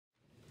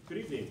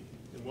Good evening,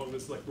 and welcome to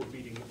the Select Board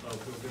meeting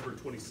of November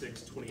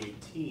 26,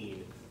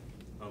 2018.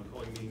 I'm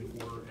calling the meeting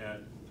to order at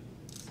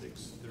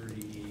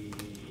 6:32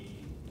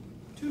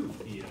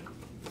 p.m.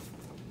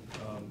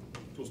 So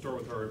we'll start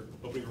with our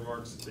opening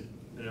remarks,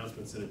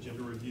 announcements, and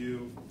agenda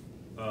review.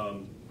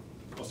 I'll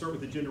start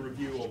with agenda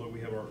review, although we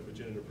have our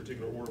agenda in a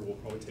particular order. We'll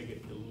probably take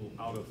it a little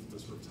out of the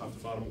sort of top to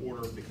bottom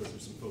order because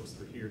there's some folks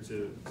that are here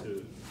to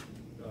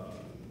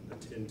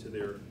attend to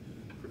their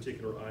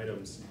particular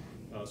items.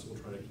 So we'll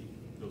try to keep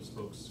those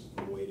folks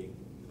from waiting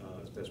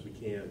as best we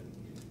can.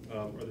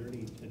 Are there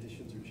any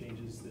additions or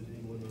changes that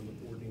anyone on the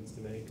board needs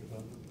to make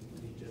about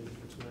the agenda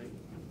for tonight?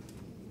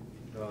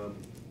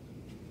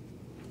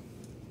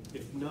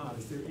 If not,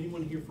 is there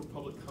anyone here for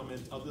public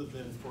comment other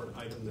than for an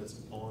item that's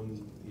on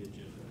the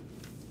agenda?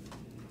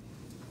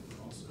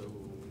 Also,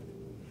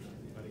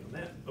 anybody on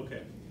that?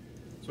 Okay.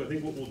 So I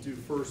think what we'll do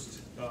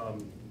first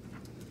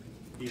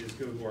is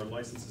go to our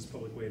licenses,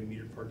 public way, and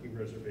metered parking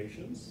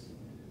reservations.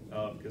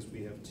 Because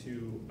we have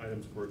two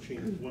items for a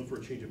change, one for a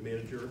change of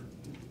manager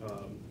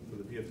for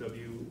the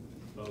VFW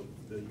of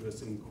the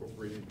U.S.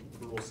 Incorporated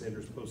Rural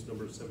Sanders Post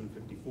number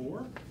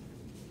 754.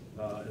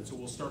 And so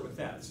we'll start with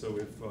that. So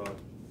if the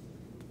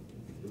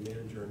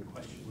manager in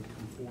question would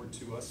come forward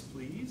to us,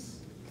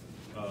 please.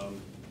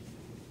 And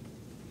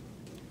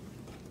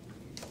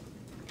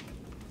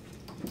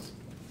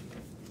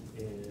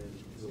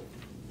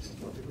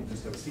we'll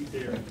just have a seat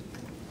there.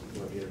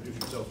 Let me introduce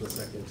yourself in a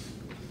second.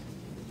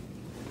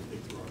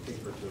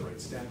 Paper to the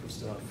right stack of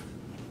stuff.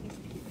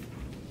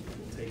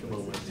 We'll take a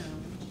moment.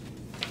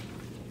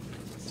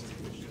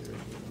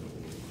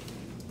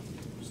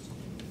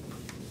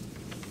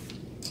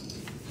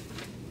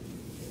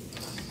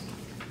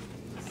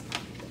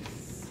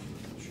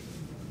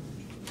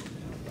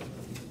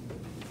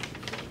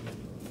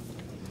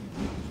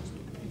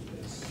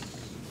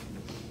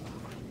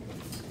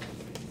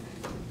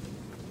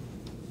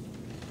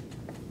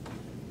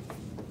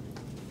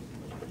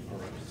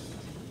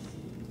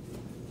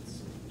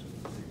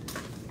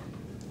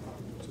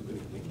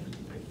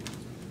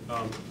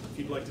 If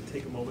you'd like to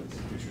take a moment to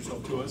introduce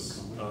yourself to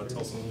us,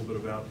 tell us a little bit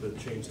about the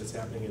change that's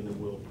happening, and then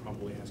we'll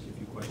probably ask you a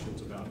few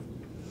questions about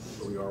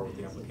where we are with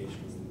the application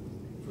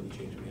for the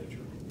change of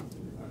manager.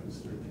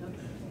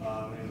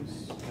 My name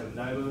is Kevin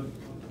Diva.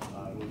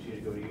 I moved here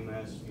to go to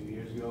UMass a few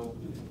years ago.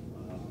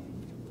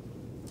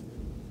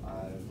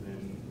 I've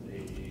been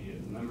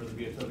a member of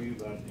the VFW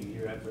about a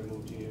year after I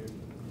moved here.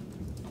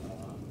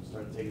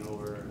 Started taking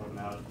over, helping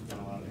out, done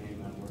a lot of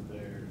handyman work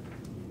there.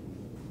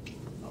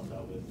 Helped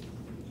out with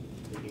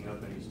picking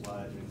up any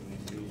supplies or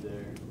anything they need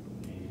there,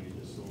 and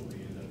just slowly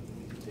ended up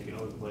taking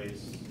over the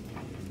place,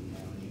 and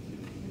now need to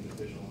make it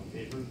official on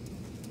paper.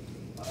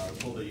 I was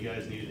told that you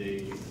guys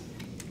needed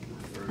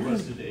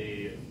requested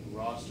a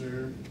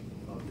roster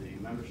of the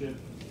membership,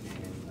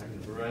 and I can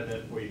provide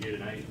that for you here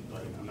tonight,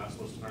 but I'm not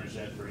supposed to furnish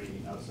that for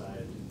any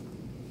outside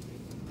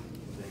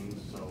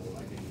things, so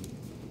I can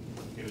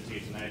give it to you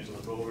tonight to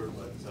look over,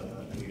 but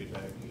I need it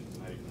back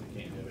tonight. I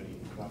can't have any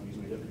copies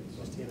made up.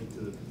 So just hand it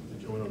to the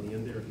gentleman on the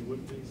end there, if you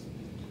would, please.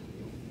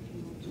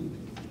 All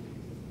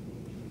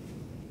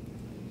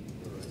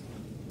right.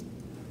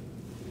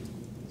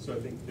 So I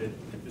think that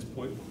at this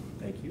point,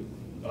 thank you.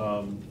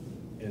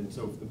 And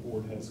so if the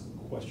board has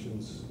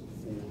questions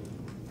for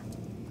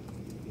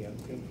the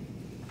applicant,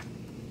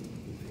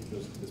 we'll take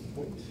those at this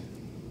point.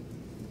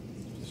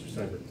 Mr.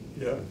 Steinberg.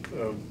 Yeah,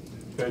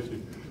 thank you.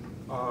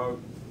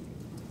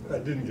 I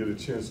didn't get a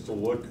chance to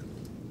look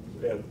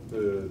at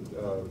the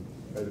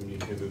item you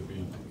handed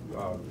me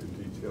in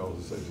detail,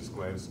 as I just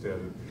glanced at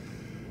it.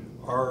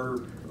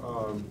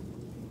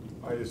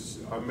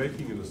 I'm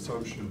making an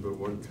assumption, but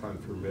one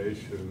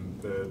confirmation,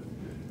 that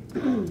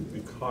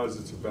because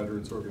it's a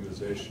veterans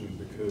organization,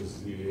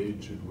 because the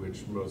age at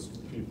which most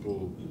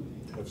people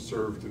have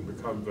served and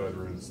become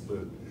veterans,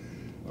 that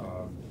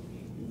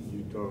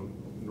you don't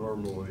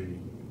normally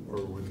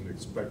or wouldn't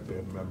expect to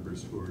have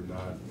members who are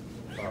not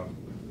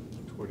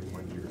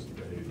 21 years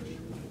of age.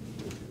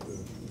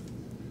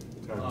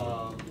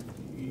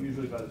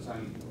 Usually by the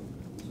time,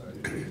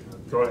 sorry.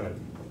 Go ahead.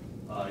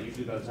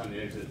 Usually by the time they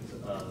exit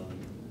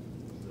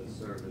the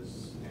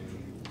service and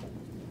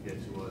get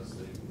to us,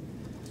 they've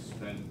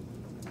spent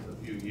a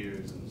few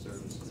years in the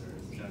service.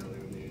 They're generally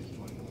when the age of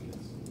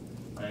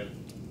 21. I have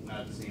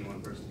not seen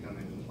one person come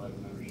in and apply for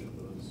membership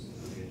that was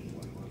at the age of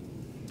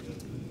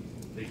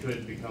 21. They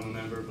could become a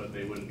member, but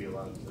they wouldn't be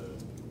allowed to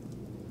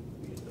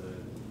be at the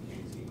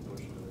canteen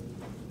portion of it.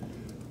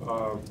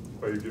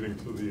 Well, you're getting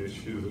to the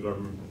issue that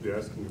I'm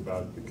asking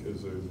about,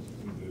 because the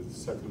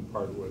second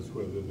part was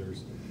whether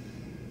there's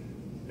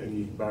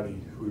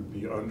anybody who would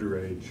be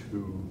underage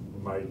who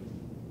might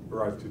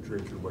arrive to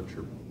drink, and what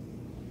your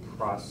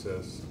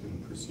process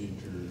and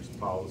procedures,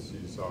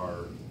 policies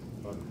are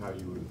on how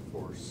you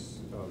enforce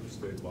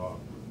state law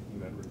in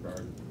that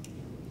regard.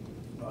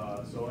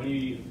 So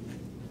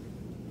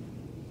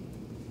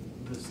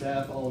the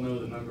staff all know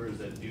the members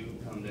that do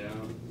come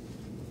down,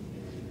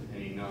 and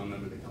any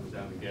non-member that comes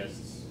down, the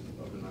guests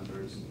of the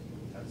members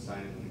have to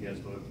sign in the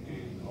guest book,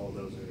 and all of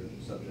those are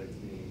subject to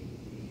being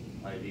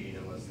ID'd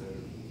unless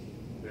they're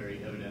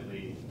very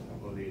evidently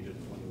below the age of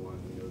 21.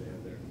 We know they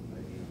have their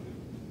ID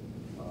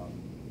on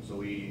it. So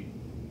we,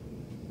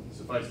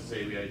 suffice to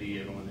say, we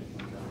ID everyone that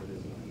comes down that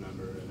isn't a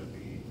member, and if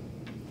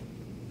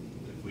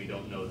we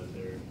don't know that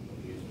they're below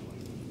the age of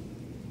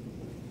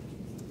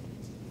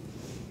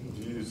 21.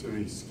 Do you use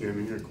any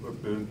scanning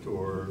equipment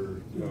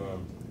or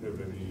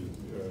have any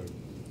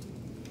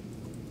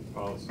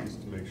policies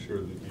to make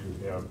sure that you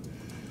have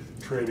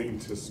training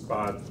to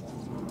spot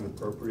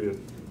inappropriate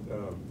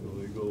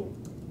illegal?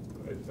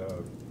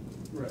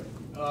 Right.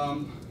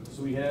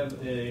 So we have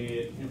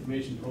a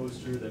information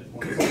poster that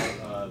points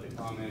out the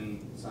common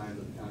signs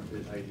of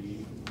counterfeit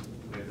ID.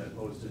 We have that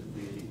posted for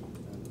the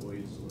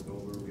employees to look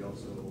over. We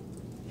also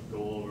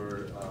go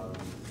over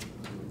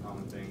some of the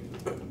common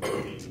things,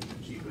 being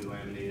cheaply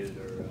laminated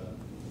or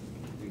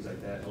things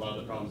like that. A lot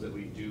of the problems that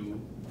we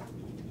do,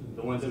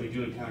 the ones that we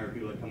do encounter, are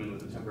people that come in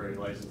with a temporary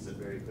license that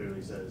very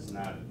clearly says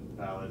not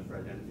valid for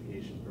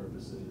identification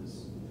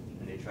purposes,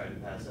 and they try to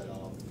pass that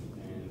off,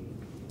 and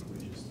we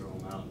just throw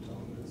them out and tell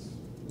them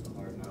it's a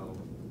hard no.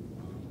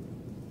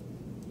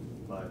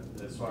 But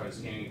as far as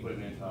scanning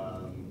equipment,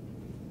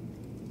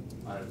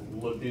 I've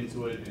looked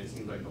into it, and it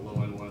seems like the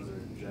low-end ones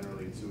are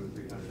generally $200 or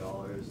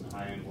 $300, and the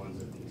high-end ones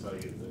that can tell you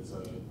if it's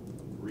a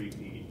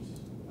repeat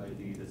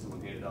ID that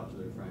someone handed off to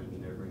their friend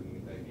and they're bringing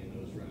it back in to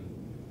his friend,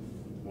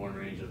 more in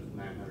range of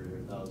 $900 or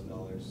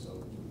 $1,000.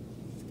 So,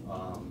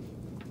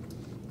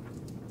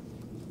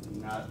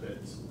 not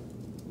that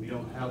we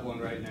don't have one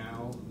right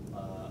now.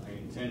 I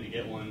intend to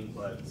get one,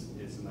 but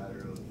it's a matter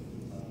of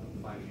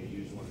finding a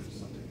used one or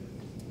something that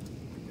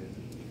we could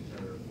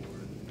better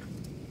afford.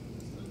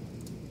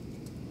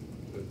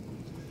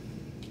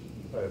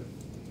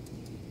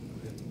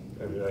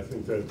 I mean, I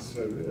think that's,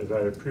 and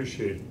I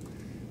appreciate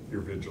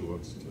your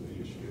vigilance to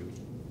the issue.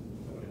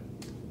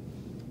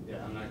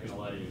 Yeah, I'm not going to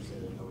lie to you and say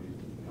that nobody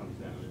comes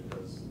down. It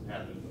does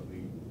happen, but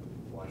we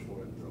watch for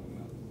it and throw them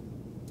out.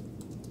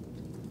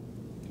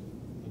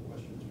 Any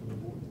questions from the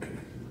board?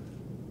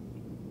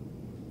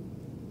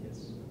 Yes.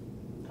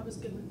 I was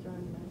good with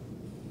throwing them out.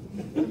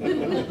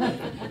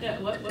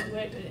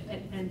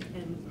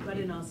 But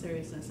in all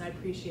seriousness, I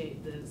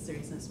appreciate the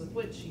seriousness with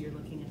which you're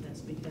looking at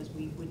this, because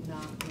we would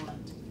not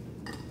want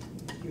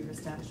your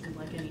establishment,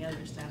 like any other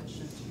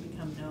establishment, to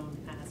become known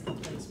as a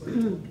place where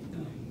people can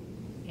go.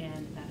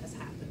 And that has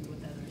happened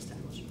with other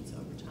establishments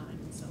over time,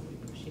 and so we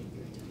appreciate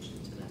your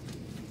attention to that,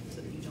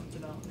 so that you don't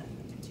develop that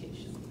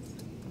reputation.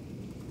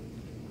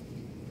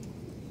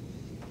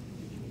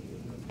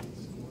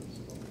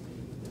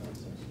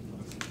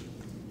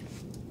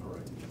 All right.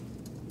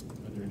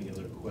 Are there any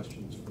other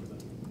questions for the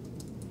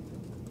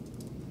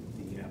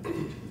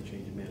applicant, the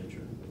change of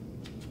manager?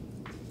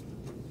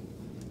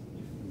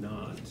 If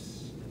not,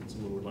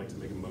 someone would like to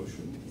make a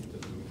motion,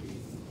 then we can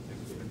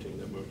entertain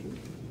that motion.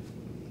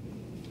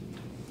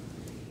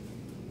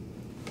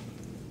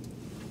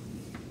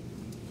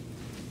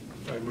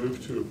 I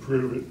move to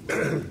approve it.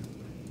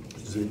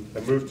 I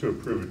move to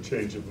approve a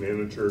change of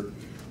manager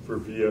for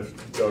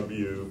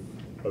VFW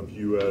of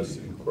US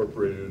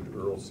Incorporated,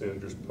 Earl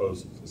Sanders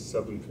Post,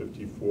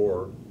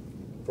 754,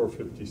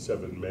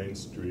 457 Main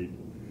Street.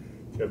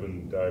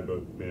 Kevin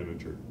Dyba,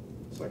 manager.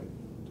 Second.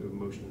 Do a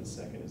motion and a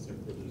second. Is there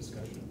further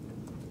discussion?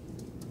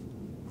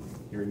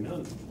 Hearing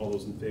none. All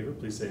those in favor,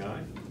 please say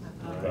aye.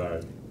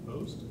 Aye.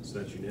 Opposed? So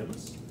that's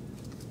unanimous.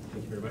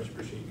 Thank you very much.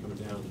 Appreciate you coming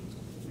down.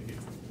 Thank you.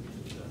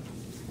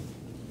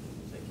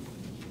 Thank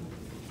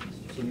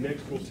you. So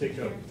next we'll take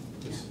up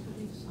this. I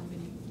believe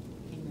somebody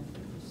came in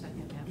for a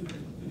second after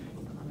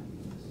public comment.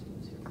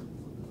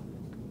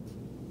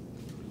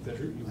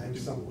 Pedro, you I'm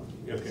someone.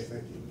 Yeah, okay. Yes,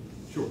 thank you.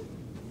 Sure.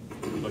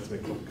 I'd like to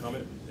make a public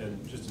comment,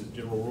 and just as a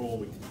general rule,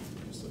 we,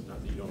 just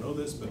not that you don't know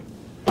this, but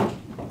for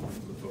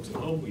folks at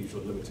home, we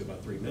usually limit to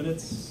about 3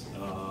 minutes,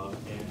 and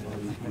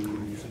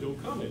we usually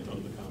don't comment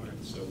on the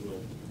comments, so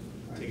we'll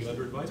take it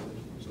under advisement.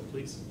 So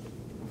please.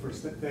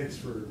 First, thanks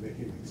for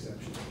making an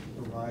exception.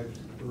 Arrived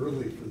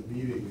early for the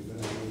meeting, and then I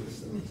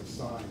noticed there was a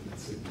sign that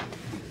said you're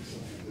here, so I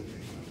had to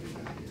make my way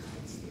down here.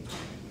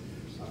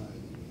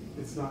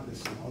 It's not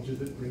nostalgia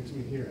that brings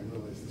me here. I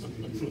realize this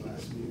may be the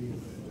last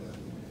meeting, but I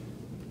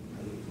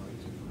would like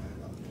to add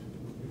up.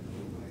 It's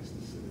really nice to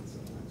sit in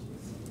sometimes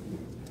with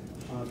somebody.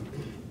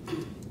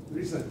 The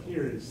reason I'm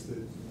here is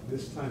that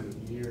this time of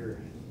year,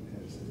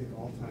 as I think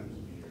all times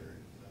of year,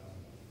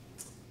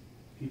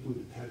 people who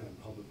depend on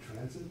public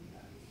transit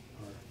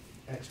are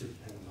extra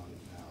dependent on it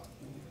now.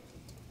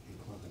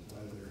 Inclement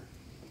weather,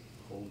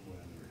 cold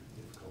weather,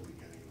 difficulty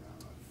getting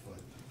around on foot,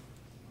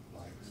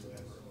 bikes,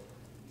 whatever.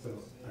 So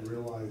I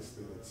realize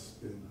that it's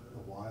been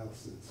a while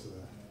since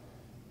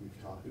we've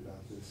talked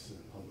about this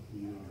in a public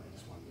meeting. I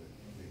just wanted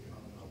to make it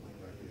on the public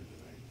record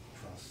that I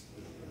trust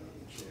that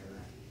the chair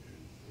and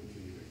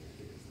continuing, I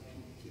think as the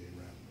PTA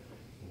rep,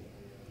 will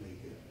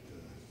make it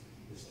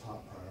his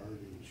top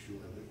priority to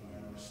ensure that we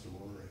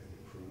restore and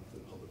improve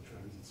the public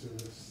transit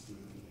service.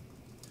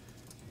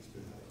 It's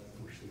been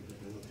unfortunately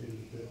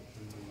debilitated a bit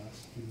in the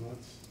last few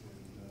months,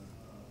 and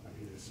I'm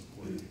here to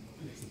support you,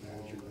 as the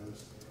manager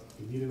knows.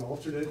 If you need an alternate,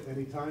 alternate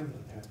anytime,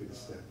 I'm happy to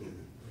step in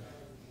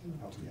and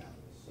help you out.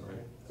 All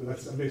right. So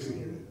that's, I'm basically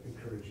here to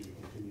encourage you to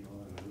continue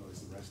on. I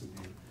realize the rest of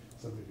you,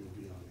 some of you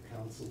will be on the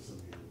council, some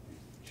of you will be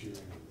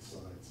cheering on the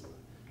side, so I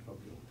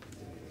hope you'll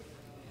continue to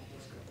help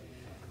this company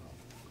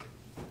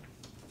out.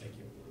 Thank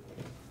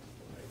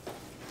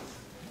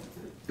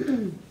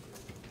you.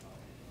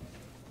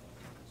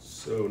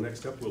 So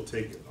next up, we'll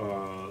take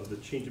the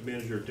change of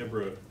manager,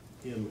 Deborah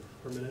M.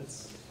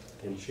 Hermanitz,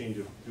 and change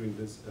of doing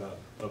this,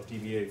 of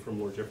DBA from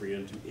Lord Jeffrey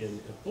Inn to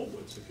Inn at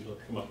Boltwood. So if you'd like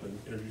to come up and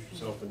introduce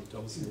yourself and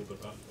tell us a little bit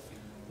about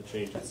the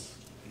changes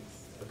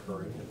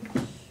occurring and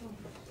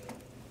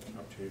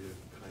opportunity to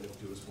kind of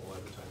do a small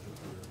advertisement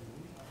for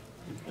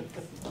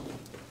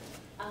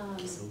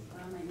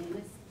My name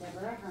is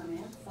Deborah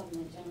Hermans. I'm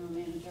the general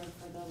manager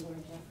for the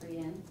Lord Jeffrey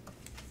Inn,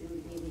 soon to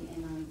be the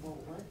Inn on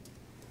Boltwood.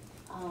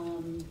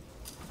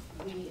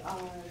 We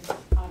are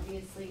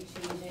obviously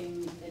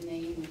changing the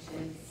name, which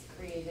has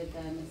created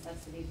the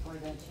necessity for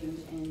the change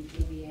in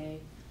DBA.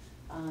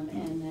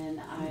 And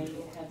then I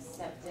have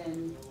stepped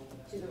in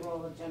to the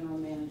role of general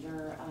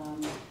manager.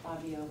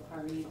 Fabio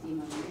Carri Di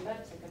Mariva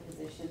took a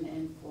position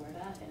in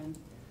Florida and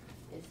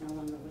is no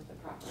longer with the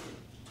property.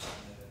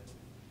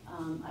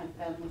 I've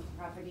been with the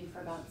property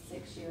for about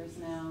 6 years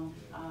now.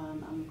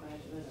 I'm a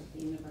graduate of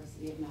the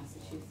University of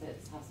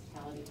Massachusetts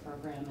hospitality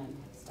program and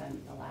have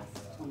spent the last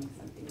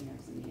 20-something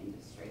years in the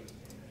industry.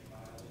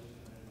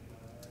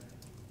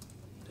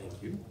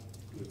 Thank you.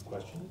 Do you have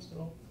questions at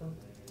all for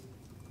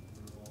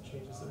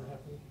changes that are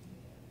happening?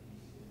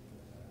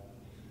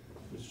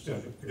 Mr. Yeah,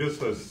 Stefan? I guess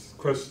the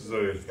questions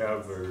I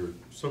have are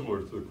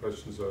similar to the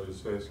questions I was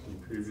asking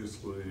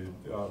previously,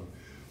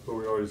 but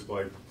we always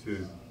like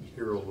to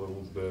hear a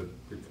little bit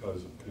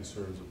because of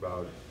concerns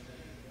about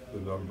the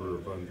number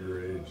of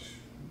underage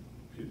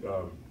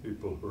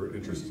people who are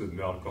interested in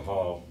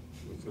alcohol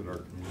within our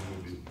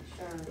community.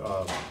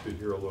 Sure. To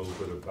hear a little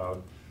bit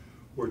about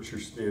what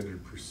your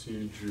standard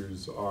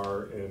procedures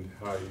are and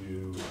how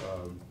you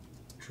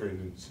train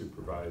and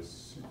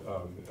supervise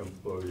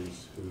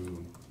employees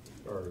who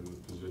are in the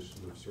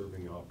position of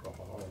serving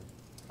alcohol.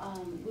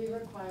 We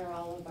require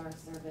all of our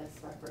service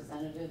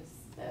representatives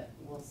that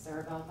will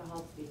serve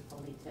alcohol to be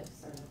fully tip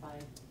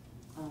certified.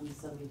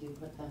 So we do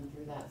put them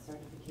through that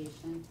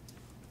certification.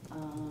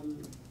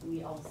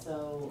 We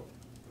also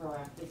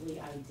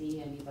proactively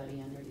ID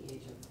anybody under the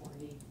age of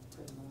 40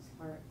 for the most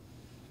part.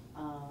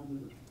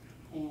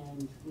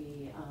 And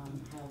we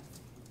have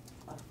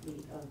a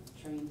fleet of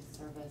trained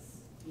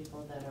service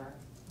people that are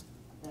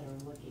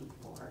looking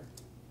for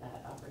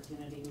that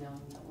opportunity,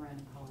 knowing that we're in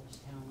a college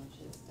town,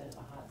 which is a bit of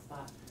a hot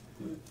spot.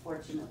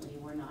 Fortunately,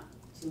 we're not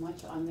too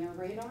much on their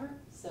radar,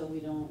 so we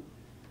don't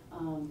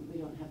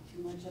have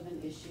too much of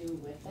an issue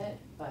with it,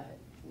 but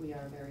we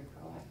are very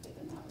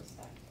proactive in that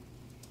respect.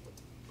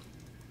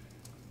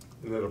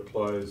 And that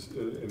applies,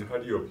 and how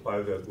do you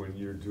apply that when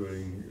you're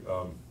doing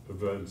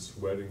events,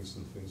 weddings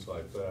and things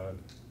like that?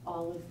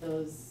 All of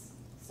those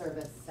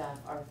service staff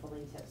are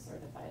fully tip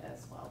certified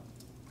as well.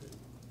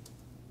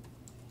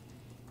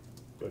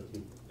 Thank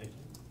you. Thank you.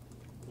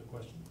 Other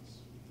questions?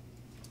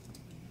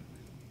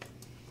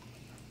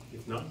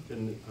 If not,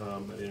 then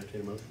I'd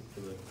entertain a motion for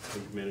the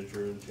change of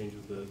manager and change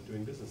of the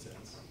doing business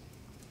as.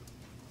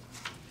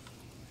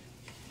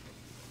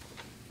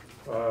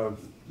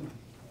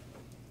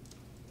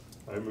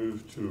 I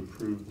move to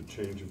approve the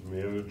change of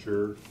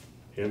manager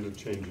and a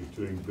change of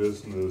doing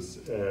business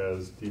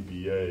as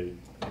DBA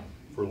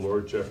for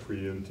Lord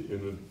Jeffrey Inn to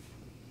Inn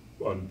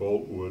on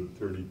Boltwood,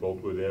 30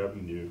 Boltwood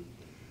Avenue.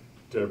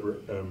 Deborah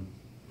M.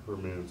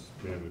 Herman's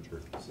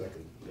manager.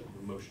 Second.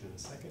 A motion and a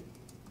second.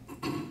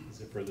 Is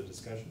there further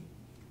discussion?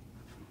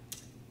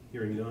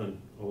 Hearing none.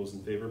 All those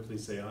in favor,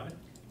 please say aye.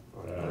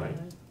 Aye.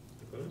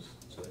 Opposed?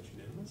 So that's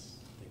unanimous.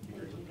 Thank you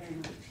very Thank you much. very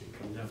much. Appreciate you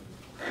coming down.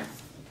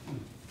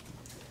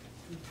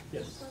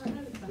 Yes. So I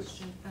have a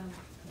question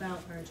about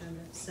our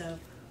agenda. So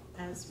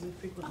as we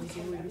frequently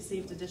do, we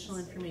received additional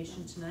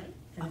information tonight,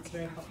 and it's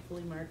very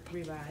helpfully marked,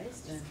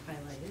 revised, and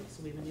highlighted.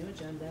 So we have a new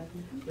agenda,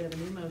 we have a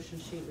new motion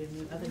sheet, we have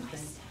new other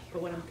things.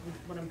 But what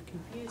I'm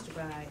confused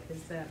by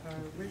is that our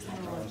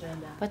original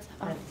agenda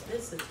had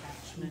this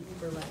attachment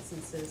for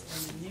licenses,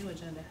 and the new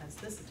agenda has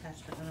this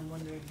attachment, and I'm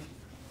wondering,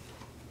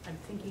 I'm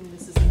thinking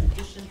this is in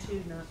addition to,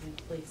 not in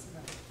place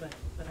of, but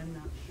I'm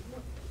not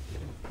sure.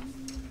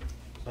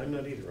 I'm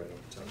not either right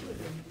off the top of my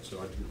head, so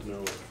I didn't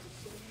know.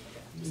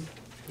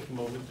 Take a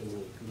moment and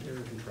we'll compare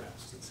and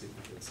contrast and see if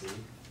we can see.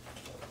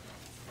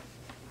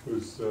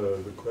 Was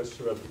the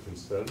question about the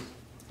consent?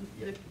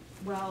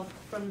 Well,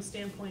 from the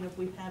standpoint of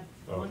we've had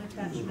one Oh,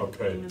 attachment okay,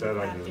 came in the that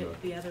I know packet,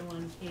 that. the other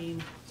one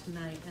came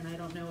tonight, and I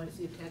don't know if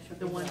The attachment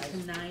the one revised.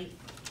 tonight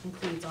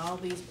includes all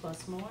these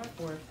plus more,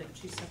 or if they're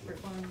two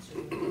separate ones,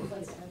 or.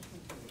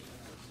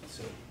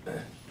 So,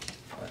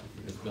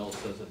 Ms. Mills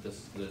says that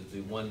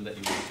the one that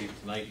you received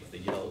tonight, the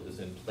yellow, is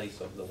in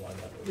place of the one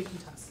that We was.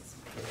 can toss this.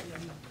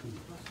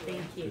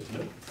 Thank you. Good to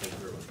know. Thank you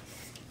very much.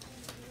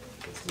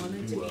 Let's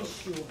Wanted do, to be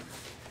sure.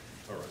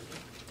 all right.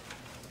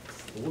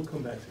 Well, we'll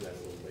come back to that a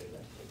little later.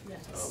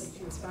 Yes,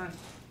 it's fine.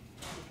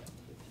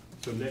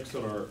 So next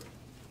on our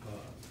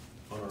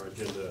on our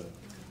agenda,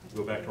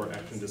 go back to our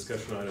action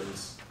discussion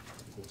items.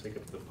 We'll take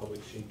up the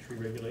public shade tree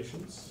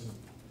regulations.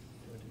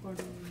 Or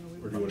do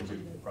Or do you want to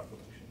do The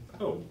proclamation.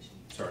 Oh,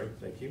 sorry,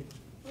 thank you.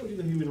 We'll do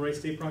the Human Rights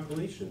Day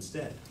proclamation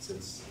instead,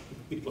 since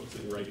we looked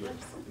at the regular,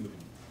 and the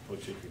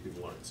public shade tree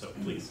people aren't. So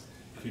please,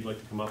 if you'd like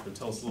to come up and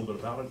tell us a little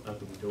bit about it, not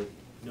that we don't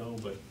know,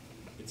 but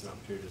it's an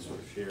opportunity to sort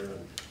of share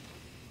and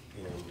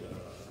do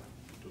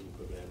a little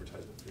bit of an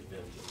advertisement for the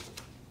event.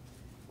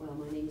 Well,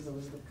 my name is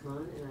Elizabeth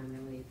Kahn, and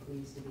I'm really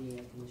pleased to be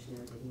a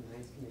commissioner of the Human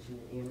Rights Commission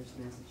in Amherst,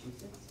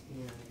 Massachusetts.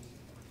 And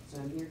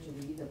so I'm here to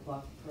read the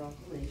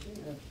proclamation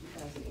of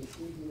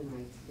 2018 Human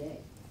Rights Day.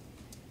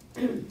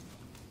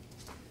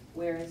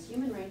 Whereas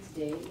Human Rights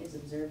Day is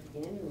observed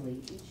annually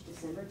each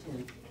December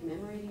 10th,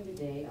 commemorating the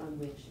day on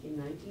which, in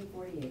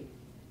 1948,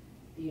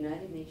 the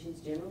United Nations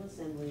General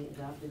Assembly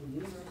adopted the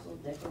Universal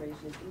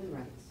Declaration of Human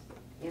Rights.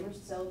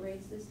 Amherst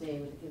celebrates this day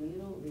with a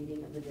communal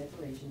reading of the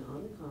Declaration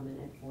on the Common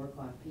at 4:00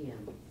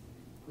 p.m.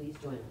 Please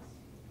join us.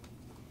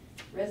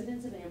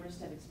 Residents of Amherst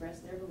have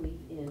expressed their belief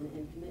in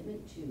and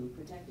commitment to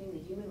protecting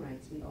the human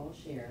rights we all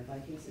share by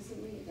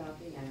consistently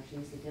adopting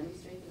actions that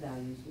demonstrate the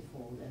values we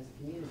hold as a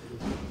community.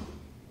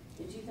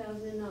 In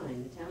 2009,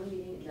 the town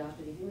meeting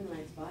adopted a human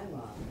rights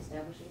bylaw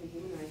establishing the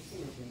Human Rights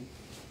Commission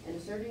and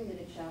asserting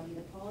that it shall be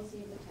the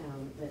policy of the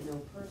town that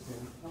no person,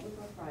 public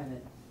or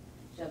private,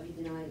 shall be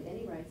denied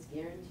any rights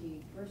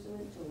guaranteed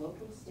pursuant to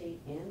local,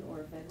 state,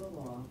 and/or federal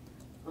law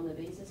on the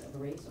basis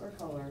of race or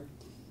color,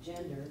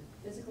 gender,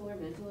 physical or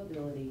mental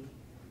ability,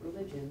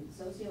 religion,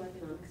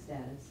 socioeconomic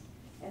status,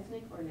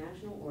 ethnic or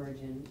national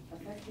origin,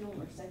 affectional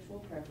or sexual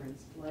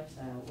preference,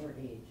 lifestyle, or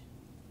age.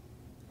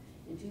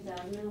 In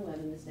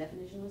 2011, this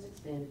definition was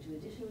expanded to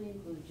additionally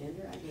include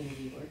gender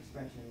identity or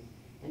expression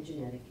and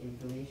genetic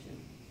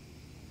information.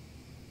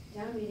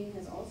 Town meeting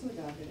has also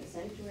adopted a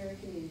sanctuary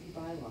community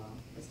bylaw,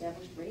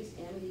 established Race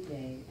Amity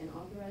Day, and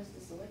authorized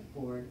the select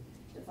board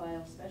to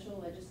file special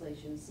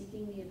legislation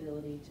seeking the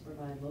ability to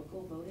provide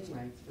local voting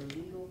rights for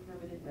legal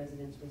permanent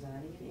residents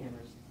residing in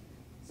Amherst,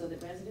 so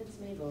that residents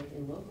may vote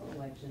in local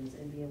elections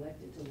and be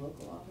elected to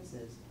local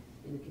offices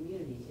in the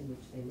community in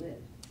which they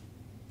live.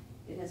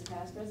 It has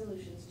passed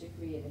resolutions to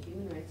create a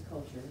human rights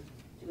culture,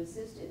 to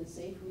assist in the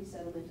safe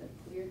resettlement of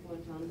cleared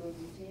Guantanamo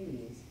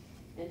detainees,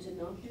 and to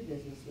not do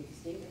business with the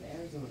state of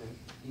Arizona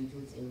due to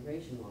its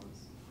immigration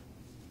laws.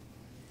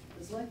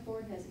 The Select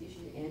Board has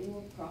issued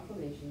annual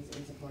proclamations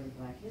in support of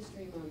Black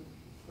History Month,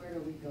 Puerto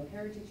Rico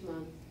Heritage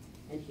Month,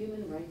 and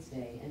Human Rights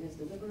Day, and has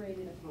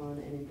deliberated upon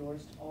and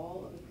endorsed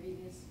all of the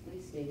previously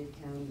stated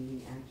town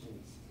meeting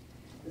actions.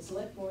 The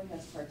Select Board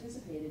has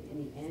participated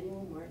in the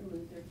annual Martin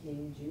Luther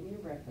King Jr.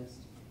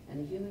 Breakfast and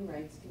the Human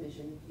Rights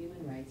Commission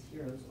Human Rights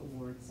Heroes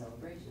Award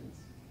celebrations.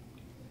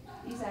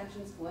 These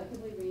actions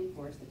collectively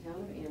reinforce the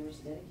town of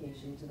Amherst's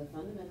dedication to the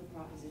fundamental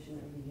proposition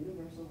of the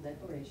Universal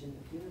Declaration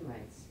of Human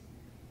Rights,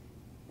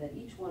 that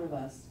each one of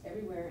us,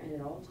 everywhere and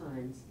at all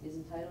times, is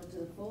entitled to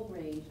the full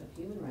range of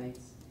human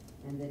rights,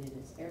 and that it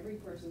is every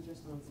person's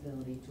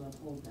responsibility to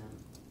uphold them.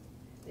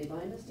 They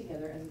bind us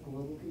together as a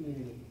global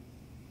community.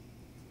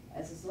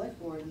 As a select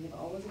board, we have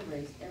always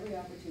embraced every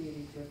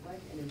opportunity to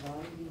reflect and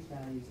embody these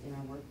values in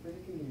our work for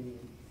the community.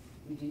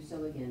 We do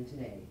so again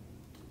today.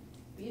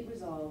 Be it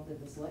resolved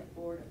that the select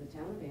board of the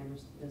town of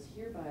Amherst does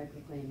hereby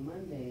proclaim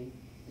Monday,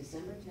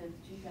 December 10th,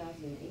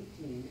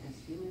 2018 as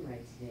Human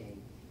Rights Day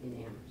in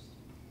Amherst.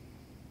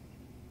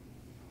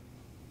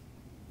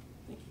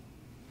 Thank you.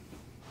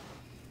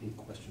 Any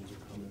questions or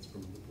comments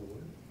from the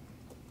board?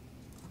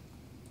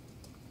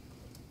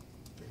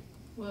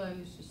 Well, I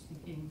was just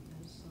thinking,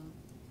 as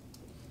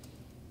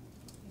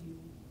you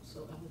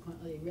so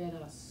eloquently read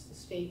us the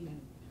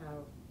statement,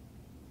 how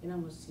it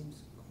almost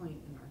seems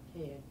quaint and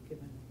archaic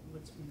given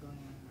what's been going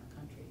on in our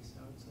country. So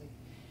it's like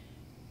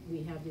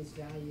we have these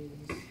values,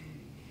 and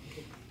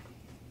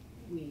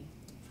we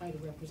try to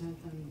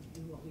represent them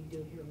in what we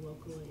do here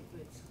locally,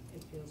 but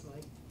it feels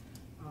like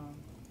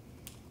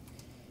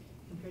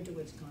compared to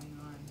what's going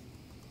on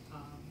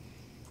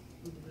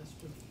with the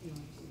rest of,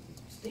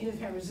 the state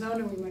of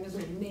Arizona, we might as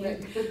well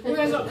name, we might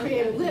as well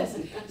create a list.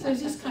 So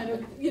it's just kind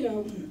of,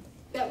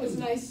 that was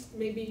nice,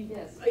 maybe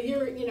Yes. a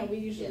year, we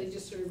usually Yes.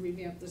 just sort of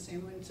revamp the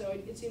same one. So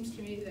it seems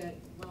to me that,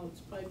 while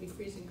it's probably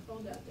freezing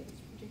cold out there, it's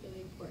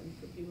particularly important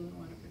for people who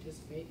want to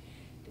participate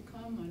to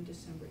come on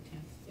December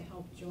 10th to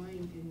help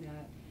join in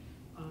that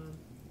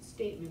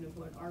statement of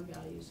what our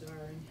values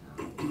are and how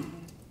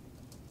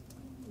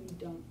we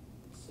don't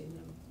see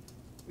them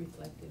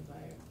reflected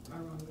by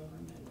our own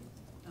government.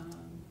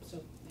 So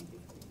thank you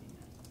for reading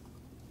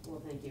that. Well,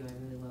 thank you. I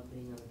really love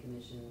being on the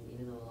commission,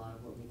 even though a lot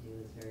of what we do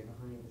is very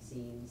behind the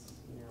scenes,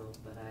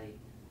 but I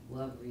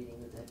love reading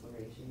the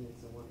declaration.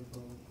 It's a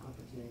wonderful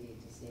opportunity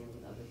to stand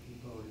with other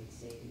people and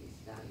say these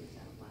values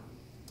out loud.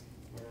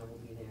 And I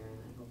will be there,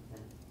 and I hope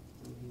that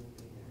some of you will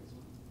be there as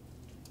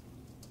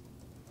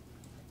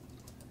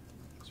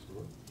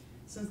well.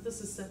 Since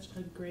this is such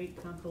a great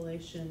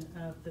compilation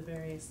of the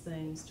various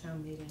things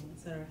town meeting, et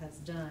cetera, has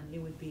done, it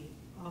would be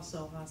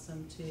also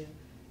awesome to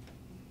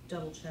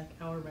double check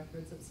our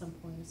records at some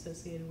point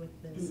associated with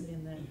this,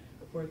 in that,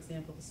 for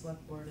example, the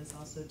select board has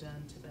also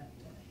done Tibet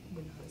Day.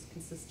 We're not as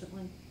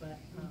consistently, but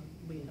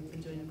we have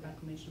been doing a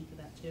proclamation for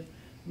that too,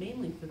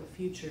 mainly for the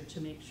future,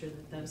 to make sure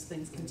that those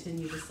things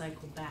continue to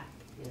cycle back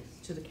Yes.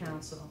 to the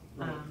council,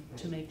 Right,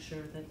 to right. make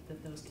sure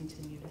that those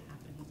continue to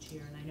happen each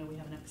year. And I know we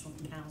have an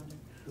excellent calendar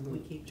we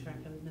keep track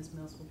of it, Ms.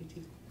 Mills will be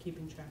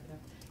keeping track of,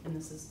 and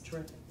this is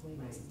terrific,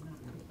 ladies, I'm not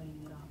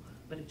complaining at all.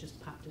 But it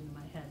just popped into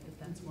my head that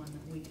that's one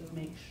that we could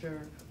make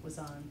sure was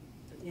on,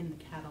 in the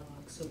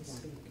catalog, so to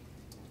speak,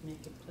 to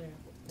make it clear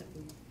that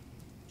we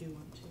do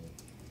want to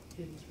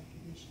do these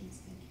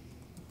recognitions. Thank you.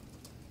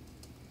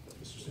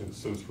 Mr. And Sims?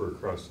 since we're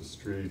across the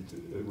street,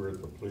 we're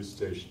at the police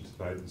station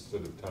tonight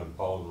instead of town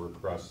hall, and we're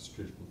across the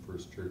street from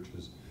First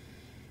Churches.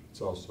 It's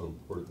also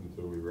important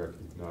that we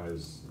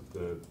recognize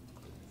that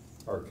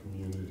our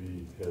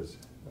community has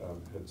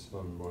had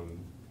someone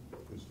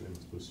whose name is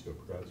Lucio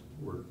Perez,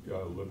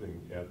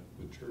 living at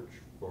the church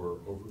for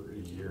over a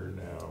year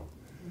now.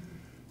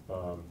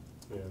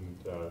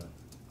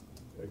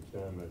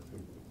 Again, I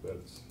think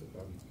that's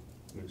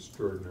an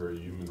extraordinary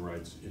human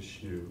rights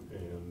issue,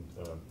 and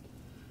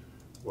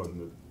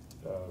one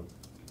that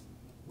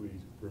we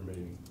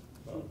remain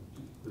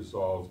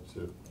resolved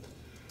to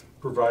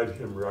provide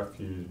him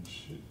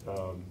refuge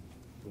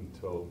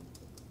until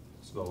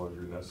it's no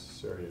longer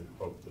necessary, and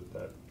hope that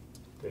that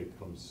day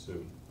comes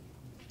soon.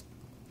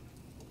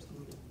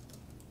 Absolutely.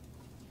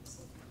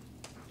 So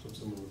if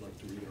someone would like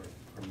to read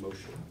our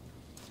motion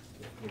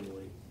to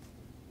formally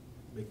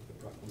make the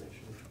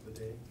proclamation of the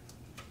day.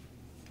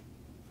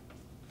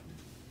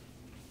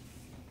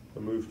 I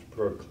move to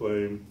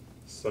proclaim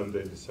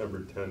Sunday,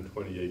 December 10,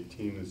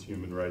 2018 as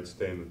Human Rights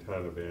Day in the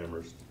town of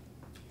Amherst.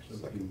 So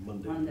it'll be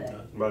Monday. Monday.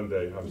 not-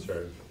 Monday, I'm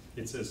sorry.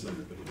 It says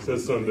Sunday, but It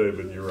says Sunday,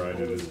 but you're right,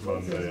 it is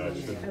Monday. I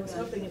should. I was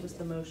hoping it was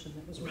the motion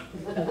that was wrong,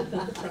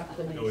 the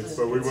proclamation. No, it's-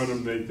 But we want to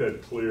make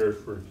that clear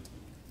for,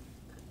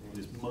 It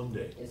is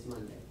Monday. It's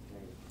Monday,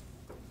 right.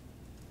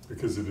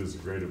 because it is a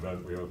great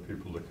event. We want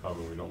people to come,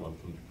 and we don't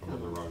want them to come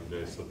on the wrong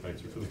day, so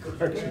thank you for the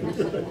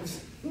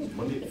correction.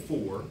 Monday at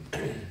 4.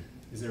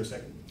 Is there a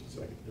second?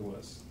 Second. It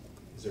was.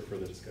 Is there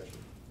further discussion?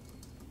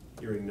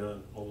 Hearing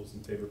none. All those in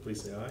favor,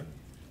 please say aye.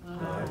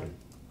 Aye.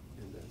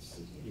 And that's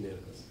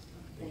unanimous.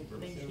 Thank you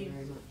Thank so you.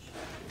 very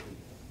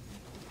much.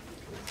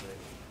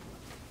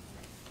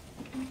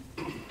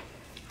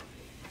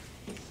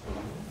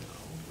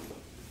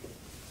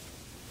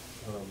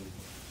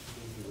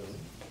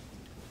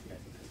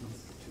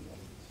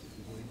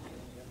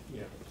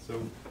 Yeah,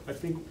 so I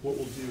think what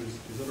we'll do is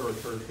under our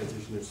charter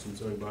transition, there's some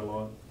zoning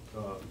bylaw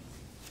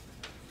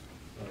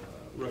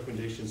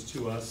recommendations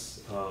to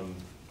us. And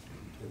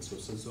so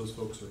since those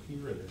folks are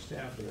here and their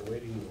staff and they're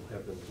waiting, we'll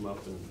have them come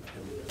up and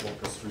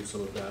walk us through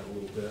some of that a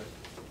little bit.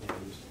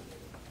 And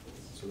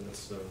so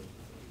that's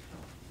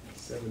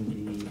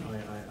 7B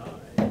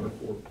III or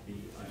 4B III.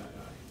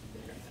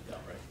 Right.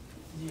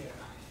 Yeah.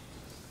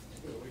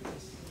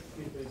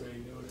 See if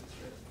anybody noticed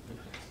it.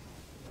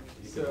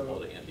 You give them all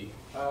to Andy.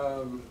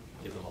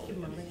 Give them all to Give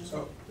them Andy. everything.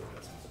 Oh.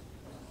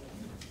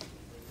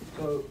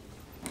 So.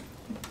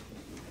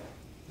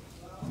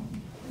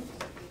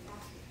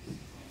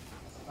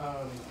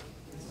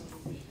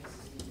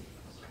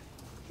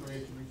 Do we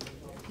need to read this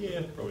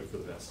Yeah, probably for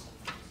the best.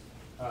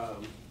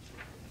 one?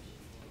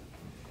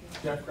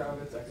 Jeff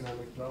Kravitz,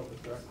 Economic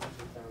Development Director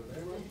for the town of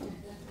Amherst.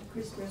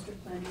 Chris Brester,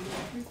 planning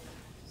director.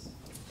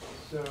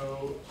 So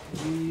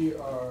we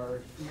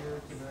are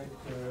here tonight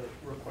to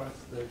request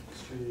that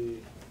the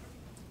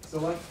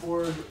select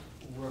board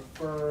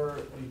refer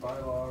the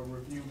bylaw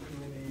review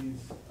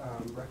committee's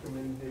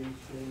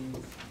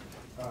recommendations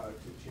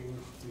to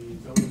change the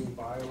zoning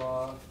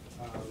bylaw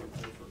as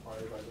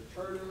required by the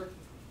charter.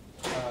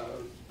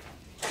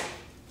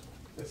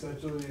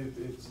 Essentially,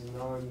 it's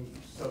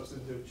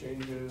non-substantive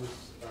changes.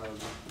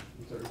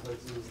 In certain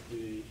places,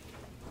 the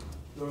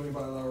zoning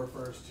bylaw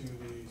refers to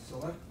the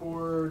select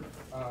board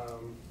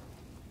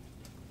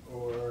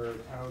or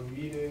town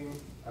meeting,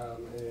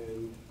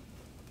 and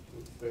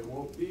there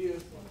won't be a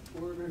select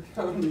board or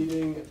town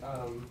meeting as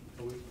of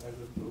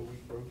a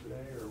week from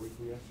today or a week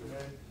from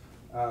yesterday.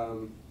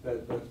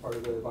 That's part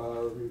of the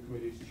bylaw review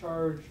committee's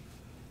charge.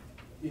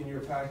 In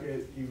your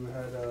packet, you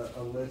had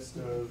a list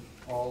of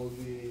all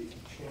of the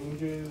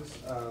changes,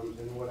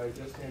 and what I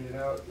just handed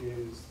out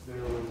is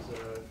there was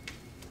a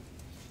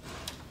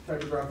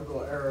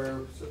typographical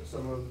error.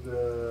 Some of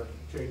the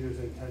changes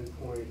in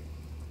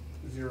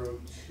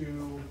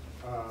 10.02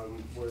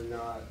 were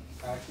not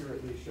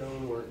accurately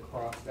shown, weren't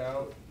crossed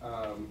out,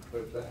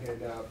 but the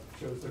handout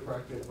shows the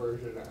corrected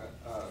version,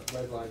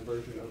 redline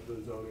version of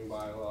the zoning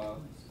bylaw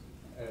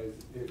as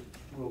it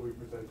will be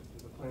presented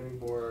to the planning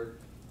board.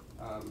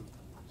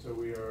 So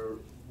we are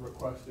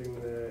requesting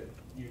that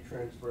you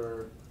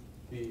transfer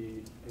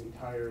the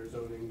entire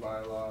zoning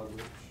bylaw,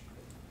 which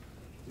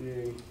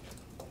being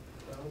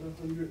about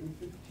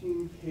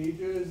 115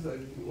 pages, I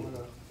didn't want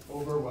to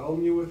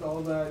overwhelm you with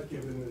all that,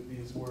 given that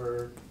these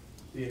were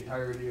the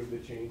entirety of the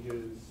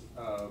changes.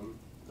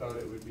 Thought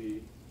it would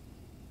be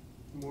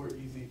more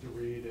easy to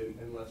read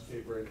and less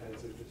paper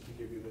intensive, just to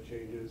give you the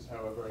changes.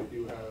 However, I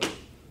do have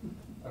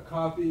a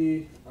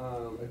copy,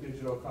 a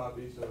digital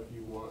copy, so if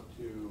you want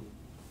to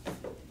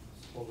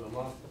pull them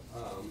up,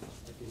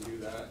 I can do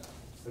that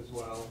as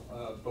well.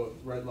 Both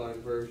red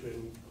line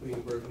version,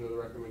 clean version of the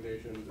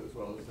recommendations, as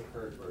well as the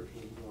current version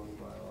of the zoning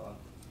bylaw.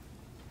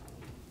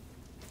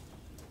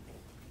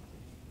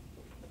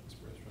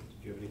 Mr.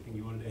 Restaurant, do you have anything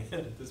you wanted to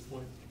add at this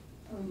point?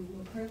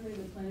 Well, currently,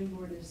 the planning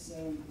board is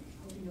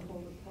hoping to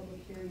hold a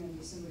public hearing on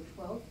December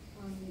 12th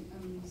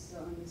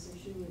on this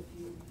issue, if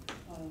you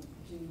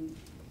do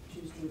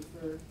choose to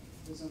refer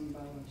the zoning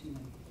bylaw to me.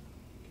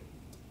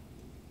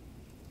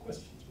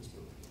 Questions, Ms.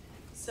 Brewer?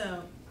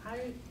 So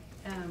I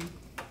am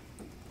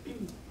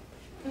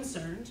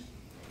concerned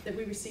that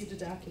we received a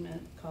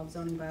document called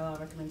zoning bylaw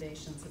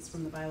recommendations. It's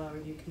from the bylaw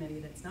review committee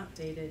that's not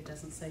dated,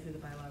 doesn't say who the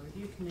bylaw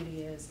review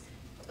committee is,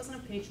 doesn't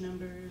have page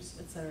numbers,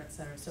 et cetera, et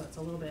cetera. So it's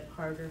a little bit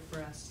harder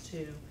for us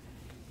to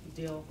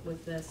deal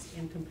with this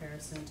in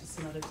comparison to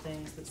some other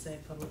things that say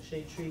public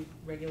shade tree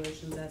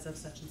regulations as of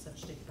such and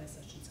such date by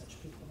such and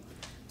such people.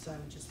 So I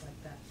would just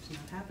like that to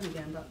not happen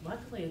again, but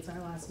luckily it's our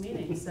last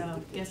meeting,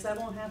 so guess that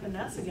won't happen to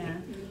us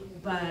again.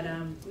 But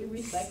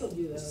We recycled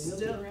you though, you'll be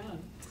still-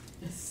 around.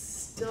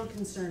 still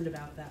concerned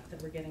about that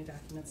we're getting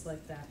documents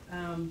like that.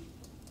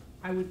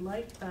 I would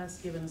like us,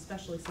 given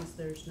especially since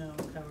there's no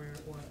cover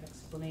or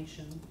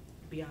explanation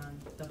beyond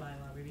the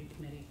bylaw review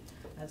committee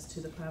as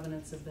to the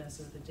provenance of this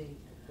or the date,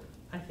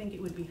 I think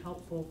it would be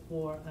helpful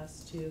for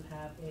us to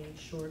have a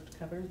short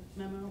cover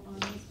memo on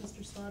this,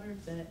 Mr. Slaughter,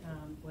 that,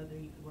 whether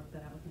you could work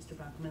that out with Mr.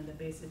 Bachman, that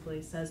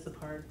basically says the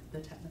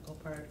technical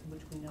part,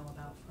 which we know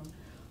about from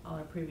all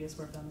our previous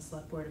work on the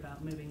select board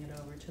about moving it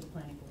over to the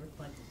planning board,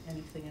 like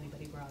anything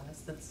anybody brought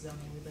us that's zoning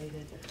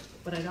related.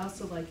 But I'd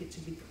also like it to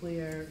be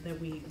clear that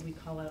we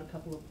call out a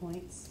couple of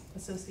points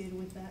associated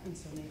with that, and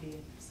so maybe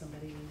if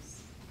somebody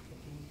is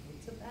taking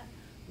notes of that,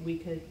 we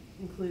could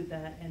include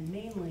that, and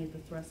mainly the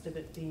thrust of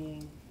it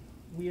being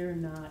we're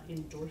not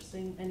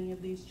endorsing any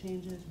of these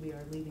changes, we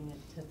are leaving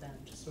it to them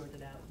to sort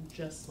it out,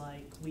 just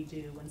like we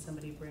do when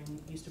somebody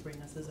used to bring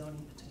us a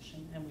zoning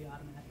petition and we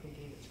automatically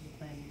gave it to the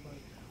planning board.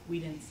 We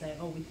didn't say,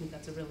 oh, we think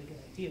that's a really good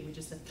idea, we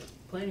just said,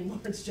 planning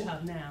board's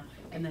job now,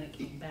 and then it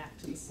came back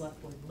to the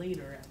select board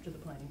later after the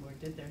planning board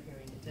did their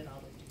hearing and did all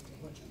their due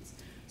diligence.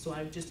 So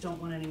I just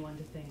don't want anyone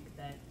to think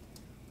that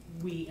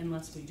we,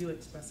 unless we do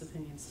express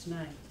opinions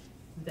tonight,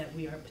 that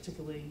we are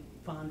particularly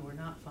fond or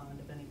not fond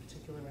of any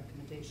particular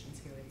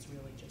recommendations here. It's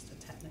really just a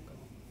technical,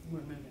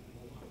 we're moving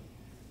it along.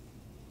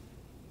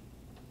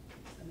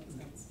 Does that make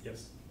sense?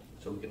 Yes.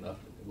 So we can,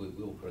 we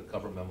will put a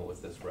cover memo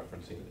with this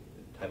referencing,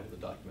 the title of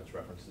the documents,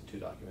 reference the 2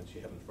 documents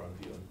you have in front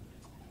of you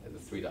and the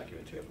 3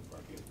 documents you have in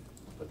front of you.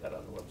 Put that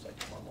on the website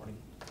tomorrow morning.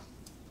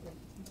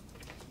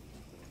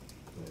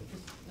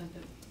 Just not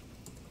to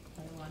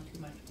pile on too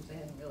much, because I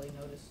hadn't really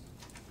noticed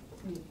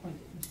the point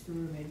that Ms.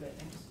 Brewer made, but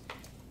it just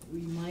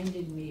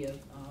reminded me of,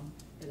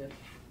 at a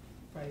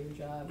prior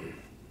job,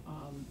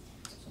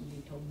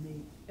 somebody told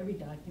me every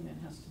document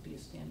has to be a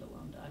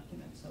standalone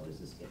document, so as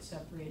this gets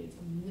separated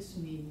from this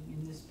meeting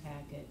in this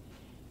packet,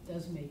 it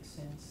does make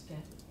sense to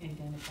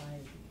identify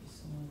it if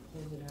someone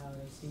pulls it out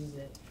or sees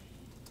it.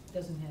 It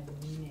doesn't have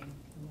meaning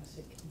unless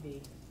it can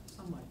be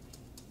somewhat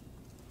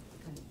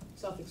kind of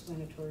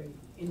self-explanatory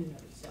in and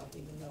of itself,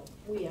 even though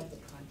we have the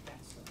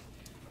context, so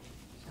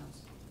it sounds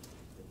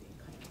to be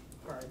kind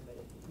of hard, but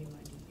it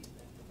reminded me of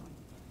that point.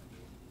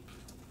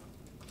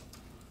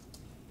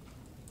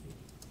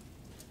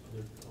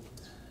 Other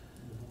comments?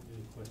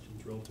 Any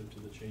questions relative to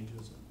the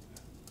changes?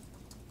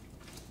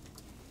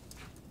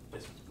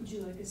 Yes. Would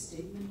you like a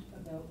statement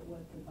about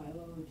what the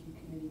bylaw review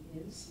committee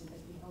is? Would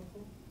that be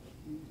helpful?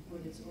 And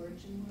what its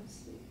origin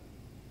was?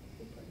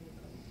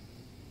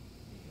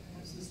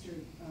 Perhaps Mr.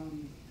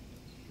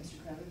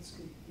 Kravitz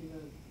could give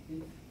a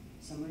brief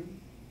summary.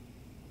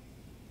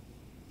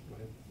 Go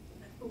ahead.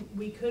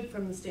 We could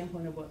from the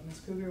standpoint of what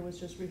Ms. Kruger was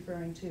just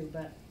referring to,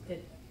 but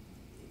it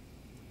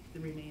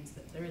remains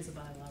that there is a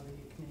bylaw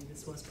review committee.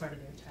 This was part of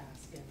their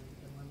task, and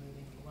we're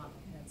moving along.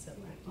 And so,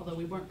 although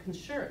we weren't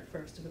sure at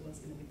first if it was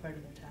going to be part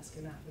of their task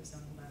or not, the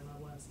zoning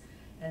bylaw was.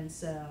 And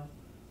so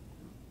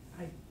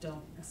I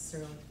don't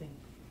necessarily think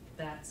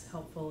that's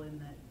helpful in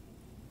that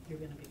you're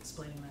going to be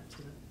explaining that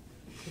to the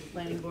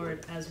planning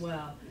board as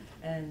well.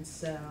 And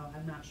so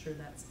I'm not sure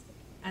that's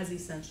as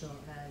essential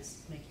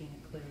as making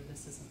it clear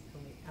this isn't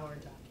really our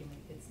document,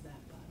 it's that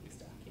body's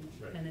document.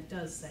 Right. And it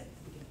does say at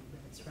the beginning that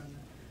it's from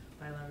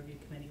the bylaw review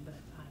committee, but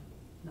I'm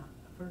not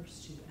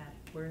averse to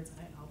adding words.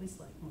 I always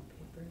like more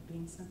paper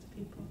being sent to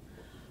people.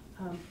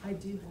 I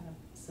do have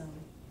some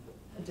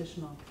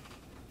additional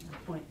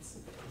points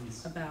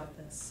about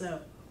this.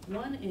 So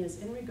one is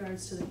in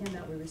regards to the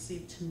handout we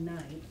received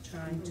tonight,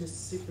 trying to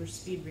super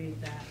speed read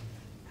that.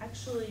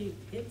 Actually,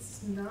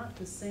 it's not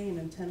the same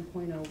in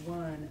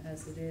 10.01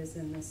 as it is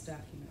in this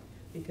document,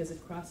 because it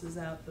crosses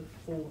out the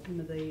both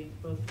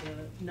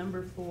the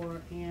number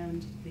 4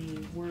 and the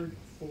word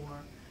 4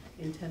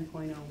 in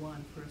 10.01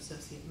 for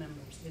associate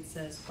members. It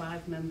says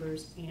 5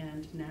 members,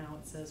 and now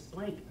it says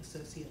blank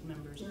associate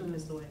members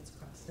because the way it's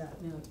crossed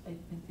out. No, I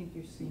think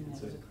you're seeing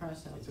that as a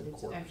cross out, it's a but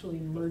it's quirk. actually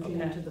merging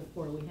Okay. into the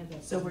 4, we had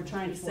that. So we're problem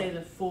trying to say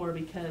the before. 4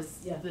 because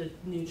Yeah. the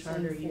new Saying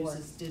charter 4.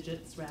 uses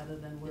digits rather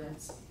than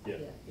words. Yeah.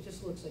 It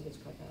just looks like it's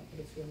cut out, but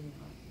it's really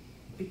not.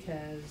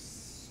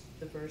 Because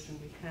the version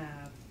we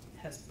have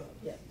has both.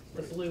 Yeah.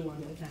 The blue one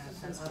we It's have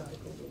just has an both.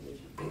 optical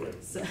delusion.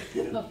 Right.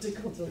 So,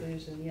 optical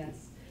delusion,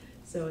 yes.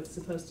 So it's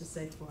supposed to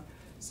say 4.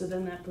 So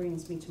then that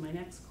brings me to my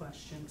next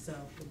question, so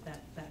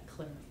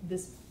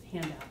this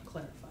handout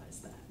clarifies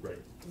that.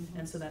 Right.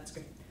 And so that's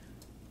great.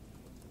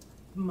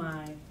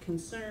 My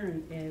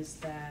concern is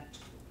that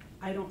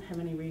I don't have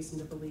any reason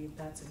to believe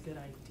that's a good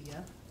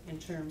idea in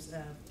terms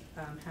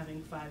of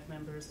having 5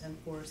 members and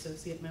 4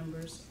 associate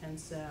members. And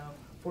so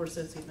 4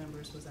 associate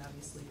members was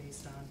obviously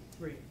based on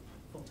 3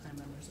 full-time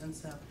members. And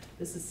so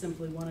this is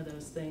simply one of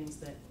those things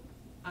that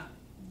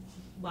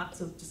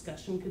lots of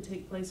discussion could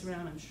take place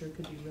around, I'm sure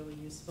could be really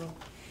useful.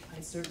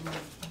 I certainly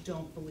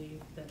don't believe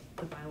that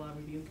the bylaw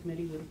review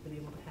committee would have been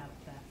able to have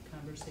that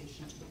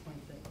conversation to the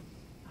point that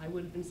I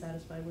would have been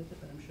satisfied with it,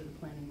 but I'm sure the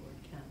planning board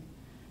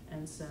can.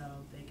 And so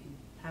they can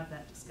have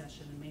that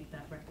discussion and make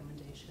that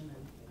recommendation,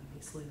 and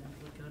obviously then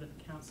it would go to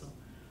the council.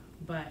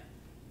 But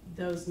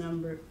those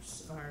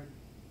numbers are,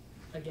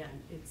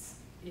 again, it's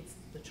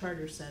the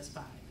charter says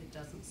 5, it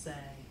doesn't say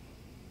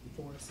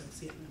 4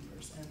 associate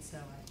members. And so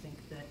I think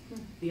that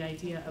the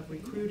idea of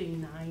recruiting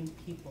 9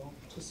 people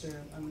to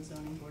serve on the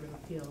zoning board of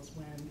appeals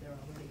when they're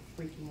already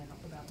freaking out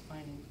about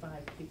finding 5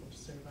 people to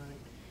serve on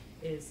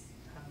it is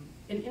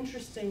an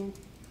interesting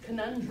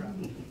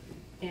conundrum.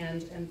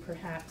 And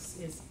perhaps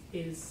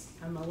is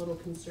I'm a little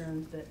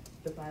concerned that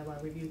the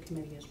bylaw review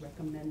committee is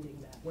recommending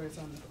that. Whereas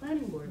on the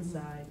planning board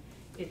side,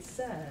 it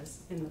says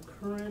in the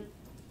current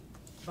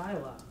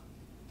bylaw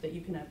that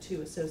you can have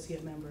 2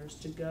 associate members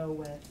to go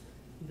with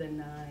the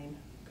 9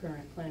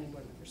 current planning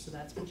board members. So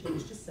that's been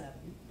changed to 7.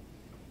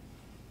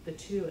 The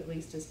 2 at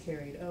least is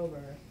carried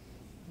over.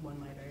 One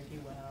might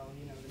argue, well,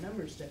 you know, the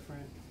number's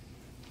different.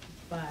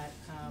 But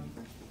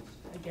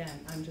again,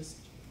 I'm just,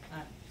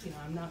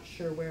 I'm not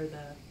sure where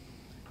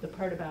the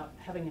part about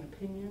having an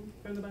opinion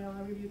from the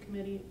bylaw review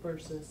committee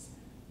versus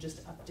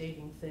just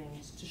updating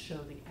things to show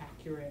the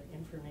accurate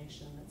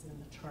information that's in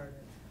the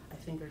charter, I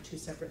think are 2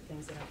 separate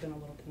things that I've been a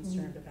little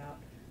concerned about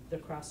the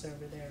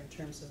crossover there in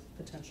terms of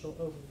potential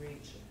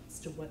overreach as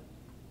to what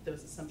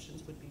those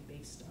assumptions would be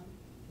based on.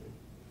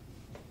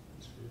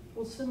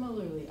 Well,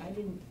 similarly, I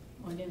didn't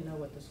know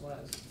what this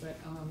was, but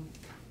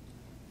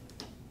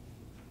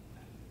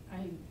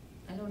I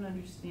don't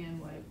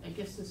understand why, I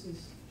guess this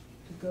is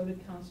to go to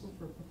council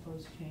for a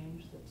proposed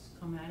change that's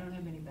coming. I don't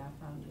have any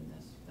background in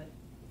this, but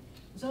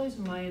it's always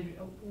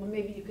well,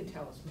 maybe you could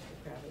tell us, Mr.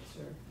 Kravitz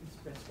or Ms.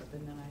 Brestrup,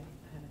 and then I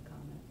had a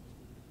comment.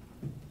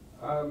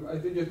 I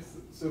think it's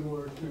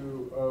similar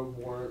to a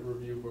warrant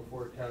review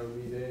before town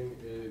meeting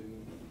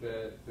in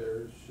that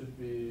there should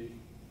be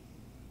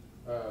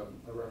a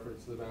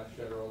reference to the Mass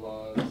General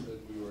laws,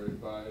 and we were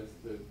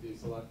advised that the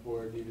select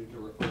board needed to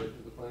refer it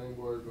to the planning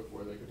board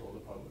before they could hold a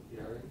public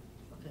hearing.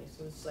 Okay,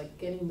 so it's like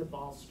getting the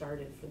ball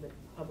started for the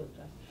public.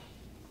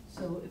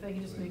 So if I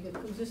could just make it,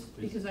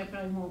 because I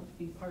probably won't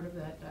be part of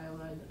that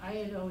dialogue. I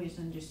had always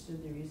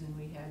understood the reason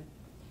we had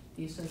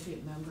the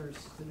associate members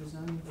for the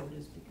zoning board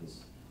is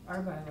because our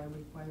bylaw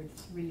required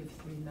 3 of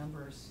 3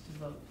 members to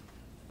vote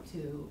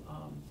to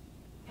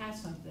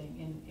pass something,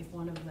 and if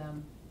one of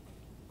them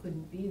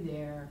couldn't be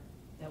there,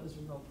 that was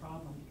a real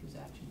problem because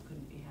action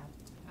couldn't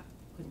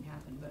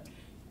happen. But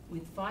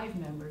with 5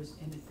 members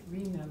and a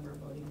 3-member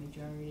voting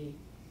majority,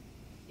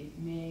 it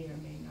may or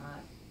may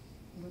not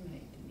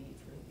eliminate the need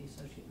for the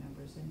associate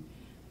members. And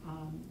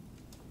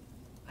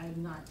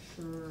I'm not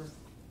sure,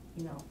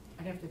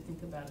 I'd have to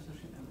think about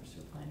associate members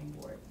for planning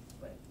board,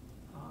 but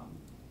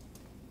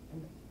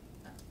and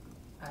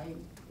I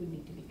would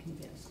need to be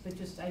convinced. But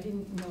just, I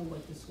didn't know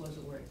what this was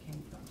or where it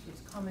came from. So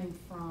it's coming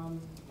from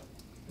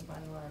the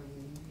bylaw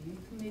review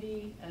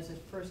committee as a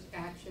first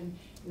action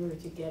in order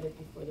to get it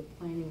before the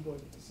planning board,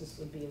 because this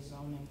would be a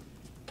zoning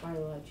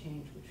bylaw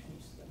change, which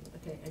needs to,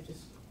 okay, I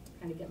just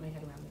kind of get my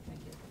head around it,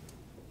 thank you.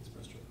 Ms.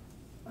 Brestrup.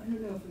 I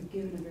don't know if we've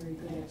given a very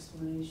good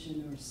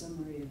explanation or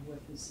summary of what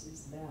this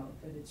is about,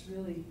 but it's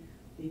really,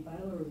 the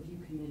bylaw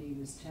review committee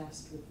was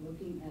tasked with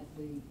looking at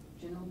the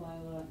general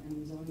bylaw and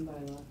the zoning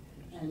bylaw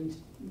and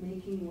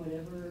making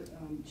whatever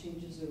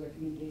changes or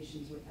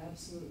recommendations were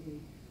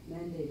absolutely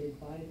mandated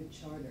by the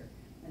charter.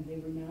 And they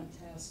were not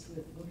tasked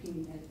with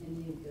looking at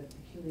any of the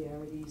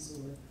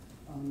peculiarities or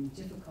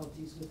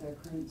difficulties with our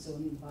current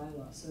zoning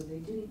bylaw. So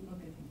they didn't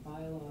look at the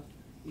bylaw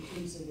in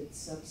terms of its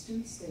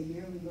substance. They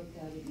merely looked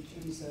at it in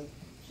terms of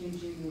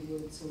changing the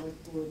word select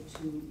board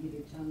to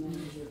either town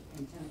manager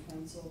and town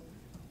council,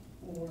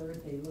 or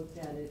they looked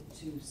at it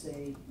to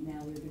say,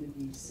 now there are gonna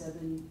be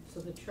 7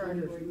 So the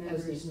charter board has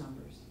members. these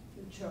numbers.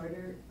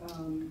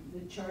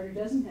 The charter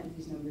doesn't have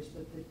these numbers,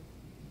 but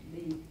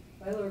the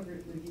bylaw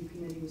review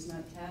committee was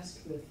not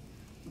tasked with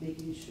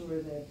making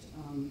sure that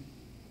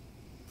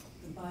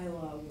the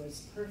bylaw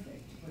was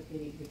perfect. What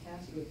they were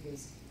tasked with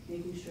was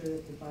making sure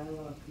that the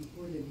bylaw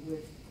comported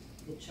with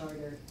the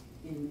charter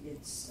in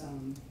its,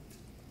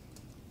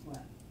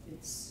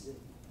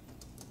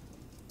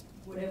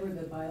 whatever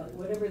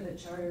the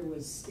charter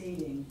was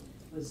stating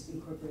was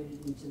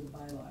incorporated into the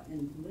bylaw.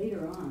 And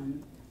later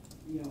on,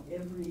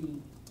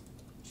 every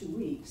 2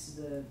 weeks,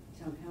 the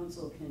town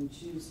council can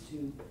choose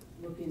to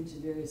look into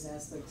various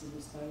aspects of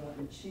this bylaw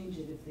and change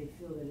it if they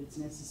feel that it's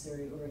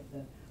necessary, or if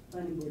the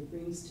planning board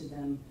brings to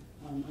them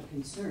a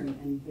concern.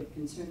 And the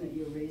concern that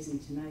you're raising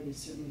tonight is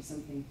certainly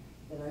something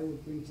that I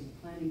would bring to the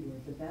planning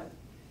board. But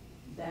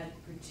that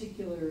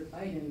particular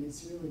item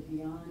is really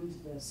beyond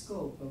the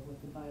scope of what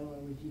the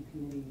bylaw review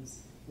committee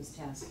was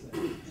tasked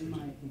with, in my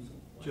opinion.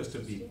 Just to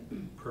be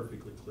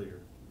perfectly clear,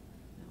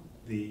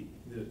 the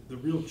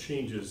real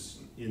changes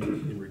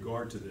in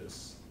regard to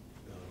this,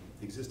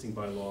 the existing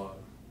bylaw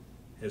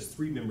has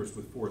 3 members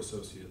with 4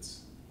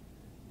 associates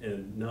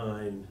and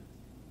 9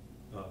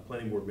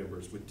 planning board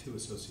members with 2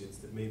 associates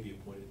that may be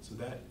appointed. So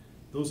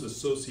those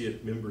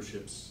associate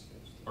memberships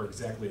are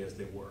exactly as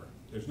they were.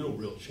 There's no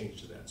real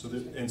change to that. So the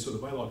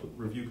bylaw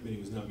review committee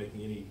was not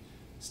making any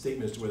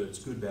statement as to whether it's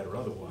good, bad, or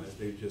otherwise.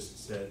 They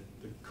just said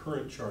the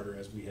current charter,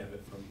 as we have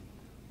it from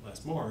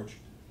last March,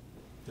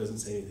 doesn't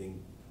say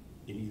anything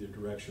in either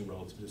direction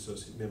relative to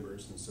associate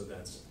members, and so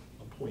that's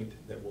a point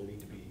that will need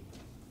to be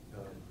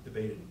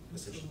debated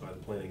essentially by the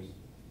planning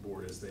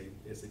board as they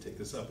take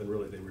this up. And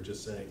really, they were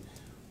just saying,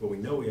 well, we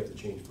know we have to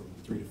change from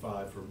 3 to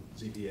 5 for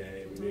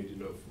ZBA, and we need to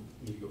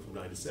go from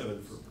 9 to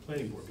 7 for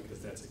planning board, because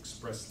that's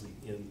expressly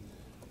in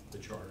the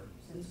charter.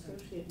 The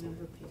associate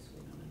member piece we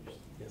don't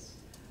understand. Yes.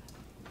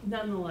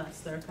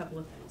 Nonetheless, there are a couple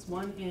of things.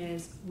 One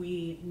is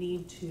we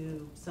need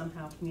to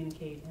somehow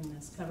communicate in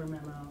this cover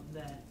memo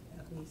that,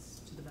 at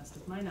least to the best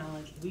of my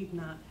knowledge, we've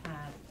not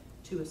had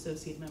 2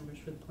 associate members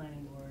for the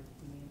planning board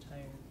in the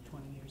entire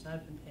 20 years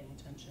I've been paying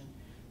attention.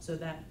 So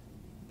that,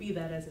 be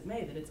that as it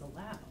may, that it's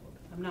allowed.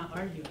 I'm not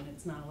arguing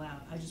it's not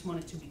allowed. I just want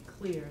it to be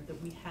clear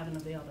that we haven't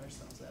availed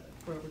ourselves of it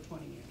for over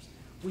 20 years.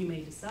 We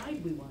may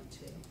decide we want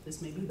to.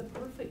 This may be the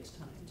perfect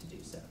time to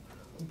do so.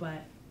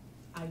 But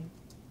I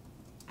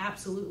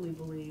absolutely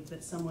believe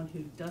that someone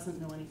who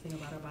doesn't know anything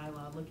about our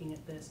bylaw looking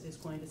at this is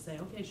going to say,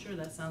 okay, sure,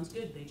 that sounds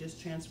good. They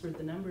just transferred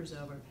the numbers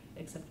over,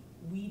 except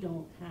we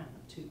don't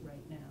have to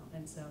right now.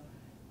 And so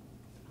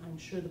I'm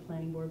sure the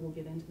planning board will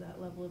get into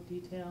that level of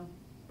detail,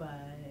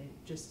 but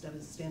just as a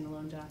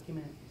standalone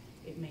document,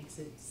 it makes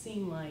it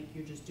seem like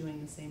you're just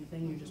doing the same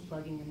thing, you're just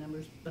plugging the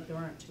numbers, but there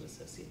aren't 2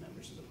 associate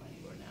members of the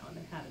planning board now, and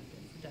there haven't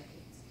been for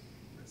decades.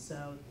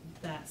 So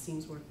that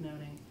seems worth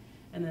noting.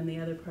 And then the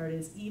other part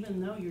is,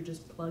 even though you're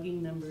just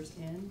plugging numbers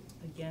in,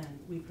 again,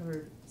 we've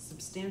heard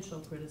substantial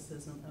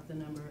criticism of the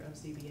number of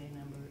ZBA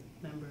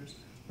members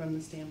from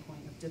the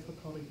standpoint of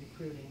difficulty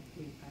recruiting.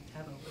 We in fact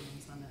have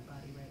openings on that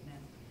body right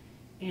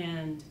now.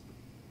 And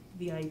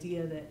the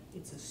idea that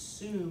it's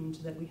assumed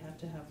that we have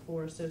to have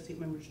 4 associate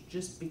members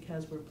just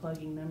because we're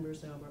plugging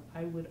numbers over,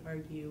 I would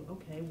argue,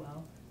 okay,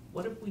 well,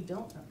 what if we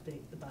don't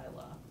update the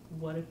bylaw?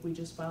 What if we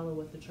just follow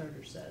what the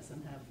charter says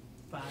and have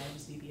 5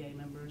 ZBA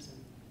members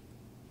and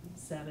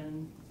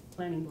 7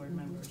 planning board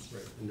members?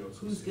 Right. And no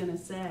Who's associate. gonna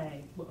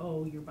say, well,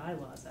 oh, your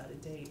bylaw's out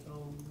of date,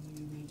 oh,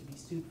 you need to be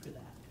sued for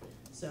that?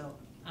 So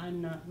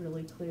I'm not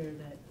really clear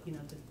that,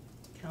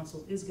 the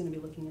council is gonna be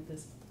looking at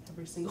this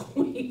every single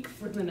week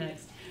for the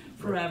next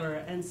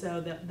forever. And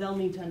so that they'll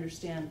need to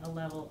understand a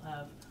level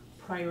of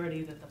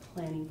priority that the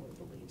planning board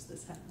believes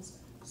this has.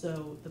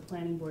 So the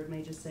planning board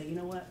may just say, you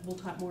know what, we'll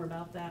talk more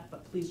about that,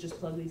 but please just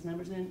plug these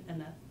numbers in,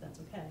 and that's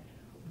okay.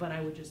 But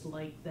I would just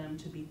like them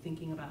to be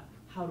thinking about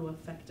how to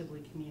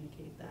effectively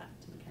communicate that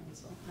to the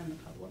council and the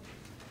public.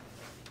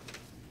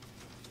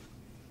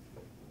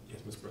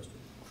 Yes, Ms. Preston.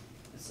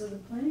 So the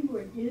planning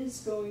board is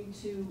going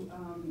to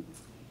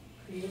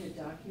create a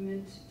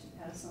document to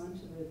pass on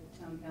to the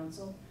town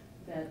council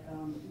that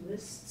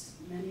lists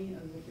many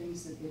of the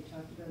things that they've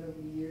talked about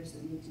over the years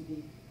that need to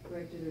be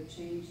corrected or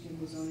changed in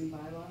the zoning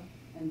bylaw,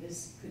 and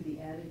this could be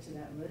added to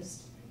that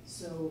list.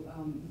 So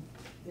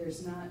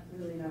there's not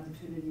really an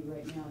opportunity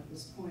right now at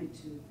this point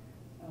to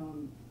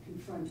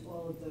confront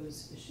all of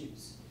those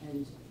issues,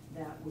 and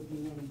that would be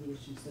one of the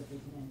issues that they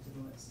can add to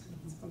the list.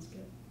 Sounds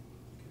good.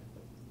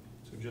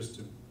 So just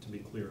to be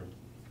clear, I'm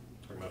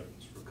talking about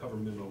a sort of cover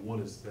memo. One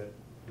is that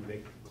we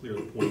make clear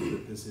the point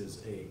that this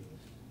is a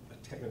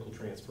technical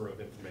transfer of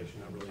information,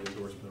 not really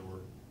endorsement or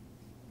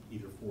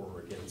either for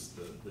or against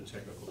the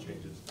technical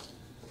changes.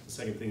 The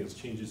second thing is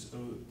changes,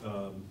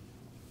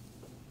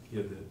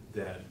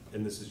 that,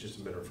 and this is just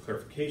a matter of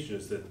clarification,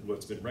 is that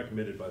what's been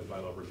recommended by the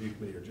bylaw review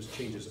committee are just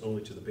changes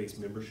only to the base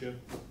membership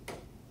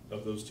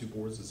of those 2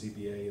 boards, the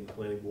ZBA and the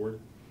planning board,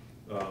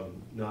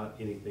 not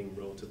anything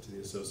relative to the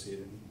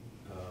associated.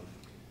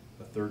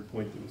 A third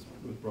point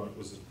that was brought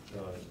was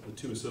the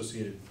 2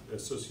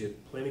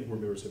 associate planning board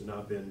members have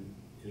not been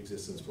in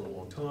existence for a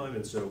long time,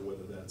 and so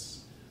whether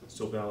that's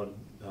still valid,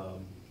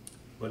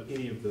 but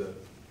any of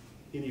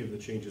the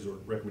changes or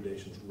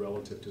recommendations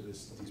relative to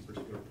these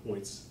particular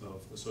points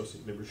of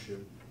associate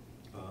membership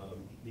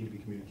need to be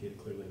communicated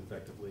clearly and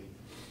effectively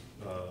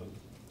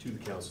to the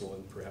council,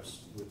 and perhaps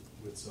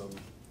with some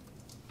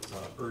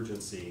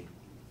urgency,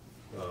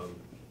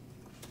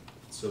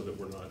 so that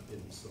we're not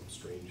in some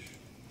strange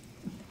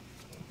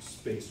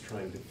space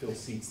trying to fill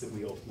seats that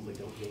we ultimately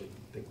don't really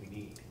think we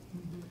need.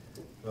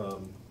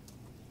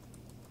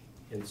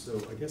 And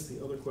so I guess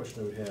the other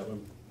question I would have,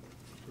 I'm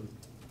sort of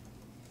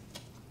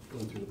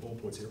going through the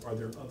bullet points here, are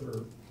there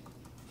other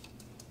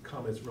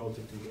comments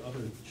relative to the other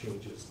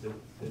changes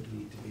that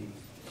need to be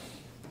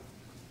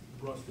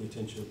brought to the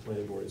attention of the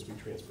planning board as we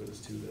transfer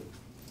this to them,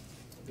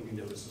 that we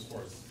notice as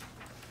far as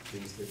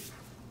things that,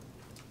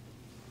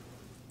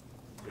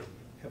 you know,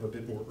 have a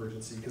bit more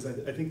urgency? Because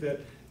I think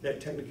that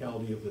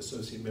technicality of the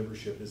associate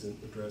membership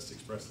isn't addressed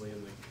expressly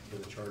in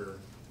the charter.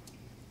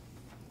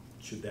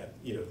 Should that,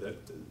 you know, that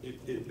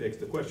it begs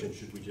the question,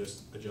 should we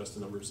just adjust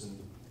the numbers in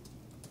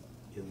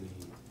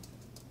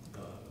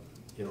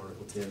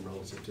Article 10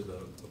 relative to the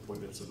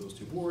appointments of those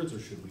two boards, or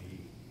should we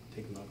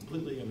take them out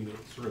completely? I mean,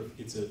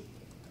 it's a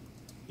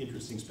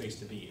interesting space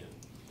to be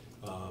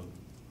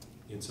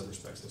in some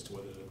respects, as to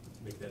whether to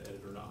make that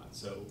edit or not.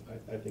 So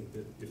I think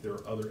that if there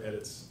are other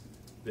edits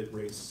that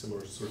raise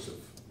similar sorts of,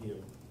 you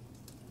know,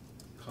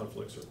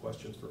 conflicts or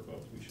questions for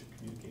folks, we should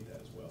communicate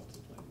that as well to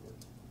the planning board.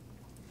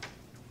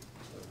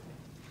 So,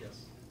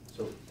 yes.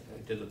 So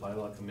did the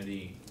bylaw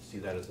committee see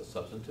that as a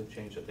substantive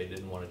change, that they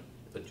didn't want to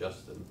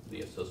adjust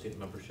the associate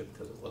membership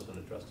because it wasn't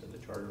addressed in the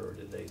charter, or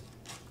did they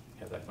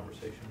have that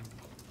conversation?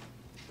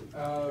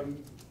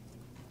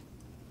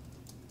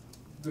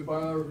 The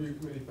bylaw review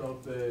committee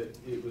felt that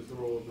it was the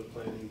role of the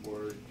planning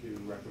board to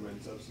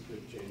recommend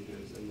substantive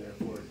changes, and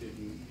therefore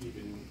didn't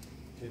even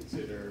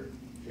consider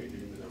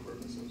changing the number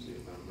of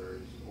associate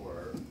members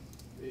or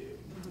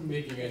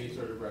making any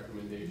sort of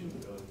recommendation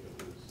feeling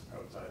it was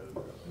outside of the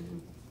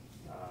building.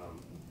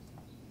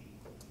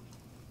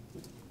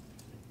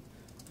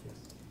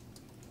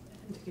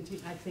 And to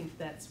continue, I think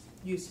that's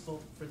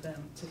useful for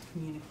them to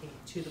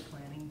communicate to the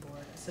planning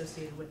board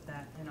associated with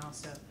that, and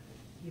also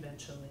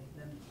eventually,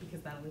 then,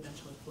 because that'll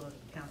eventually flow to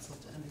the council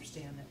to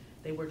understand that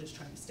they were just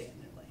trying to stay in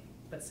their lane,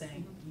 but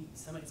saying,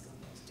 somebody's gonna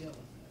have to deal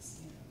with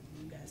this, you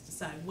know, you guys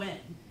decide when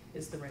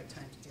is the right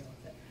time to deal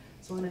with it.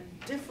 So on a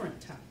different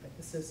topic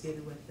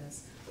associated with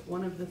this,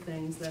 one of the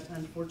things that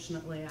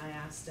unfortunately I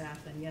asked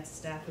staff, and yes,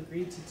 staff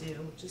agreed to do,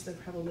 which is they're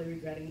probably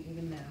regretting it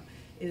even now,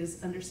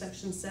 is under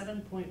section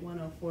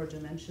 7.104,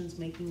 dimensions,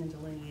 making, and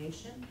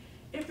delineation.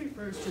 It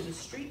refers to the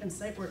street and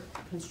site work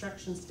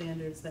construction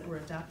standards that were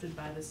adopted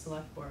by the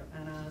select board.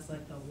 And I was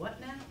like, oh,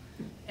 what now?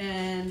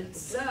 And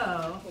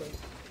so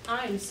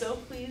I'm so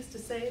pleased to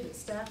say that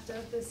staff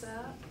dug this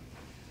up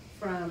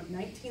from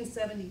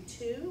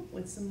 1972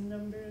 with some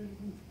number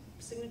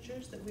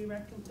signatures that we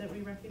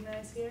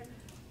recognize here.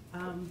 As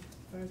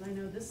far as I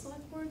know, this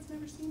select board's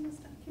never seen this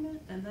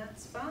document, and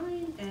that's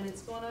fine, and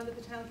it's going on to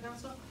the town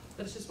council.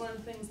 But it's just one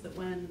of the things that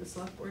when the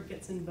select board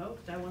gets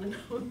invoked, I want to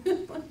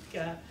know, like,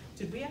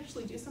 did we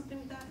actually do something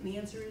with that? And the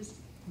answer is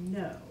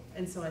no.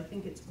 And so I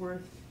think it's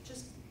worth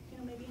just, you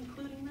know, maybe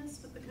including this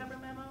with the cover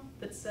memo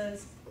that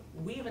says,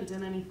 we haven't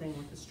done anything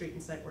with the street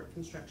and site work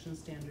construction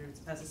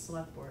standards as a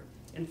select board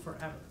in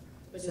forever.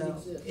 But So it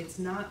exists. it's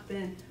not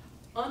been,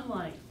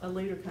 unlike a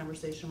later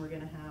conversation we're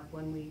gonna have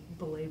when we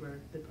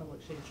belabored the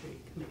Public Shade Tree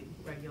Committee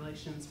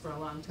regulations for a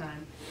long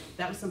time,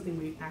 that was something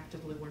we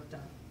actively worked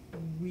on.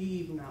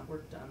 We've not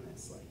worked on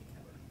this like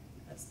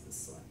ever as the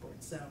select board.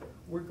 So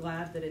we're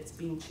glad that it's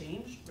being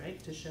changed,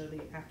 right, to show the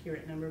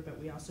accurate number, but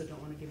we also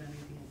don't wanna give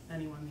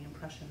anyone the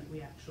impression that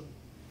we actually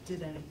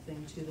did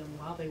anything to them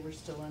while they were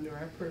still under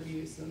our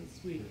purview, since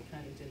we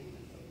kinda didn't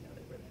even really know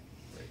they were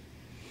there.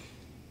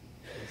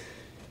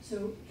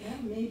 So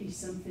that may be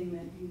something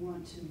that you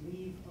want to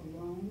leave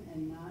alone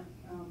and not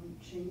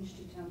change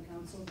to town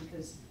council,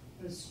 because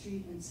those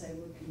street and site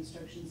work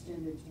construction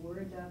standards were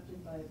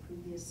adopted by a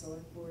previous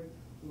select board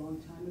a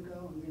long time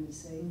ago. I'm gonna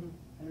say,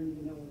 I don't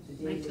even know what the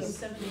date is.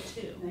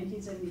 1972.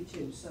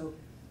 1972, so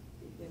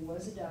it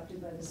was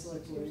adopted by the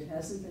select board, it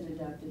hasn't been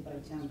adopted by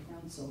town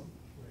council.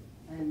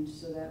 And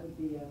so that would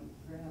be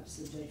perhaps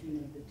the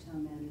judgment of the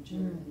town manager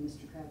and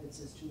Mr.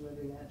 Kravitz as to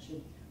whether that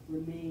should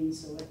remain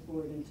select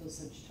board until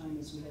such time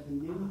as we have a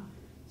new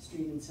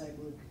street and site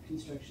work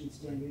construction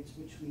standards,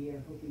 which we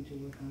are hoping to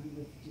work on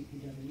with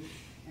DPW,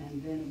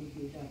 and then it would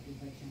be adopted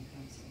by town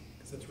council.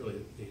 Because that's really,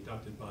 the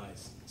adopted by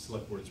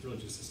select board, it's really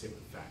just a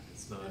statement of fact.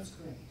 It's not. That's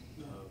correct.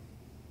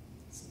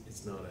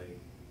 It's not a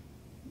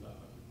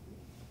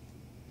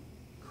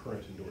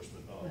current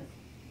endorsement of. Right.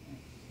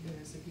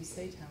 Whereas if you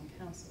say town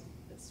council,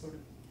 it's sort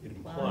of It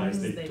implies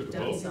they they've took a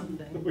done vote,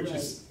 something. which Right.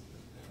 is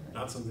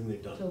not something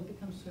they've done. So it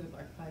becomes sort of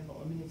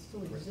archival. I mean, it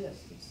still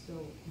exists, it's still,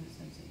 in a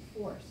sense, in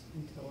force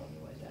until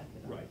otherwise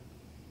acted on. Right,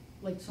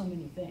 Like so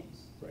many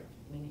things, right,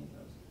 many of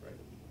those. right.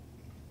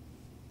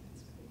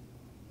 That's great.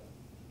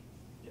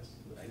 Yes.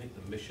 I think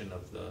the mission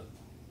of the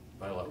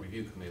bylaw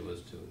review committee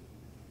was to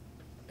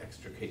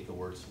extricate the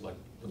word select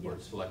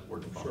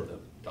board from Sure. the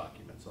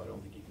document, so I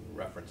don't think you can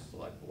reference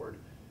select board.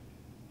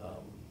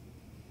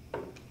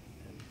 And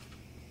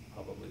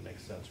probably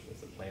makes sense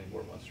if the planning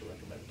board wants to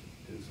recommend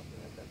to do something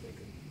like that, they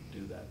could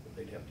do that, but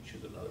they'd have to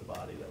choose another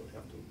body that would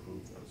have to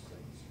approve those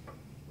things.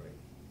 Right.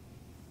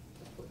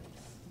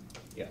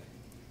 Yeah.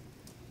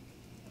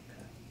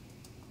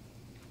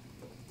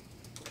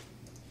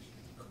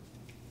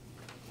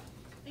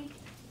 Thank you.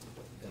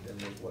 And then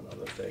there's one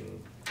other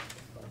thing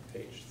on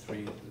page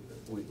 3,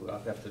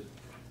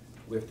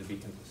 we have to be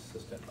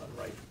consistent on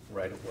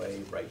right of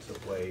way, rights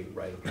of way,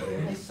 right of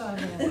way. I saw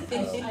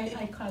that,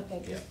 I caught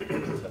that. Yeah.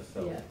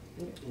 So-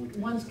 Yeah,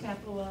 one's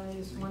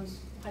capitalized, one's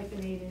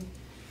hyphenated,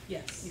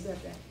 Yes. you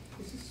got that.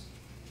 This is.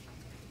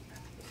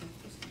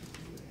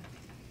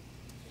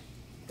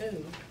 Oh,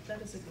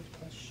 that is a good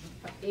question.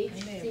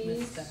 HC's I may have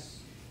missed that.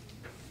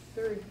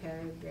 third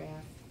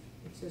paragraph,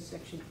 it says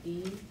section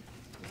E,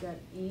 is that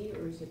E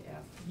or is it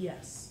F?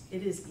 Yes,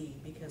 it is E,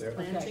 because There.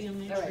 planting of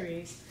Okay, new all right.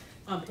 trees,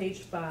 on page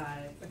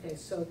 5, Okay,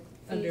 so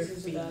Under fees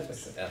is fees. about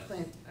Section F.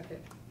 plant, okay,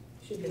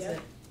 should be is F?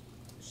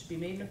 it should be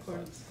made in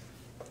accordance,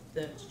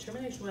 the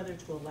determination whether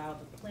to allow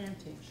the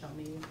planting shall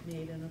be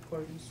made in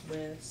accordance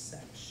with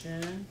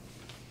section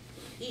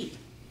E,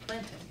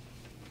 planting,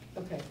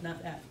 Okay, not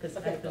F, because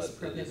Okay. F is It is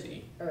prohibited.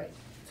 E. all right,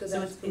 so So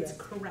that's it's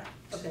correct.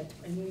 correct. Okay,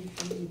 and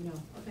you know,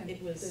 okay.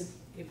 It was,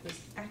 good. it was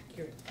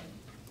accurate.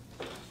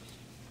 Excellent.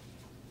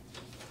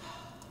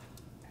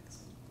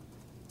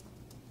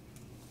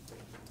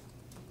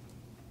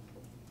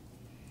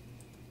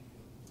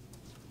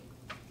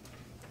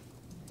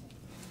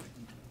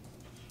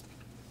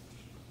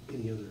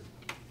 Any other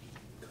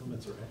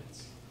comments or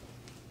edits?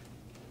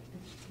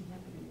 You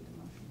have to make the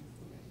motion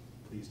for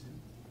it. Please do.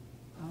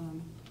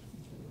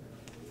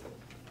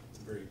 It's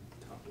a very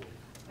top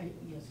one.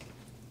 Yes.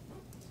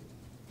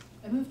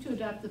 I move to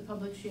adopt the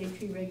public shade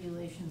tree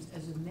regulations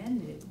as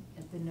amended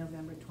at the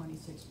November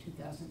 26,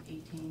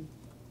 2018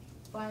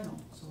 final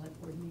select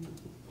board meeting.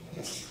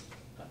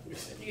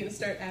 You're gonna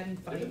start adding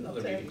There's final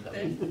another to meeting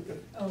everything?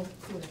 Oh,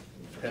 good.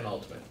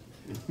 Penultimate.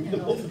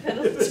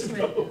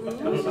 Penultimate.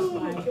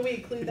 Ooh, can we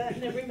include that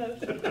in every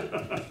motion?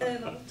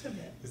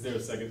 Penultimate. Is there a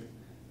second?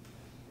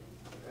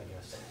 I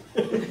guess.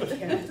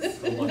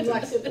 We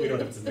don't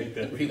have to make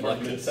that.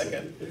 Reluctant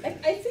second.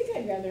 I think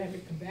I'd rather have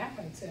it come back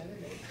on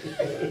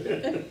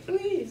Saturday.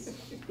 Please.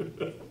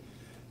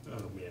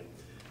 Oh,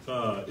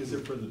 man. Is there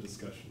further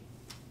discussion?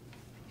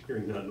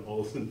 Hearing none,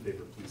 all those in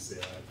favor, please say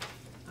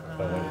aye.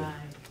 Aye.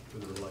 For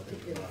the reluctant,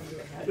 Yeah,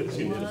 aye. yeah. It's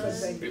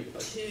unanimous. 1,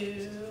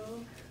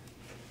 2,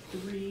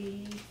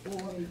 3, 4,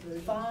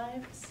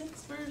 5,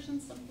 6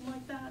 versions, something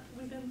like that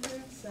we've been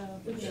through, so.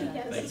 But she yeah.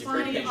 has Thank you for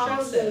signed your all of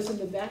patience. those in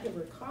the back of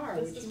her car,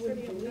 This which is you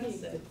wouldn't pretty believe.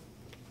 impressive.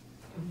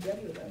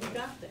 Better You though.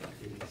 got there,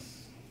 It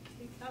is.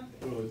 you got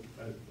there. Well,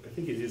 I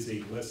think it is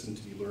a lesson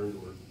to be learned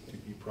or to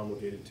be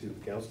promulgated to the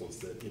councils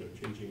that,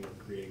 changing or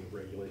creating a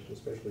regulation,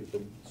 especially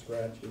from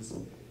scratch,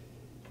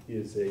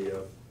 is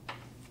a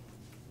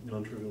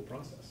non-trivial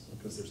process,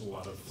 because there's a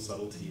lot of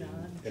subtlety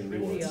and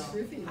nuance.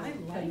 Non-trivial. I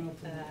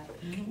like that.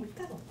 We've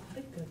got a lot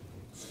of good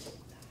ones.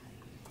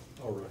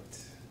 All right,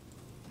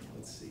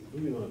 let's see,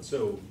 moving on.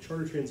 So,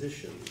 charter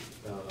transition,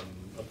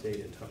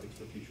 update and topics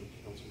for future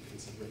council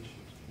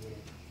consideration. You wanna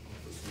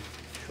offer some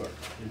Sure.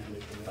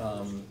 information on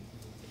that first?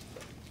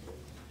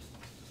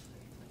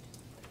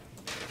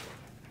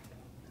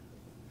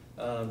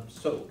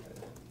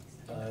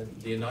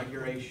 The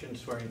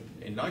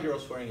inaugural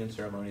swearing-in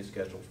ceremony is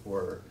scheduled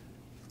for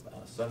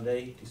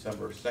Sunday,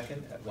 December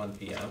 2nd at 1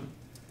 p.m.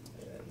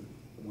 And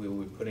we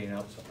will be putting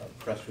out a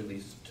press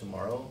release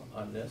tomorrow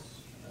on this,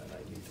 and I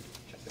need to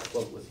check the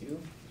quote with you,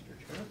 Mr.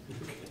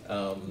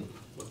 Chair.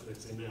 What did I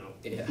say now?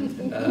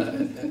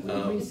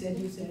 Yeah. You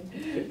said.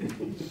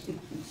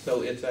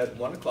 So it's at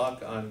 1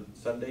 o'clock on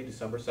Sunday,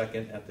 December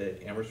 2nd at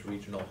the Amherst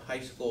Regional High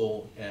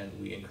School, and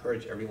we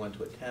encourage everyone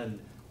to attend.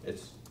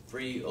 It's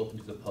free, open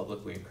to the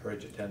public. We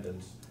encourage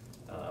attendance.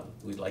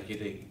 We'd like you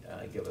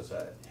to give us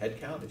a head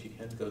count. If you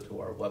can, go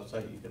to our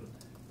website. You can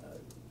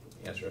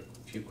answer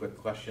a few quick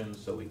questions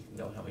so we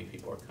know how many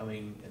people are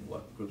coming and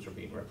what groups are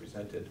being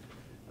represented.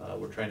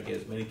 We're trying to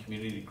get as many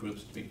community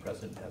groups to be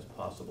present as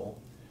possible.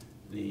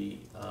 The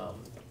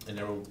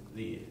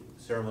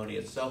ceremony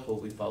itself will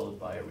be followed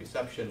by a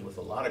reception with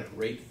a lot of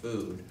great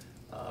food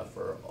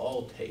for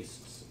all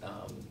tastes.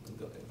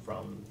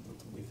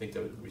 We think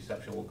the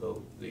reception will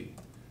go, the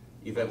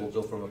event will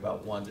go from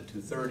about 1 to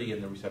 2:30,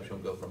 and the reception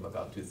will go from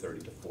about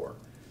 2:30 to 4.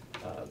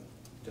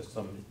 Just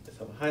some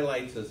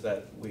highlights is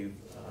that we've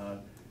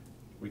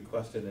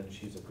requested, and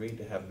she's agreed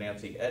to have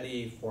Nancy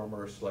Eddy,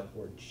 former select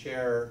board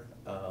chair,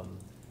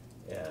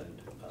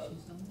 and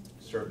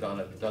served on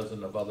a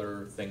dozen of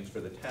other things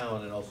for the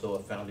town, and also a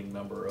founding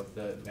member of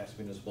the Mass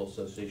Municipal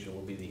Association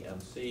will be the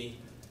MC.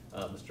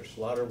 Mr.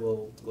 Slaughter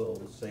will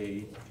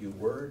say a few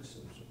words.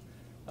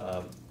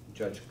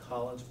 Judge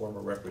Collins,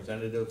 former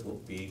representative, will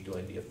be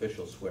doing the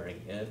official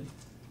swearing in.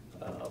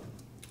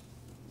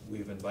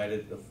 We've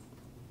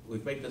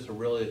made this a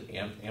really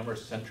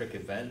Amherst-centric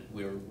event.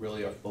 We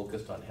really are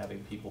focused on having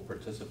people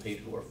participate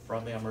who are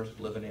from Amherst,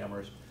 live in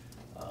Amherst,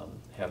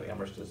 have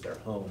Amherst as their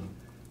home.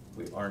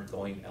 We aren't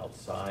going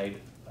outside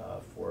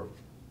for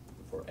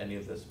any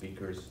of the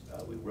speakers.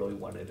 We really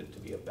wanted it to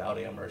be about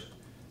Amherst.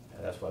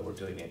 And that's why we're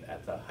doing it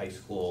at the high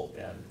school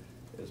and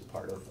as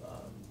part of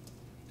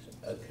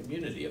a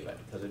community event,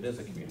 because it is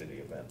a community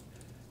event.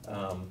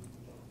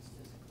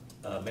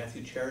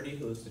 Matthew Charity,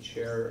 who is the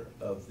chair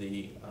of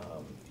the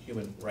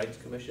Human Rights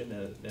Commission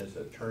and as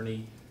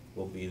attorney,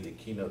 will be the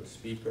keynote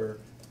speaker.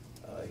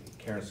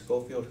 Karen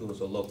Schofield, who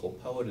is a local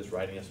poet, is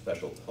writing a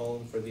special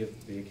poem for the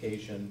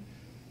occasion.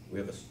 We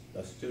have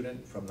a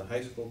student from the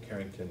high school,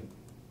 Carrington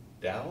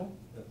Dow,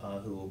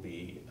 who will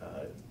be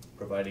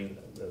providing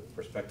the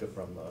perspective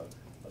from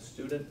a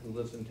student who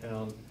lives in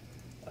town.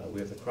 We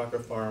have the Crocker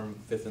Farm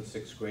 5th and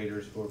 6th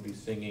graders who will be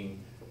singing.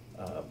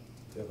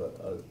 We have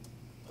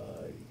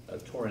a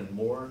Torin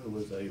Moore, who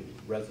is a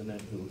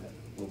resident who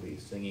will be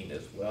singing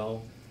as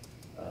well.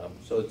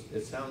 So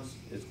it's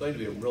going to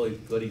be a really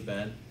good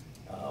event.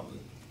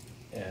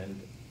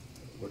 And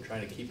we're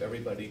trying to keep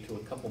everybody to a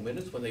couple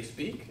minutes when they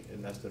speak,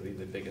 and that's going to be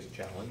the biggest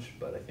challenge.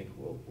 But I think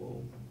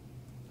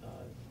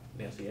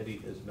Nancy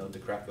Eddy is known to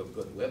crack a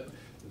good whip,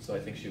 and so I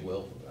think she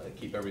will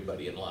keep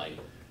everybody in line.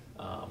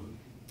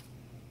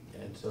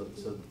 And so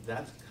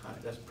that's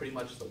pretty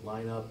much the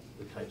lineup,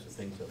 the types of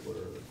things that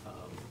we're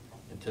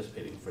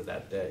anticipating for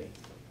that day.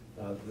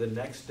 The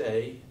next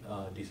day,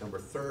 December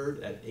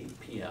 3rd at 8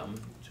 p.m.,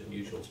 it's an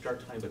unusual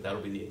start time, but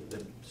that'll be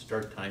the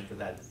start time for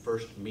that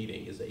first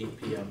meeting is 8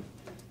 p.m.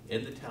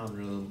 in the town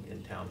room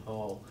in Town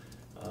Hall.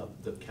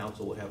 The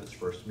council will have its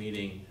first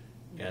meeting,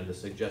 and the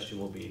suggestion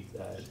will be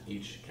that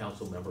each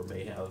council member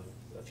may have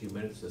a few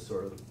minutes to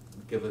sort of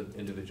give an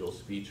individual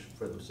speech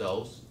for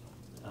themselves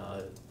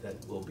that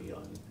will be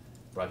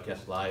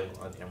broadcast live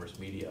on Amherst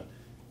Media.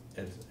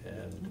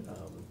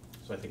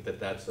 So I think that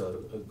that's a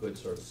good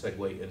sort of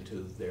segue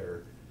into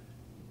their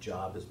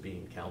job as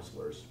being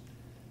counselors.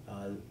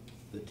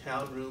 The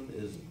town room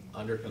is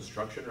under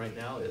construction right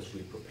now as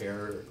we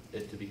prepare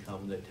it to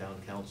become the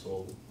town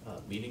council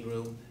meeting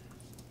room.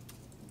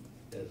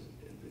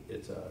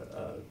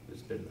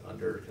 It's been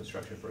under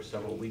construction for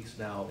several weeks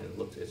now,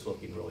 and it's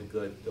looking really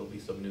good. There'll be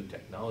some new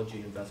technology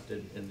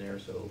invested in there,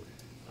 so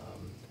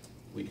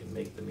we can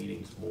make the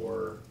meetings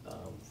more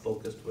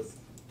focused with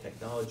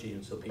technology,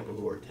 and so people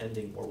who are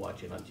attending or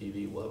watching on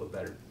TV will have a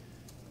better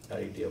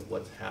idea of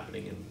what's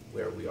happening and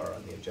where we are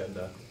on the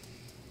agenda.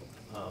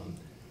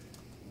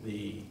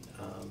 The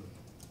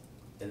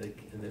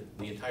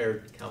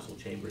entire council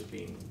chamber is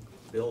being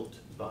built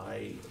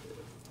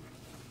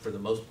for the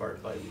most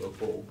part, by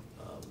local,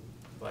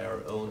 by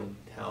our own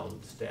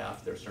town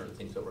staff. There are certain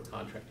things that we're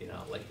contracting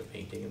out, like the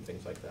painting and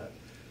things like that.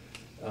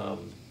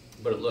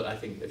 But I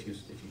think if you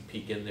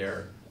peek in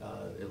there,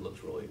 it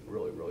looks really,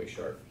 really, really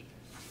sharp.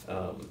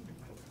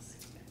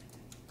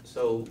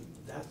 So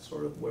that's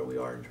sort of where we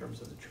are in terms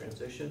of the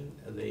transition.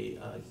 The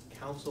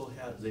council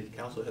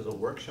has a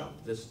workshop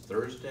this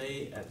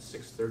Thursday at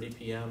 6:30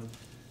 p.m.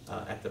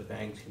 At the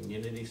Bangs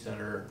Community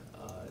Center.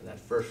 And that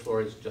first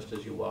floor is just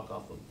as you walk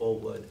off of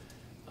Bullwood.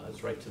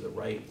 It's right to the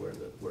right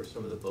where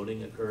some of the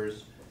voting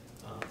occurs.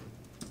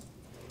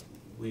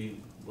 We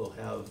will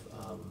have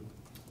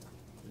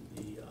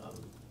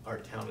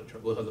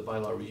we'll have the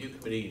bylaw review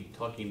committee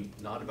talking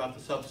not about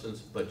the substance,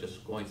 but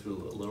just going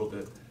through a little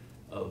bit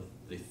of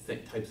the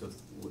types of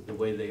the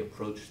way they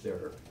approach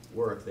their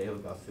work. They have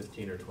about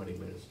 15 or 20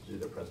 minutes to do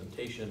their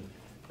presentation.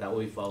 That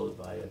will be followed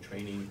by a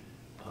training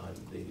on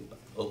the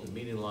open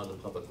meeting law, the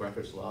public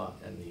records law,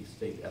 and the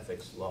state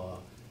ethics law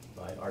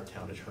by our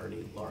town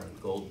attorney, Lauren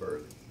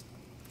Goldberg.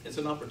 It's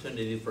an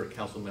opportunity for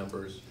council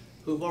members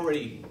who've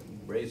already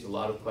raised a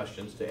lot of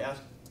questions to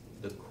ask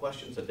the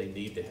questions that they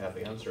need to have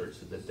answered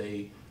so that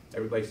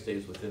everybody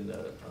stays within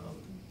the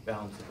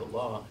bounds of the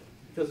law,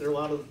 because there are a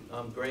lot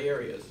of gray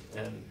areas.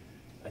 And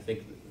I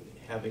think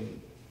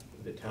having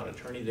the town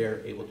attorney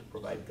there able to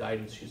provide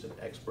guidance, she's an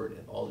expert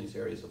in all these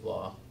areas of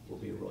law, will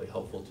be really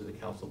helpful to the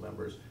council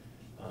members.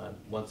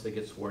 Once they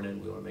get sworn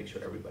in, we want to make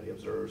sure everybody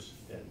observes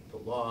the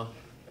law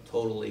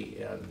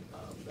totally, and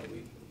that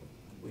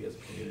we as a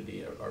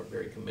community are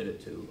very committed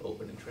to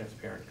open and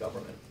transparent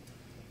government.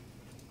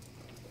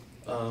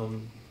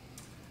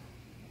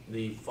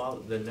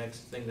 The next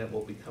thing that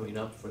will be coming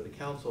up for the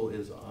council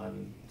is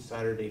on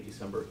Saturday,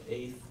 December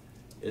 8th,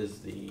 is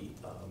the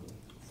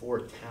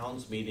Four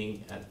Towns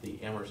meeting at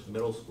the Amherst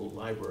Middle School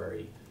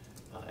Library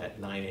at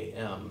 9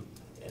 a.m.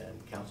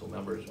 And council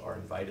members are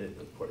invited,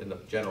 and the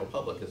general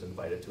public is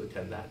invited to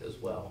attend that as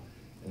well.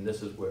 And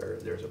this is where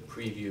there's a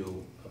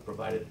preview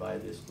provided by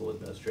the school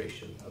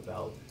administration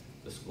about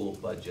the school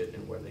budget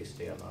and where they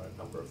stand on a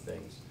number of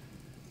things.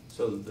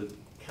 So the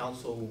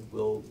council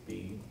will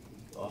be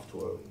off to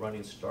a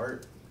running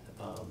start.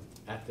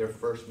 At their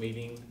first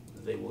meeting,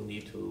 they will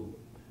need to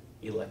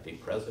elect a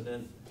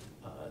president,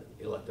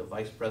 elect a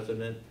vice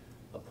president,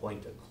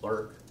 appoint a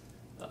clerk,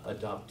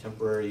 adopt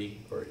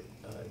temporary or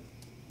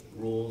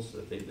rules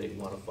that they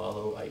want to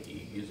follow,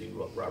 i.e. using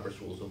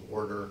Robert's Rules of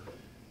Order,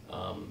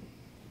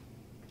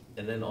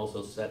 and then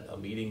also set a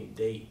meeting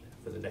date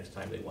for the next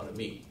time they want to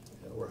meet.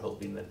 We're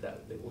hoping that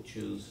they will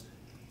choose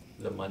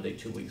the Monday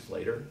 2 weeks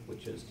later,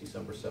 which is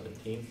December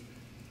 17th,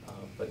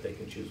 but they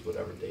can choose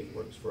whatever date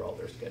works for all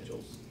their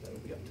schedules. That'll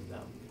be up to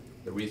them.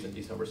 The reason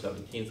December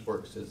 17th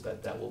works is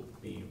that that will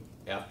be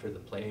after the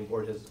planning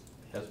board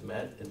has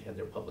met and had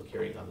their public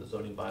hearing on the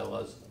zoning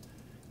bylaws.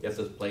 If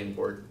the planning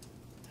board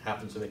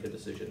happens to make a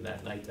decision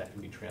that night, that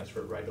can be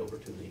transferred right over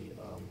to the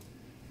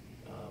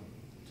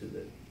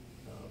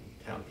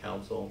town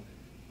council.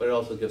 But it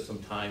also gives some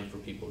time for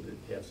people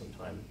to have some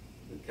time.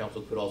 The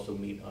council could also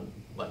meet on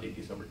Monday,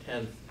 December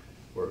 10th.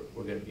 We're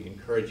going to be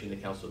encouraging the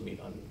council to meet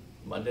on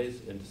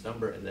Mondays in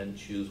December and then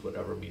choose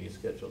whatever meeting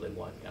schedule they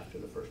want after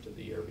the first of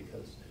the year,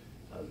 because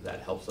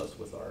that helps us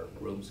with our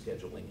room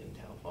scheduling in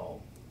town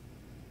hall.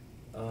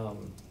 I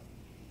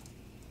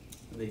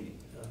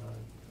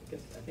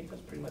think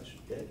that's pretty much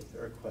it. If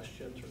there are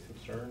questions or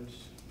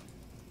concerns,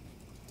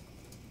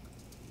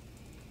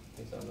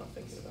 things I'm not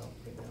thinking about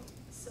right now.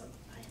 So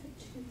I had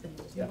two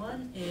things. Yeah.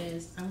 One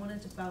is, I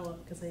wanted to follow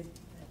up, because I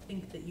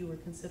think that you were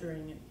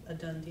considering it a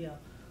done deal,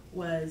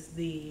 was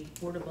the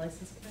Board of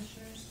License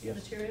Commissioners Yes.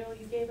 material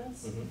you gave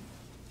us. Mhm.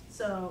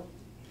 So,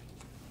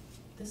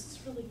 this is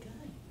really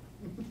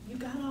good. You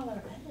got all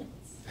our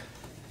edits.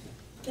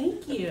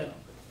 Thank you.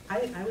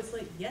 I was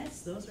like,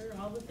 yes, those are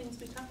all the things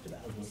we talked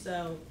about. Mhm.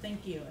 So,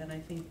 thank you, and I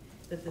think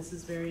that this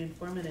is very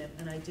informative.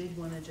 And I did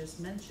want to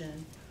just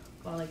mention,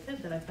 while I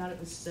could, that I thought it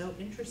was so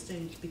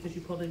interesting because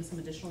you pulled in some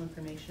additional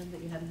information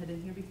that you hadn't had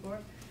in here before.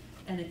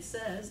 And it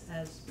says,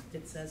 as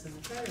it says in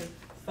the charter,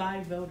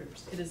 5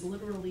 voters. It is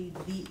literally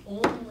the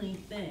only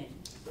thing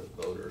The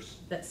voters.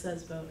 that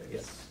says voters.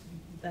 Yes.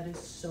 That is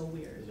so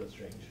weird. Is that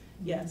strange?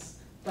 Yes,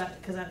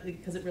 but,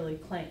 because it really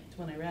clanked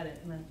when I read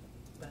it, and then,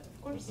 but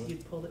of course, Mhm. you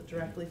pulled it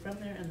directly from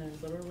there, and there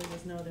literally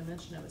was no other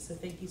mention of it. So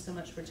thank you so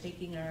much for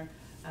taking our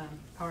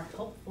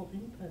helpful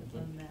input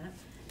on Mhm. that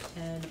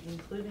and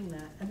including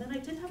that. And then I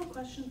did have a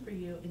question for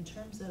you in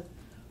terms of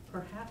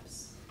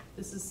perhaps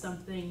this is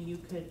something you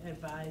could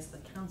advise the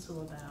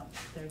council about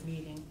their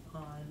meeting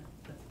on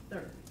the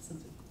 3rd,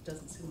 since it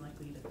doesn't seem like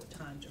we'd have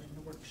time during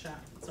the workshop.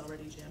 It's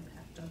already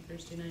jam-packed on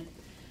Thursday night.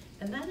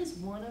 And that is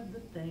one of the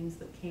things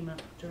that came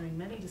up during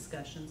many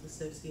discussions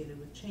associated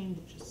with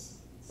changes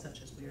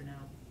such as we are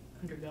now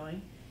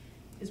undergoing,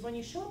 is when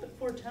you show up at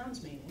 4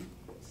 towns meeting,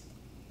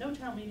 no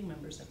town meeting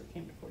members ever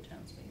came to 4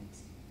 towns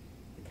meetings.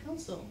 The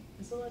council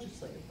is a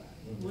legislative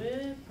body Mhm.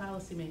 with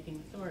policymaking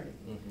authority.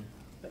 Mhm.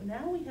 But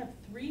now we have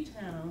 3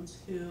 towns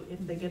who,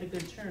 if they get a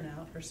good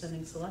turnout, are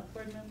sending select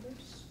board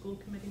members, school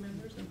committee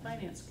members, and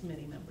finance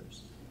committee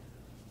members.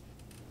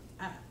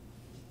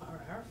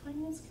 Are our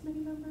finance committee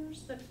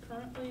members that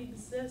currently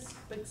exist,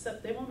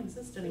 except they won't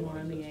exist anymore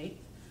on the 8th,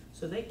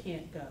 so they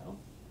can't go.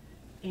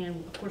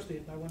 And of course, we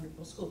have our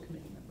wonderful school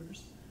committee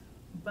members.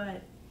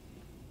 But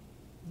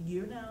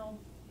you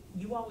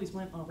always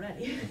went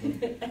already.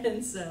 Mhm.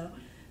 And so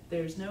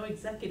there's no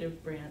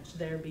executive branch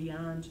there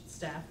beyond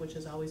staff, which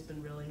has always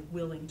been really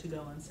willing to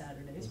go on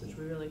Saturdays, which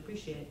we really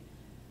appreciate.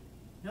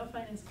 No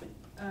finance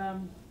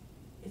committee.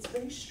 It's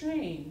very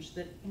strange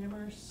that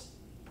Amherst,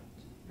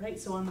 right,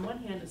 so on the one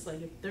hand, it's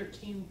like if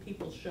 13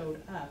 people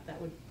showed up,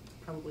 that would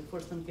probably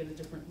force them to get a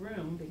different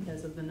room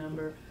because of the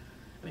number.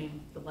 I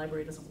mean, the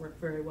library doesn't work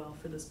very well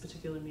for this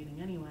particular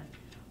meeting anyway,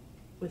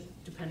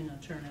 depending on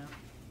turnout.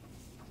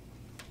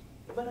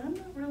 But I'm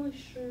not really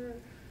sure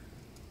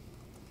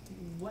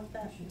what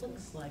that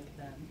looks like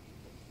then.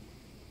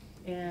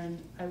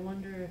 And I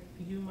wonder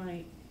if you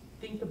might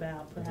think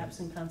about, perhaps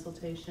in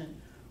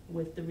consultation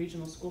with the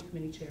regional school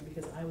committee chair,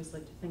 because I always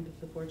like to think of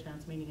the 4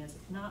 towns meeting as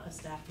not a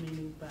staff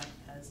meeting, but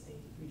as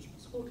a regional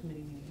school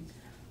committee meeting.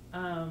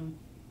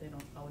 They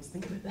don't always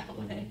think of it that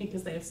way,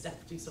 because they have staff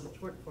do so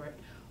much work for it.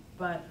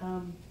 But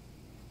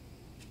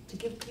to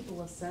give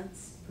people a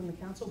sense from the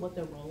council what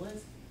their role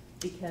is,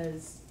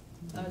 because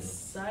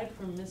aside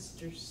from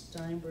Mr.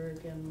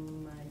 Steinberg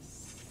and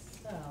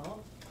myself,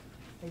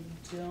 I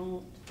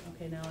don't,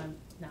 okay, now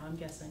I'm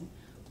guessing,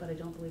 but I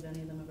don't believe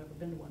any of them have ever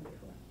been to one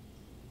before.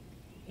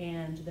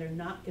 And they're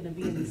not gonna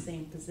be in the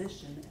same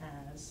position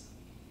as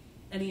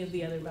any of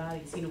the other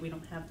bodies. You know, we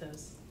don't have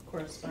those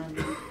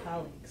corresponding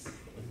colleagues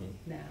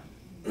now.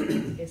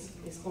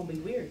 It's gonna be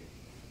weird.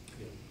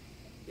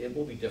 It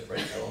will be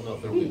different. I don't know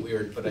if it'll be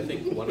weird, but I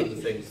think one of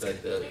the things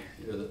that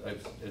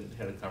I've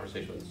had a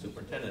conversation with the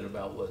superintendent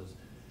about was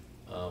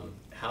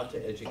how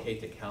to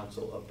educate the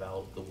council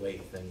about the way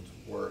things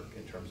work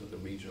in terms of the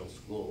regional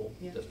school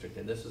district.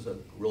 And this is a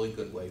really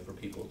good way for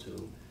people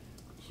to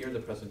hear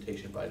the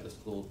presentation by the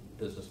school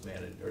business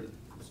manager,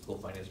 or the school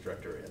finance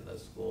director and the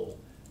school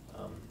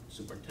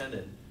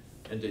superintendent,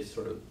 and to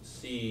sort of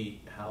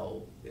see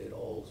how it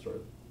all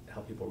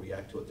how people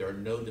react to it. There are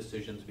no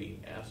decisions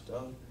being asked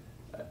of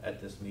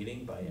at this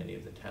meeting by any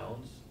of the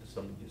towns.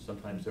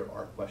 Sometimes there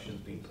are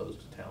questions being posed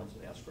to towns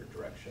and asked for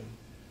direction.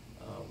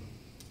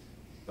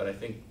 But I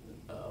think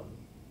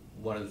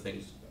one of the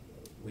things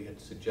we had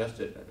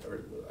suggested,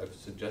 or I've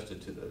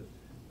suggested to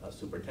the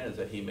superintendent, is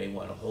that he may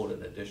want to hold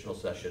an additional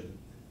session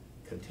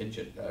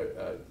contingent,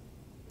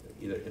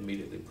 either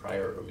immediately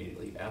prior or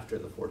immediately after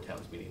the 4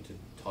 towns meeting, to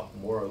talk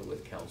more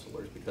with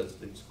counselors, because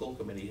the school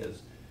committee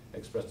has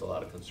expressed a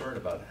lot of concern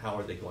about how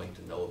are they going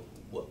to know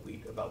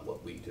about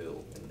what we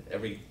do. And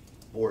every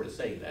board is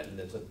saying that, and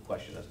it's a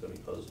question that's going to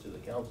be posed to the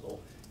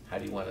council. how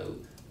do you want to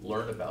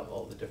learn about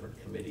all the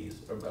different committees,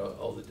 or about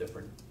all the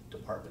different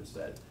departments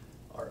that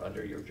are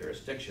under your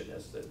jurisdiction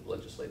as the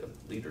legislative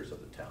leaders of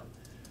the town.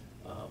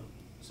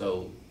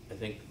 So I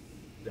think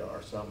there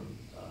are some,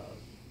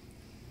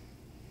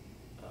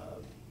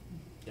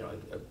 you know,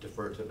 I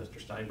defer to Mr.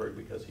 Steinberg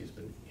because he's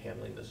been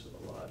handling this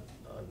a lot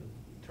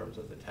in terms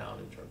of the town,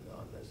 in terms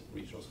on this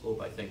regional school.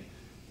 But I think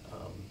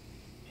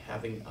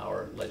having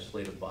our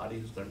legislative body,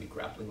 who's going to be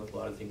grappling with a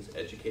lot of things,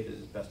 educated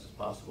as best as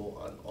possible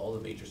on all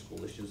the major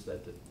school issues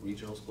that the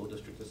regional school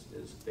district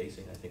is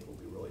facing, I think will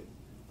be really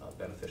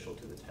beneficial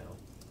to the town.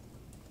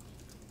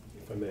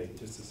 If I may,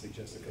 just to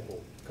suggest a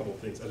couple of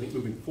things. I think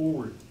moving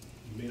forward,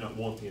 you may not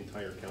want the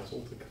entire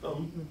council to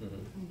come,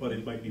 but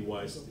it might be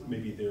wise,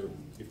 maybe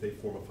if they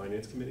form a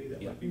finance committee,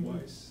 that might be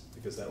wise,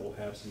 because that will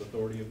have some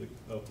authority of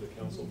the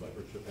council by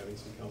virtue of having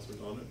some councilors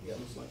on it,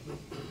 most likely.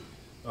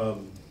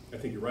 I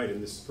think you're right,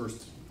 in this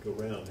first go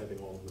round, having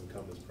all of them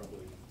come is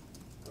probably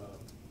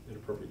an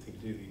appropriate thing to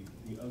do.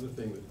 The other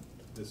thing that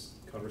this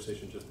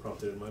conversation just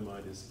prompted in my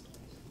mind is,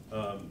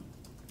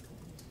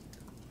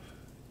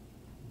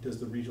 does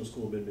the regional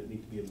school amendment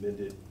need to be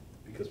amended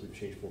because we've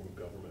changed form of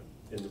government?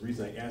 And the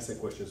reason I ask that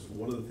question is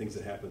one of the things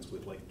that happens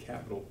with like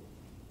capital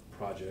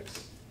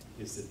projects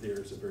is that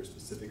there's a very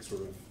specific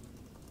sort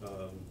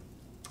of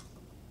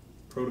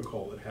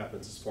protocol that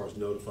happens as far as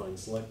notifying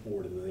the select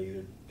board, and then they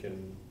either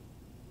can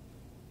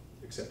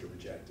accept or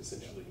reject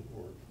essentially,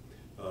 or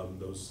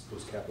those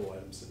capital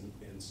items.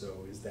 And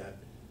so is that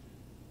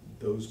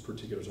those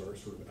particulars are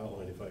sort of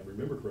outlined, if I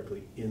remember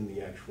correctly, in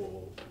the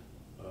actual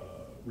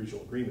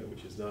regional agreement,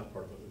 which is not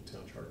part of the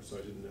town charter. So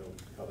I didn't know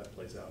how that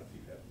plays out, if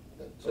you have.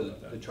 So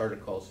the charter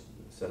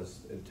says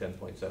in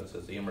 10.7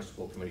 says the Amherst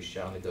School Committee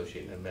shall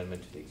negotiate an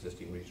amendment to the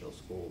existing regional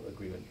school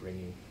agreement,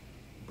 bring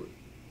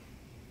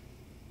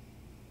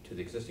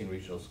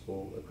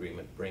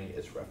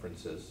its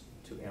references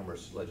to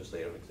Amherst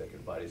legislative and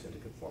executive bodies into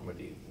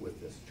conformity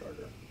with this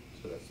charter.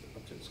 So that's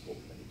up to the school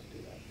committee to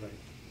do that. Right,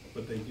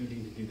 but they do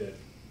need to do that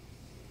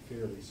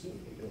fairly soon.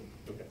 They don't.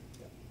 Okay.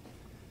 Yeah.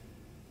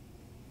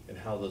 And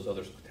how those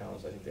other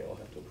towns, I think they all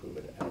have to approve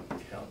it at the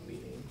town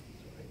meeting.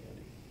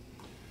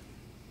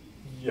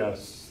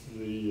 Yes,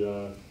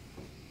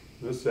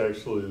 this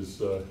actually is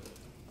one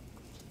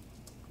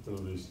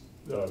of these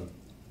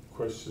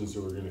questions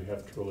that we're going to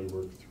have to really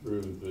work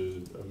through.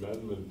 The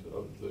amendment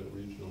of the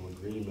regional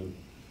agreement,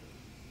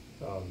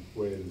 the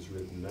way it is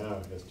written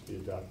now, has to be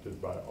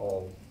adopted by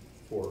all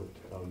 4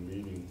 town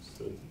meetings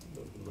of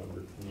the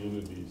member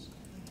communities.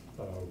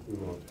 We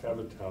won't have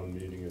a town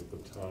meeting at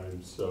the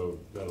time, so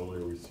not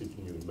only are we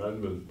seeking an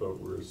amendment, but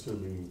we're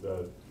assuming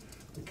that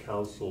the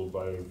council,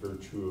 by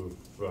virtue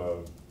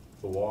of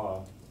the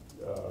law,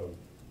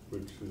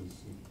 which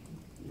is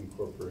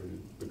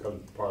incorporated,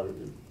 becomes part of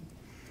the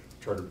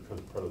charter,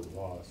 becomes part of the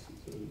law,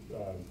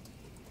 so,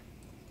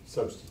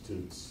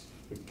 substitutes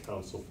the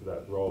council for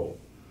that role.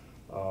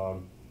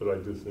 But I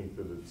do think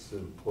that it's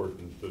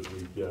important that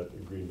we get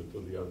agreement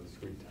of the other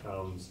 3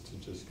 towns to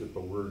just get the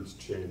words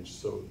changed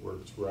so it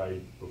works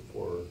right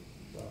before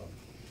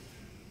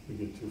we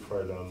get too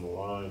far down the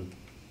line.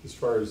 As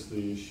far as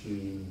the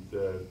issue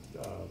that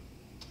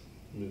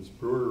Ms.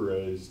 Brewer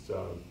raised,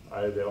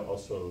 I had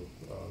also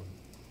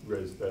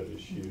raised that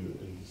issue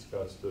and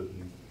discussed it.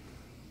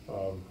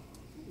 And,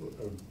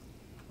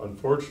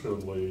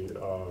 unfortunately,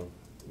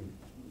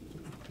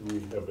 we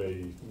have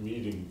a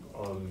meeting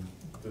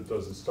that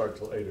doesn't start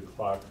till 8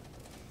 o'clock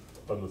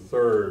on the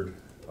 3rd.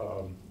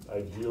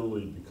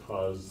 Ideally,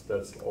 because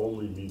that's the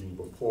only meeting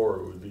before,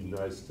 it would be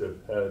nice to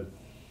have had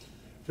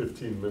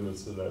 15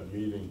 minutes in that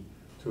meeting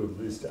to at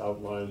least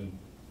outline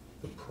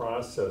the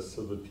process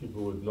so that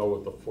people would know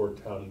what the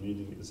 4-town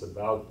meeting is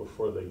about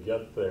before they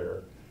get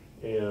there,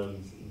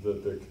 and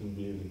that there can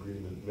be an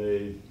agreement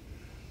made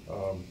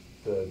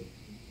that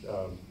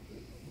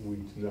we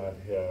do not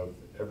have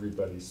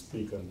everybody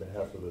speak on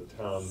behalf of the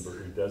town, but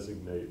we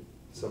designate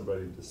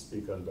somebody to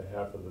speak on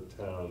behalf of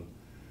the town,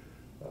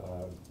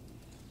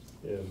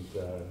 and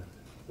that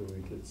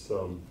we get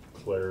some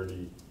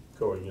clarity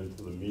going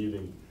into the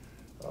meeting.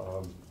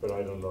 But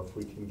I don't know if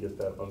we can get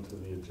that onto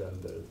the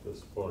agenda at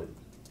this point.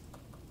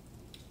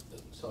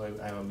 So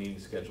I have a meeting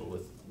scheduled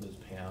with Ms.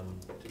 Pam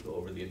to go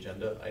over the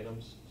agenda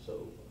items,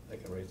 so I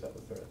can raise that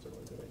with her. That's a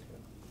really good idea.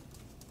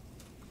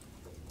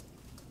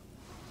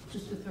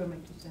 Just to throw my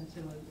 2 cents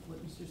in with what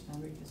Mr.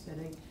 Steinberg just said,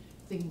 I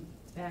think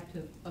back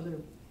to other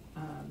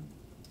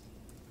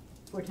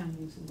 4-town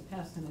meetings in the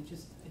past, and I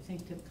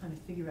think to kind of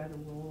figure out a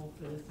role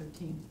for the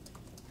 13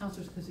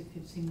 councilors, because it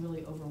could seem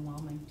really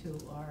overwhelming to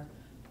our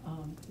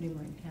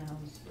neighboring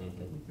towns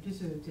that we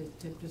participate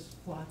to just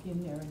flock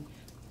in there. And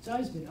it's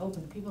always been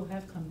open. People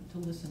have come to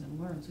listen and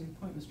learn. So your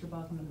point, Mr.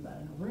 Bachman, about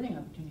a learning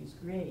opportunity is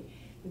great,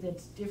 but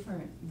that's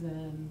different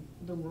than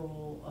the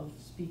role of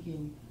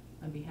speaking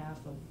on behalf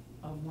of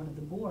one of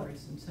the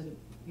boards, instead of,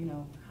 you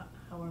know,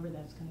 however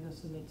that's going to go,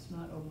 so that it's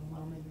not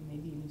overwhelming, or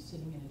maybe even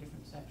sitting in a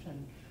different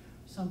section,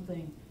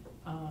 something,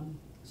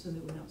 so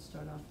that we don't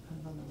start off kind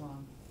of on the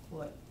wrong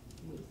foot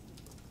with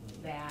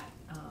that,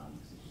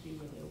 because it could be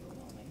really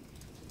overwhelming.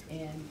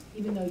 And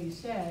even though you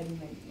said,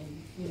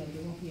 and you know,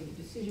 there won't be any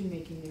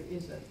decision-making, there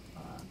is a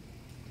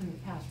kind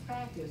of past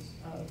practice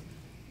of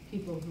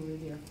people who are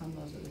there from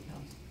those other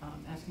towns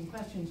asking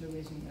questions or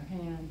raising their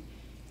hand.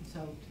 And so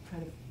to try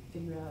to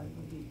figure out,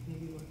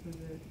 maybe work with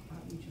the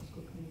regional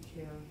school committee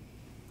chair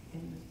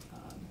and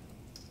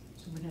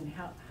superintendent,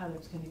 how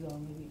that's gonna go,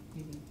 and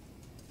maybe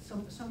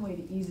some way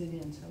to ease it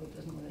in so it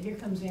doesn't, here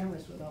comes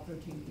Amherst with all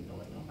 13 people,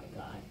 like, oh my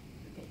God,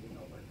 you're taking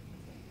over.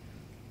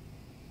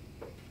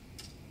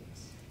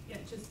 Yeah,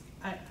 just,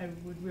 I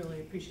would really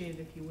appreciate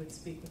it if you would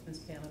speak with Ms.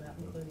 Pam about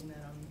including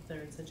that on the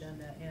third's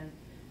agenda, and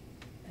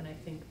I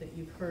think that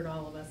you've heard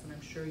all of us, and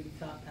I'm sure you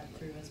thought that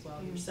through as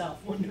well yourself,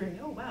 wondering,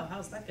 oh wow,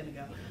 how's that gonna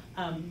go?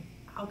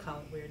 I'll call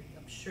it weird,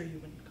 I'm sure you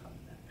wouldn't call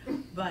it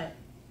that, but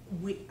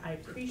I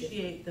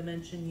appreciate the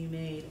mention you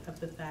made of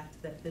the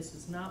fact that this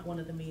is not one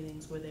of the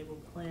meetings where they were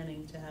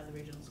planning to have the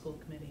regional school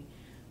committee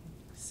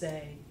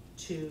say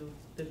to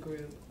the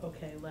group,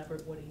 okay,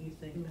 Leverett, what do you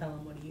think?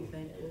 Pelham, what do you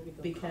think?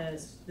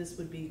 Because this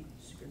would be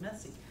super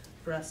messy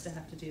for us to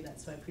have to do that,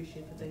 so I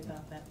appreciate that they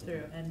thought that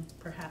through, and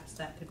perhaps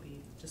that could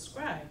be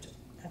described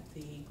at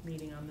the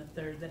meeting on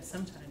the 3rd, that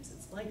sometimes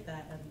it's like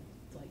that, and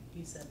like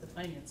you said, the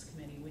finance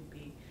committee would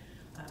be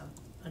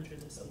under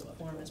this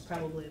form is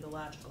probably the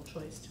logical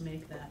choice to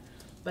make that.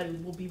 But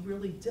it will be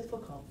really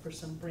difficult for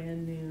some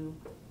brand new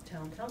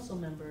town council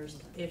members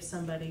if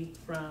somebody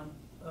from,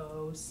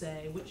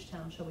 say, which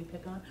town shall we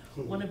pick on?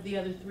 One of the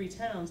other 3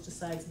 towns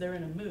decides they're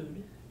in a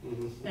mood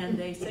and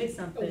they say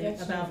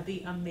something about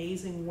the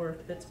amazing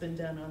work that's been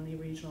done on the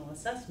regional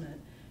assessment,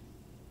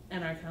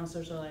 and our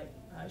counselors are like,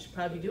 I should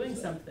probably be doing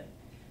something,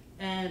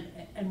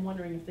 and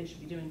wondering if they should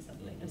be doing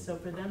something. And so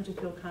for them to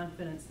feel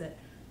confidence that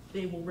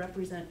they will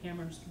represent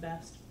Amherst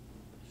best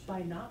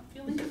by not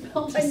feeling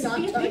compelled to say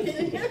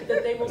anything,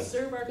 that they will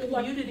serve our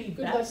community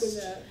best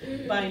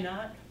by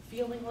not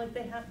feeling like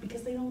they have,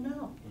 because they don't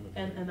know.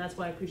 And that's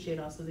why I appreciate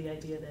also the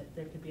idea that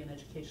there could be an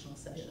educational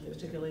session,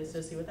 particularly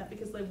associated with that,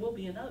 because there will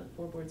be another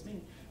 4 boards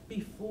meeting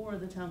before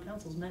the town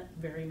council's met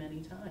very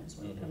many times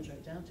when it comes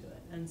right down to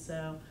it. And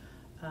so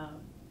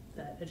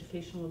that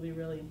education will be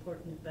really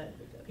important, but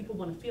people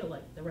want to feel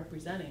like they're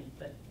representing,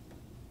 but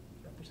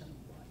representing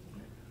what?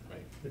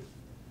 Right.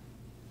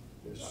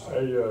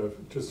 I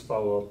just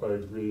follow up, I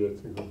agree, I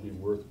think it would be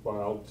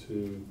worthwhile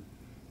to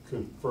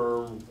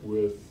confirm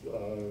with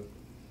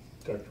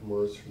Dr.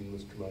 Morris and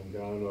Mr.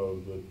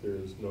 Mangano that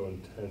there's no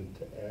intent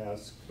to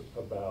ask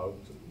about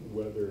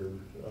whether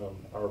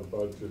our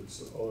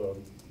budgets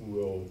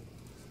will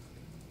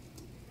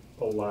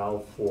allow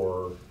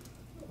for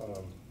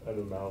an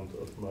amount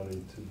of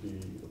money to be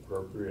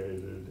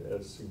appropriated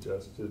as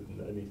suggested in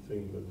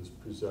anything that is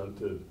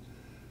presented.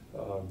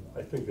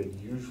 I think that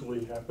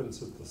usually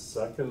happens at the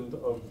second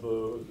of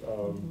the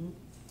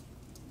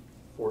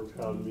 4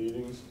 town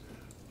meetings,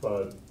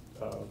 but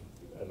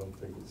I don't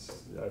think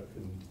it's,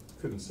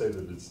 couldn't say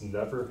that it's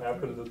never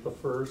happened at the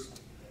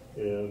first,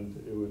 and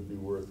it would be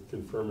worth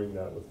confirming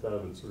that with them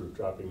and sort of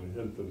dropping a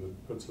hint that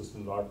it puts us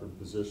in an awkward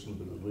position,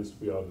 but at least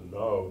we ought to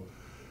know,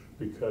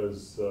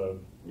 because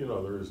you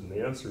know, there is an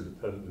answer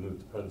and it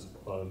depends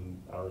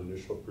upon our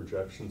initial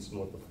projections and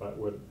what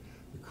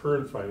the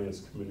current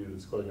finance committee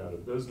that's going out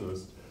of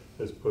business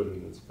has put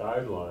in its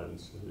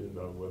guidelines, you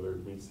know, whether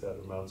it meets that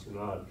amounts or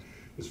not.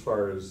 As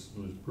far as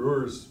Ms.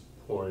 Brewer's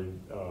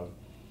point,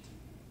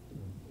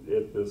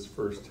 at this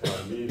first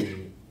town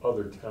meeting,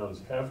 other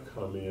towns have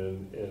come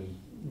in and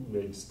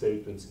made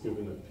statements,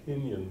 given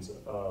opinions,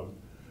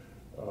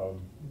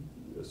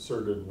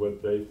 asserted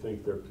what they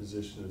think their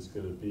position is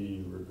going to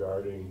be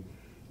regarding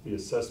the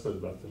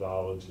assessment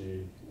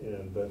methodology,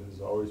 and that has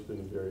always been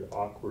a very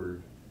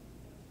awkward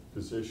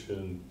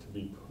position to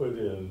be put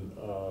in,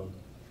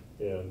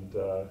 and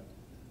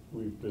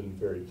we've been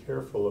very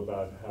careful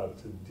about how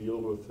to deal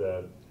with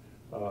that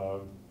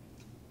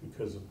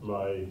because of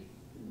my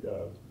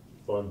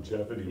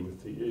longevity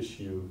with the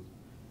issue,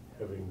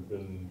 having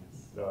been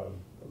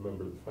a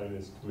member of the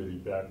finance committee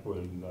back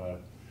when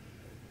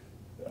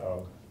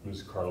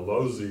Ms.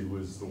 Carlozzi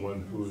was the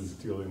one who was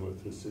dealing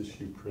with this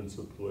issue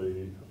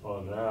principally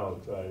on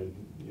out. I've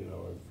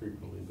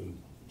frequently been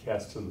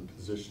cast in the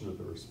position of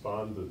the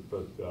respondent,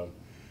 but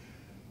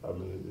I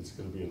mean, it's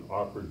going to be an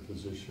awkward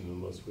position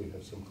unless we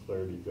have some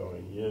clarity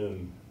going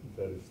in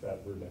that if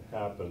that were to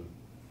happen,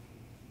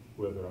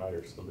 whether I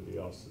or somebody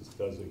else is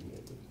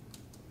designated.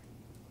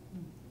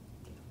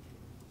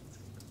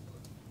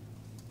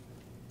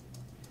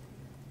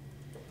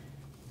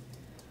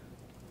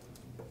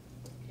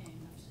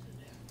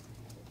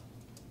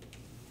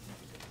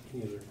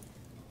 Any other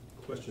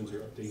questions or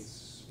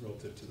updates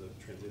relative to the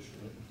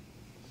transition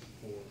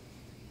for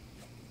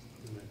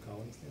my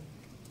colleagues there?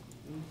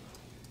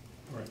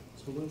 All right,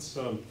 so let's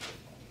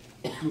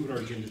move our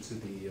agenda to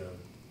the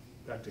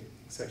back to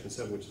section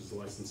 7, which is the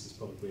licenses,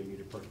 public way,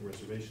 immediate parking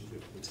reservations. We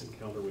have a consent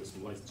calendar with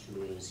some license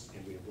renewals,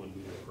 and we have one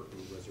meter parking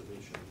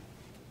reservation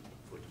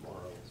for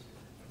tomorrow.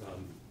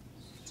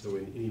 So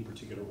in any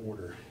particular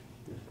order,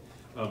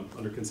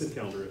 under consent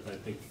calendar, I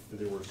think that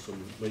there were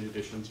some late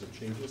additions or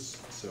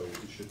changes, so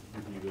we should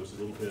review those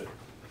a little bit.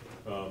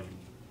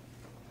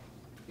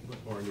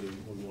 Or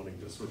anyone wanting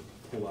to sort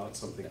of pull out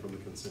something from the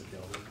consent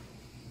calendar?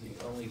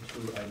 The only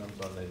two items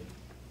on the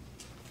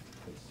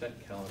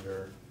consent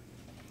calendar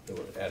that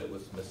were added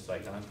was Miss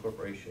Saigon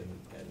Corporation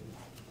and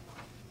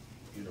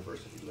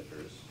University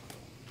Liquors.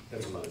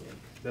 That's on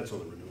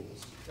the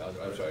renewals.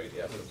 I'm sorry,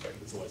 yes, I'm sorry.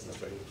 It's a license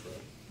That's right. renewals,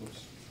 right?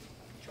 Oops.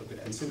 The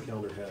Okay. consent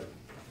calendar had,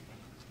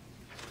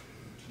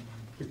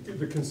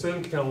 The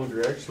consent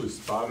calendar actually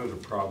spotted a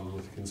problem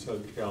with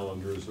consent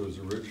calendar as it was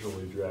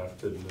originally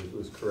drafted, and it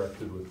was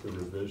corrected with the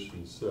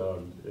revisions.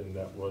 And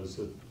that was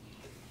that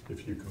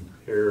if you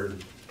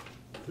compared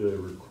the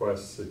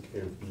requests that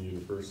came from the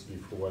university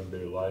for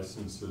one-day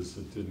licenses,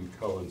 it didn't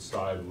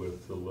coincide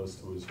with the list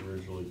that was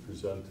originally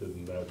presented,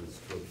 and that is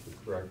what the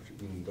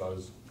correction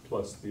does,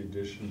 plus the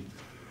addition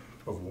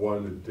of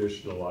one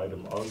additional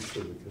item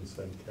onto the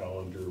consent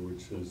calendar,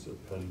 which is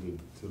appended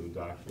to the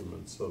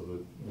document, so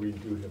that we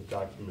do have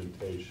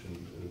documentation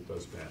and it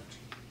does match.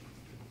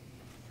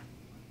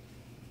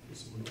 does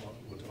someone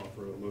want to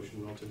offer a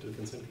motion relative to the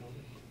consent calendar?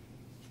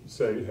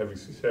 Say,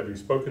 having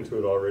spoken to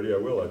it already, I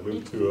will. I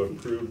move to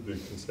approve the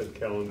consent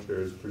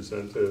calendar as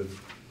presented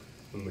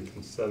on the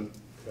consent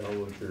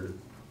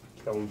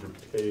calendar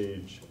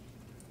page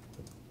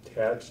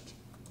attached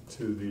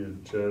to the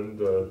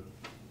agenda.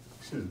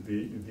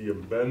 The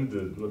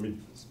amended, let me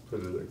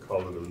put it,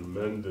 call it an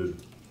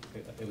amended,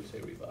 I would say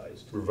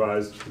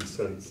revised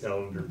consent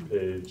calendar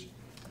page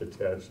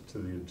attached to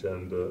the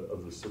agenda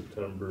of the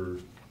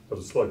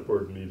select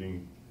board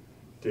meeting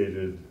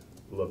dated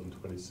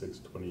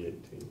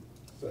 11/26/2018.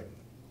 Second.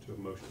 To a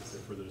motion, is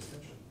there further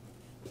discussion?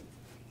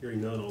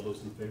 Hearing none, all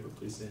those in favor,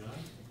 please say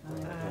aye.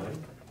 Aye.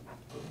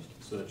 Opposed?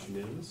 So that's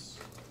unanimous.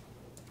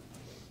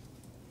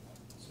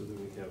 So then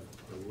we have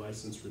the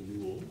license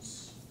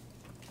renewals.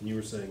 And you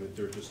were saying that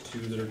there are just two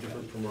that are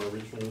different from our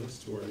original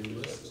list to our new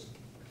list?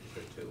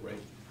 There are two,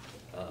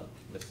 right?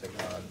 Miss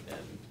Saigon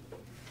and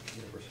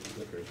University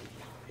Liquors,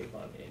 which is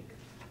Pavon Inc.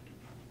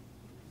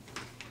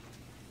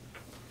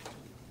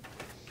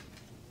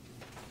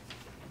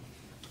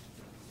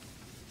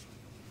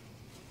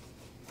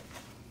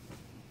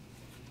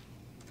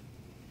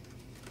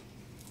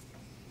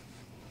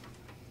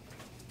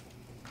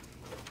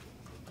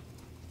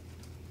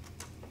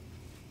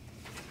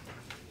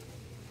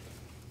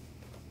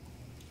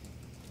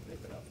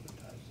 They've been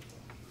advertised.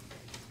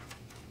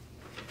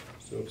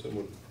 So if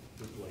someone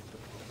would like to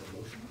offer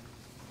a motion?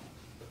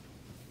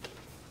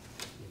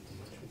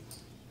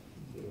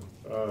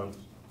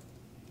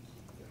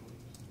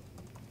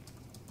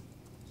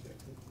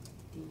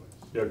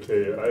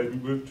 Okay, I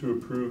move to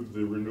approve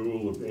the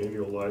renewal of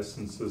annual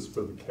licenses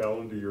for the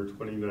calendar year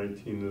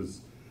 2019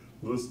 as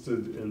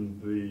listed in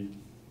the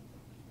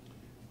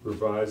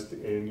revised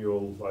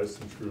annual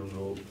license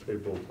renewal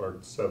table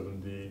marked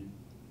 7D,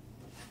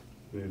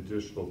 the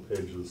additional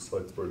page of the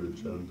select board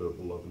agenda of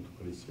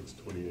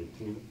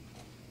 11/26/2018.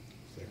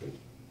 Second.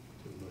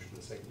 To a motion,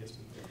 a second, yes,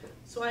 ma'am.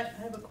 So I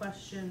have a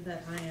question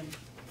that I am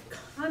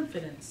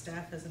confident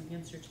staff has an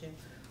answer to,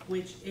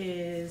 which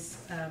is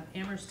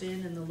Amherst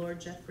Inn and the Lord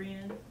Jeffrey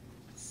Inn.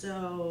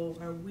 So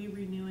are we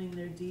renewing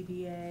their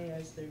DBA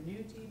as their new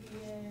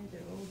DBA,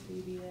 their old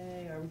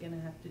DBA? Are we gonna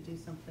have to do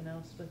something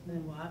else with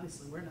them? Well,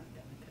 obviously, we're not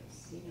gonna,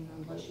 because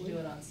unless you do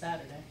it on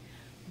Saturday.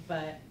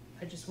 But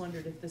I just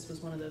wondered if this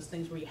was one of those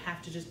things where you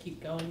have to just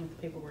keep going with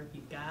the paperwork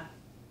you've got.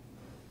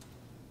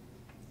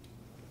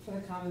 For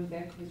the common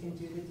vic, we can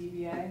do the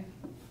DBA.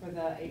 For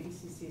the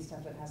ABCC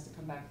stuff, it has to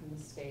come back from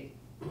the state.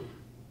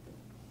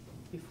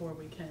 Before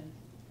we can,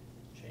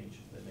 Change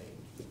the name.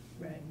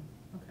 right,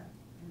 okay.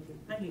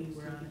 I knew you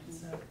were on it,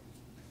 so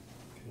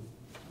Okay.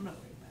 I'm not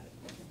worried about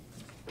it.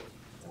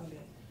 It's all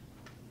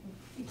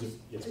good. Just,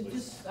 Yes,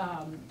 please.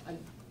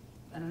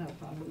 I don't have a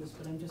problem with this,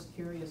 but I'm just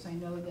curious. I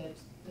know that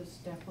the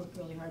staff worked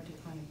really hard to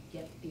kind of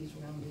get these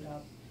rounded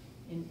up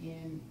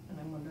and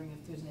I'm wondering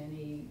if there's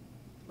any,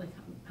 like,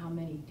 how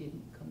many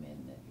didn't come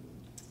in that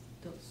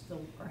you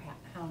still are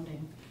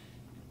hounding?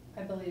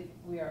 I believe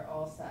we are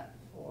all set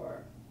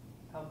for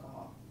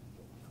alcohol.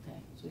 Okay,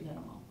 so we got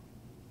them all.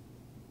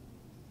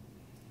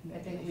 I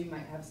think we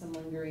might have some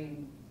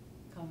lingering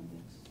Common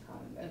mix.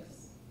 common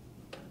vics.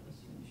 Let's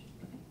finish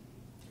it. Okay.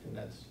 And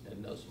that's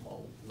in no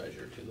small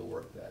measure to the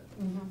work that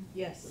Ms.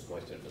 Yes,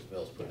 Moiston and Ms.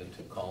 Mills put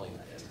into calling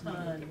and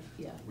ton,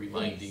 Yeah.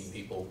 reminding Yes.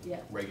 people Yeah.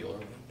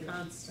 regularly.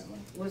 constantly.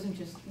 It wasn't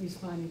just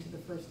responding to the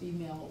first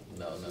email.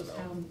 No, This no, was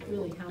no.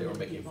 really They were hounding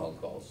making people. phone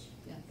calls.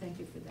 Yeah, thank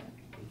you for that.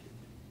 Thank you.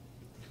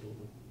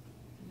 Absolutely.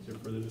 Is there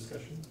further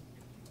discussion?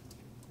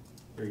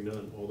 Hearing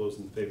none, all those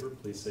in favor,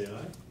 please say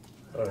aye.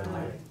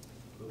 Aye.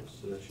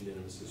 Opposed, so that's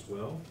unanimous as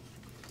well.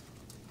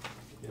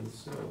 And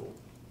so,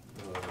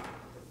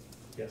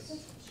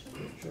 yes.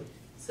 Sure.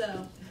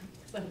 So,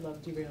 I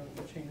love derailing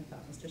your train of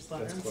thought, Mr.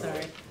 Slaughter, That's I'm quite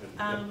sorry.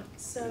 all right.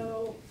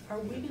 So, are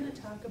we gonna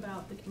talk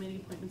about the committee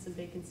appointments and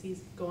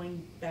vacancies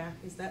going back?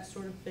 Is that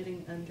sort of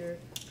fitting under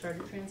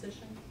charter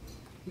transition?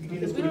 We can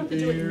Because either we don't have put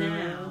to do it there-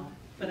 now,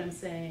 but I'm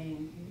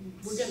saying,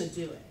 we're gonna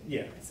do it.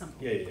 Yeah, At some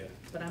point. yeah.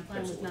 But I'm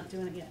fine with not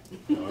doing it yet.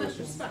 No, I was That's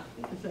just- just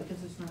fine.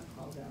 Because it's not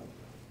called out.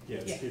 Yeah,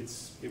 Yeah.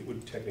 it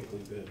would technically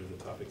be under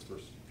the topics for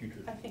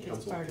future I think it's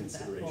council part of that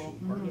consideration. whole,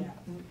 part of it,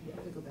 yeah,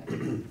 To go back.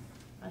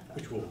 I thought.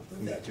 Which we'll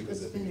come back to, because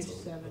I Let's think it's finish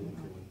on, seven.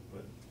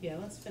 but, Yeah,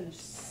 let's finish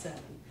 7.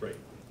 right.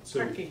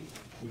 So, Parking.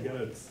 we got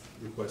a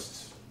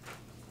request,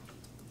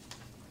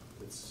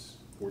 it's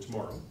for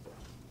tomorrow,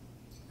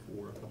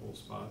 for a couple of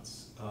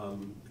spots. I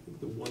think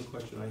the one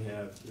question I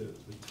have, the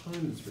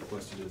time that's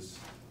requested is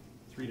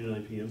 3 to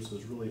 9 PM, so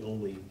there's really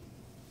only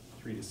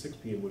 3 to 6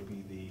 PM would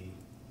be the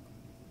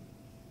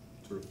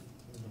sort of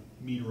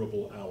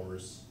meterable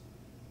hours.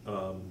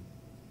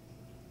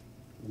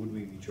 Would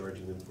we be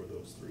charging them for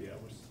those 3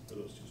 hours, for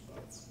those 2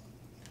 spots?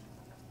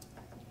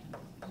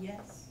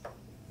 Yes.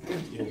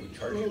 We'll be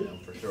charging them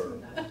for sure.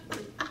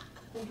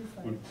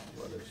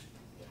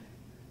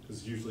 Because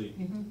it's usually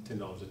Mhm.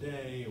 $10 a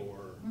day,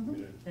 or, I Mhm.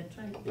 mean, That's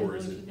right, or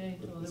is $10 a it? day,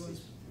 so this otherwise.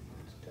 is-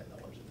 It's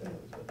 $10 a day,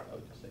 but I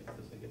would just say,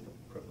 because they get the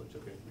privilege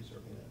of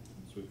reserving that.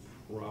 So we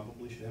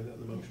probably should have that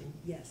in the motion,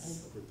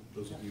 Yes. for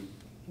those of you.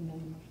 And then a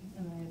motion,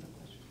 and I have a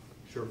question.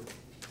 Sure.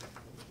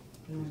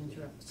 I don't want to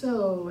interrupt.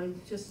 So I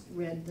just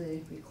read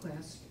the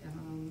request,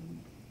 and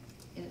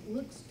it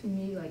looks to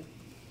me like,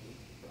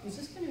 Is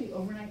this gonna be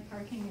overnight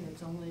parking and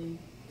it's only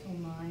till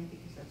 9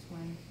 because that's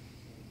when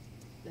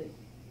the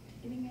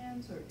ticketing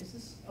ends, or is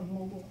this a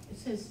mobile, it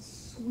says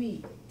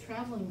suite,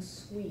 traveling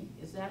suite,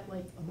 is that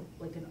like,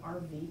 like an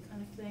RV kind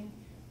of thing?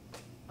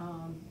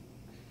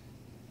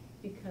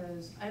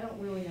 Because I don't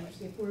really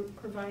understand,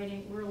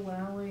 if we're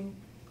allowing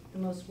the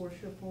most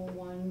worshipful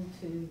one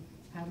to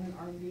have an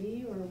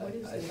RV, or what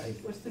is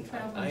this, what's the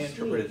traveling suite? I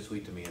interpreted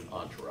suite to mean an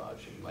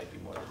entourage, it might be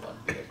more than one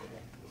vehicle,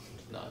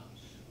 it's not,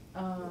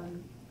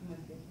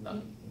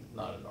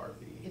 not an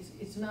RV.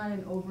 It's not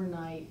an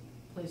overnight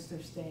place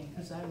they're staying,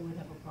 because I would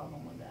have a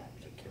problem with that.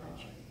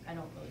 I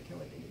don't really care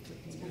what they did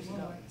 15 years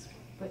ago,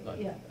 but Not-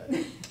 yeah.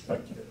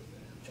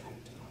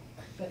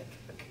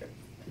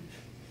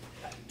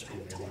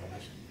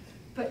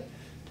 But,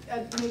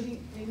 maybe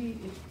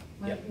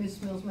Yeah.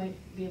 Ms. Mills might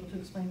be able to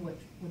explain what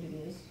it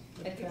is.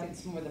 I think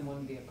it's more than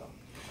one vehicle.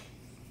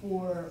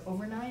 For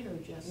overnight or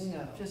just,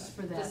 No. just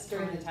for that Just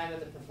during the time? time of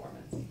the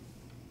performance.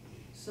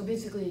 So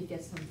basically it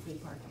gets them free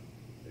parking.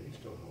 They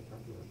still don't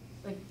have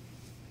to. Like,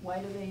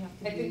 why do they have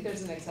to be? I think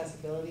there's an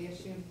accessibility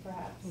issue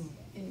perhaps,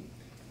 In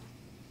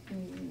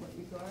what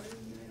regard?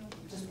 I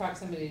don't- just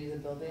proximity to the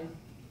building.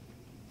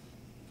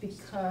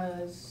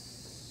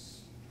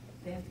 Because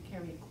they have to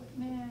carry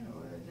equipment,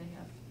 or they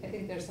have to? I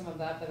think there's some of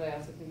that, but I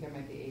also think there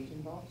might be age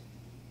involved.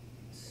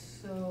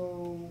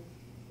 So,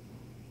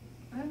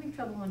 I'm having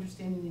trouble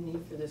understanding the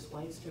need for this,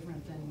 why it's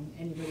different than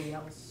anybody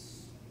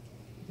else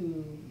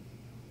who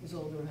is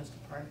older, who has to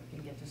park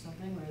and get to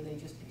something, or are they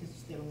just, because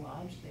it's their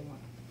lodge, they want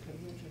the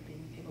privilege of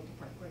being able to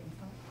park right in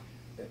front?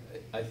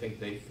 I think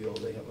they feel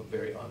they have a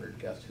very honored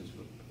guest who's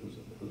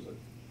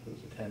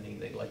attending,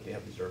 they like to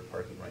have reserved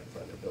parking right in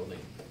front of their building,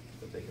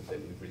 that they can say,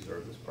 we've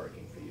reserved this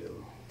parking for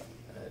you,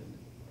 and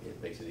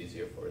it makes it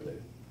easier for the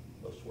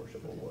most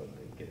worshipful one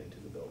to get into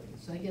the building.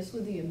 So I guess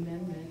with the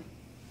amendment,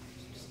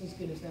 it's just as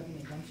good as having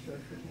a dumpster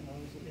for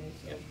 $10 a day,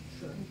 so, Yep.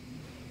 sure.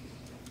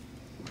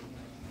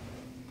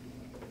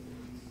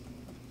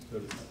 So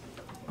does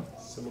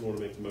someone want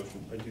to make the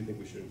motion? I do think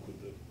we should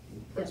include the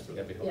price for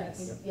that. That'd be Yeah,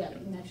 helpful. yeah,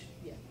 and that should,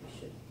 yeah, we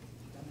should.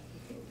 have done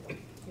that before.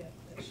 Yeah,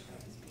 that should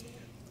be.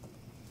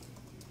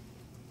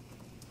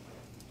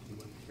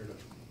 Anyone care to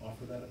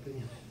offer that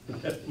opinion,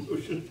 that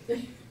motion?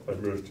 I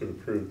move to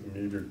approve the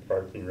metered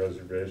parking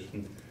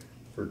reservation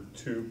for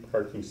 2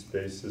 parking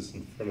spaces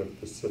in front of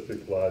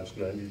Pacific Lodge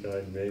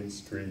 99 Main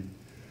Street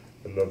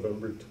on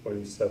November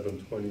 27,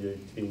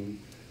 2018,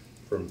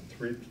 from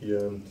 3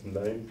 p.m. to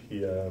 9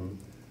 p.m.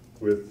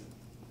 with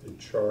a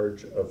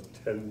charge of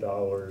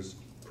 $10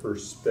 per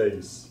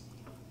space.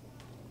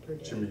 per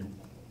day. Jimmy,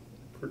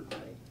 per,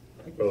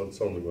 Right. well,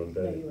 it's only one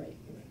No, day. you're right,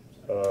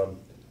 you're right.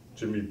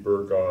 Jimmy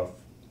Berghoff,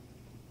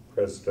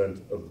 President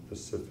of the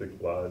Pacific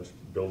Lodge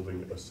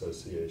Building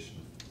Association.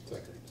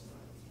 Second.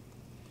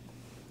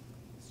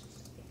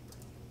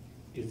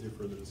 Is there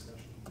further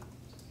discussion?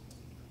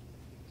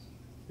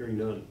 Hearing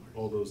none,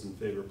 all those in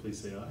favor, please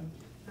say aye.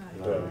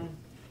 Aye.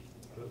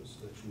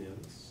 Opposed, that's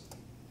unanimous.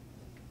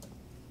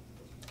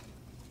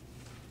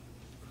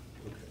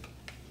 Okay.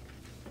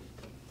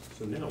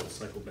 So now we'll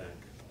cycle back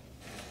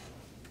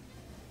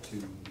to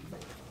the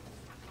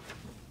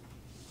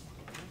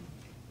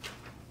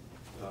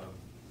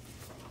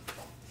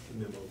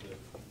memo that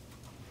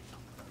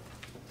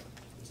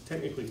is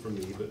technically from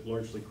me, but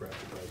largely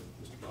crafted by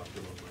Mr.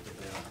 Bachman on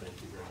my behalf. Thank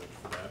you very much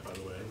for that, by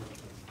the way.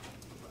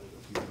 Provided a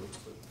few notes,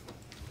 but,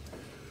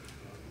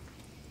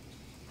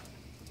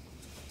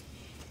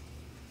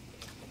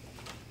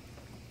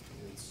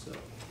 and so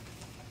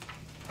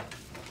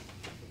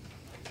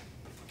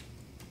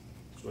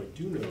I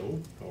do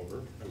know,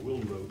 however, I will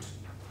note,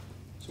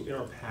 so in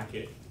our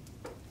packet,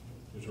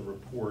 there's a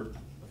report of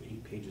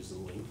 8 pages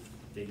in length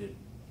dated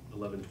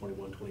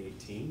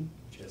 11/21/2018,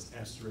 which has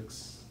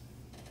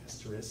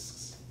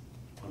asterisks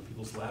on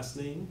people's last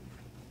name.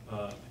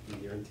 I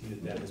can guarantee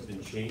that that has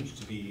been changed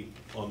to be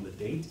on the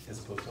date as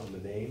opposed to on the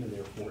name, and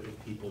therefore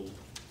if people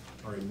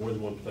are in more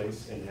than one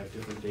place and have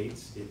different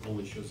dates, it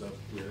only shows up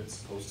where it's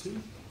supposed to.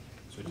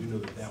 So I do know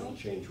that that will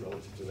change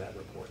relative to that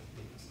report.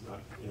 It's not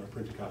in our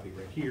printed copy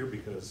right here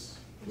because,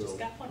 We just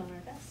well, got one on our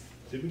desk.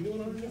 did we do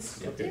it on our Yes,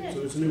 desk? we Okay, did.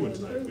 so it's a new one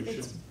tonight. We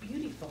It's should,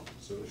 beautiful.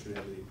 so it should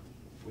have the,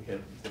 We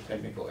had the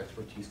technical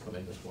expertise come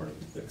in this morning.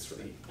 That's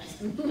right.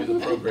 And the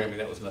programming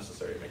that was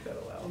necessary to make that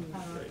allowed.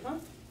 Right.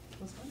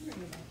 Was wondering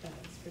about that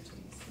expertise.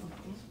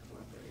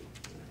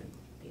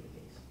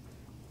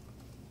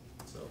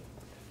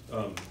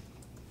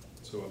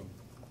 so,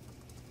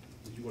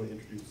 did you want to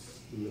introduce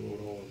the memo at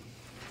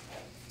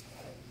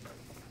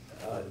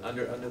all?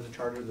 Under the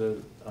charter,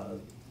 the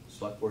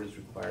select board is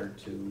required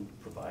to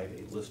provide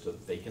a list of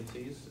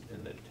vacancies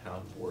in the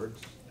town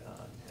boards,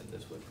 and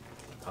this would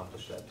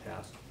accomplish that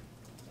task.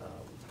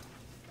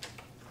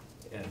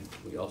 And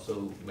we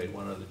also made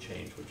one other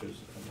change, which is,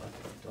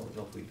 I don't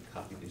know if we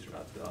copied these or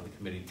not, but on the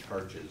committee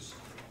charges,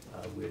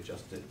 we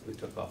adjusted, we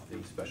took off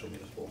the special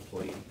municipal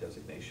employee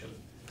designation,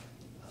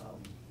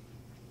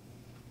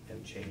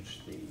 and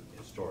changed the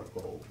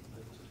historical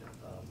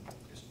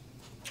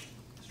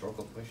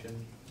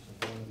commission,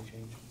 something that we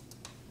changed?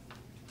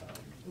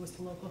 It was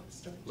the local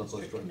historic Local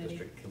district historic committee.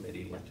 district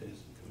committee went to his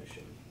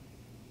commission.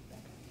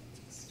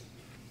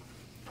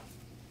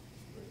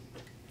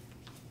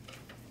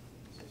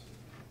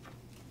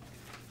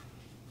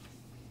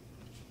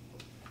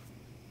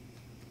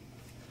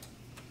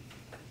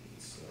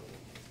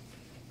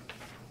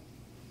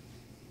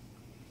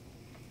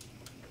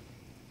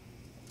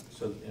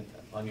 So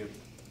on your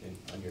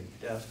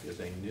desk is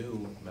a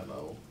new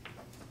memo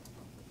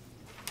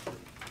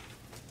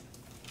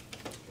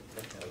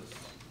that has,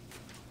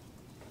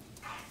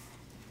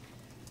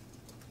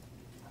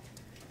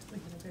 We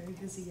had a very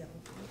busy yellow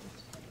folder.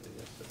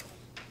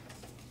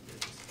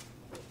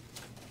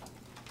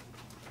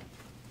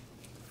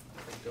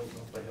 I don't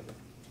know if I have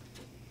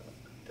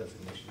a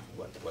designation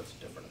for what's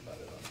different about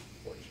it,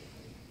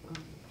 unfortunately.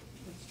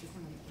 What's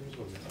different? Here's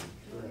one that's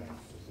correct,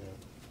 is that?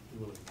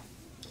 You want to,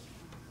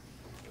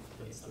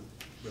 that's the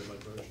red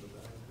light version of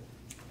that,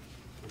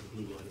 or the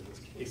blue line in this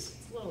case.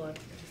 It's a little out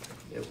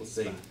of It will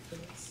say, spot for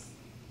this.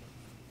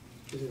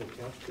 Is it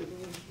attached to the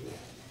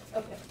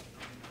one? Okay.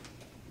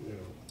 No.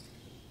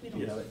 We don't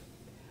Yes. know it.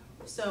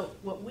 So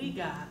what we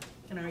got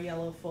in our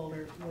yellow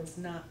folder was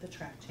not the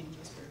track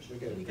changes version. We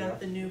got a We got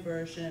draft? the new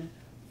version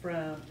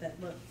that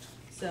looked,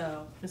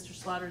 so Mr.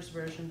 Slaughter's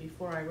version,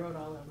 before I wrote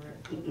all over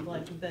it, looked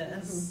like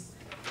this.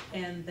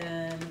 And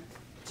then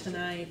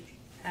tonight,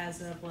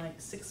 as of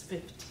like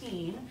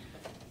 6:15,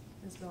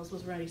 Ms. Mills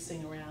was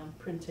racing around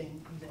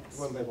printing this.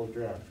 One labeled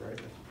draft, right?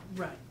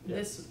 Right, Yeah.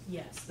 this,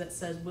 yes, that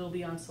says will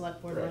be on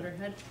select board Right.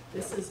 letterhead.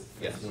 This is,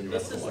 yes. this is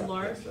that's the correct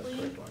largely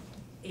one.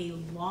 a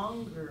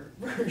longer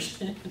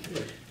version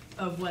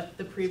of what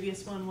the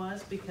previous one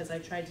was, because I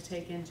tried to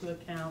take into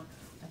account,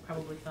 I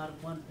probably thought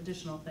of one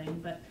additional thing,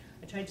 but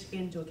I tried to take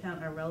into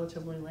account our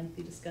relatively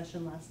lengthy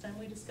discussion last time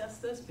we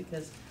discussed this,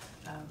 because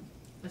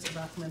Mr.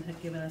 Bachman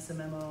had given us a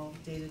memo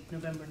dated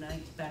November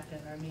 9th back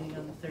at our meeting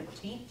on the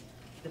 13th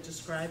that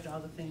described all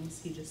the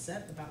things he just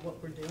said about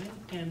what we're doing,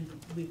 and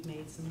we've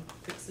made some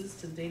fixes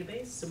to the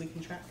database so we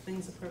can track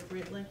things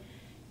appropriately.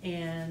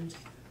 And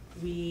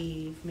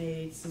we've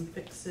made some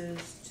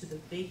fixes to the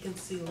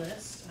vacancy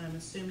list, I'm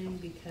assuming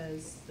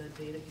because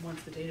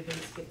once the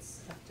database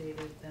gets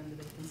updated, then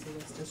the vacancy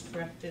list is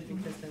corrected,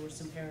 because there were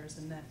some errors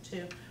in that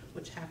too,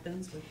 which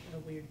happens with a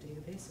weird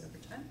database over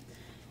time.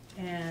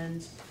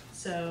 And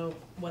so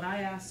what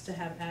I asked to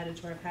have added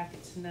to our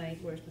packet tonight,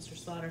 whereas Mr.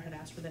 Slaughter had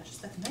asked for that,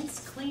 just that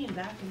nice clean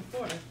back and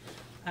forth,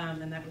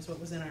 and that was what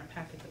was in our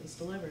packet that was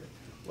delivered.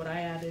 What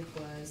I added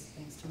was,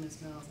 thanks to Ms.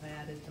 Mills, I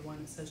added the one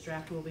that says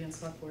draft will be on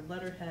select board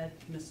letterhead.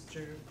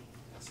 Mr.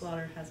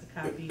 Slaughter has a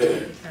copy of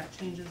the track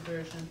changes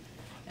version.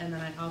 And then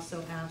I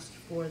also asked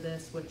for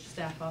this, which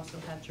staff also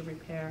had to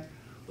repair,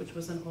 which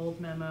was an old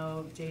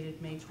memo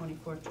dated May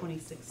 24th,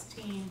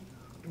 2016,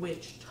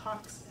 which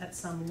talks at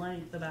some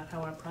length about how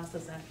our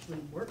process actually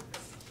works,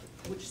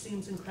 which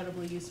seems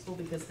incredibly useful,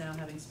 because now,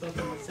 having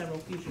spoken with several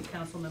future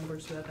council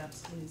members who have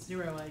absolutely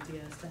zero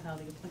idea as to how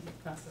the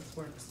appointment process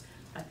works,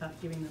 I thought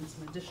giving them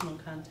some additional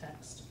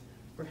context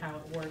for how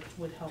it worked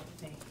would help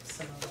make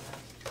some of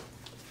our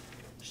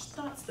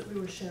thoughts that we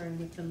were sharing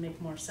with them make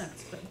more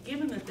sense. But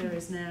given that there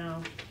is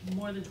now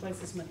more than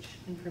twice as much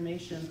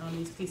information on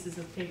these pieces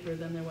of paper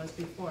than there was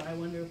before, I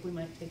wonder if we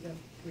might take a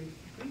brief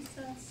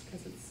recess,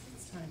 because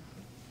it's time.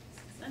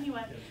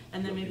 Anyway, Yeah.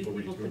 and then Let maybe people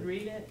read people through could it.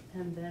 read it,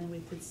 and then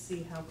we could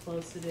see how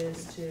close it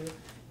is to,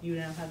 you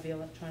now have the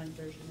electronic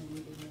version, and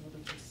you being able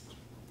to just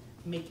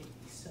make it,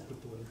 so,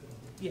 Put the link on.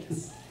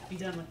 yes, be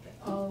done with it.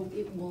 Oh,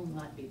 it will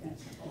not be that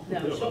simple. No,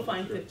 No, she'll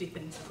find sure. 50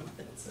 things wrong with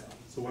it, so.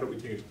 So why don't we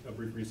take a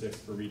brief recess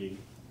for reading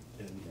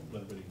and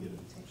let everybody get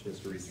a chance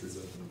to read through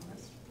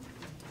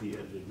the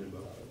edited memo.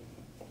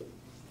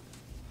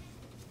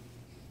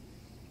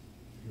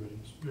 You ready?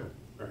 Yeah.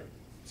 All right,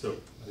 so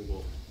I think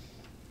we'll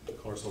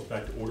call ourselves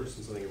back to order,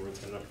 since I think everyone's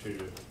had an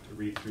opportunity to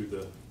read through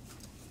the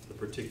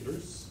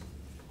particulars.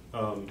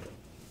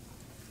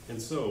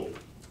 And so,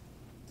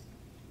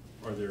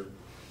 Are there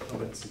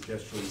comments,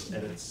 suggestions,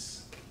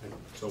 edits?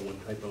 I saw one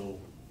typo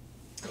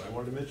that I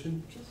wanted to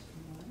mention. Just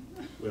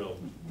one. Well,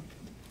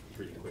 let's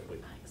read it quickly.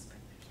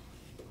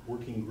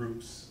 Working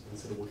groups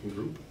instead of working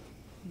group.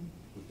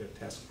 We've got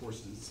task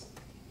forces.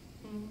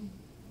 I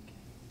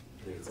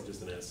think it's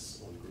just an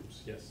S on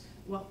groups, yes.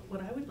 Well,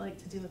 what I would like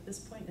to do at this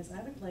point is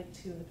I would like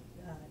to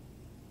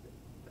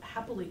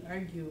happily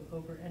argue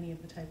over any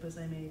of the typos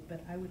I made,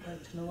 but I would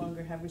like to no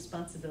longer have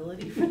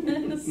responsibility for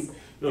this.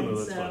 No,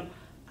 that's so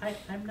fine.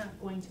 I'm not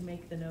going to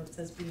make the notes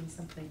as being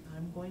something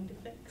I'm going to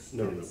fix.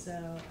 No. And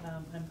so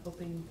I'm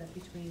hoping that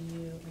between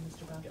you and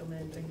Mr.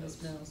 Bachman and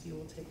Ms. Mills, you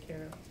will take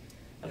care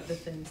of the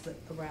things that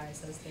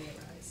arise as they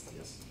arise.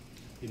 Yes.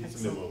 He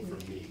needs a memo from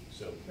me,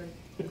 so.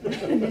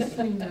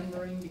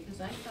 Misremembering,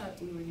 because I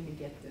thought we were gonna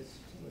get this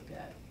to look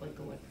at, like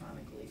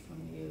electronically from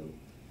you.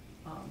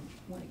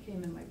 When it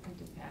came in my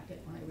printed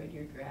packet, when I read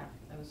your draft,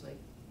 I was like,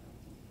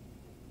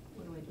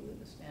 what do I do with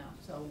this now?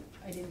 So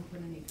I didn't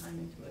put any time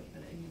into it,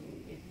 but I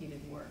knew it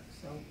needed work,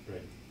 so.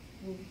 Right.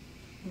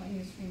 Am I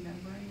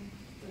misremembering?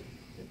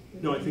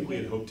 No, I think we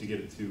had hoped to get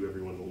it to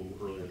everyone a little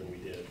earlier than we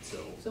did, so.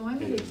 So I'm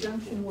at a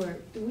junction where,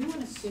 do we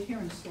wanna sit here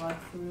and slog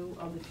through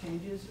all the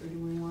changes, or do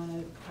we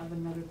wanna have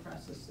another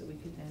process that we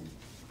could then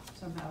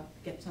somehow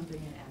get something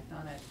and act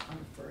on it on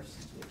the first,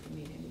 since we can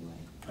meet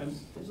anyway?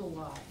 There's a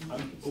lot. and we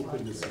I'm could slog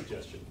open to through it.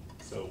 suggestion,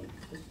 so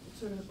It's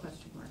sort of a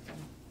question mark.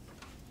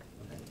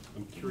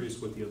 I'm curious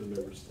what the other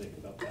members think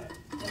about that.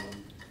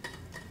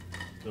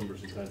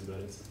 Numbers and kinds of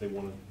edits, if they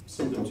wanna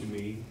send them to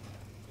me,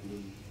 and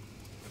then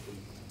I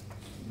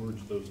can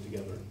merge those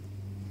together.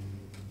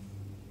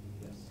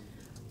 Yes.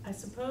 I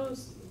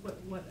suppose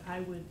what I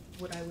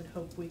would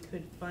hope we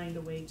could find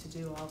a way to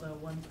do, although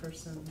one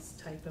person's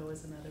typo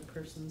is another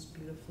person's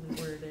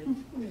beautifully worded,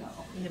 No.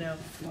 you know,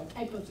 No,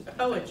 typos are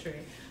poetry,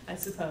 I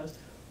suppose.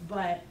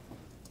 But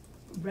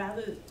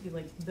rather,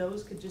 like,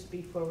 those could just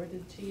be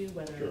forwarded to you,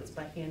 whether Sure. it's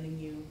by handing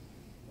you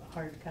a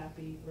hard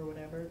copy or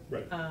whatever.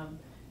 Right.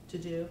 To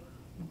do,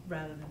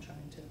 rather than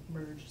trying to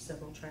merge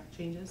several track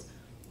changes.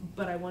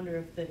 But I wonder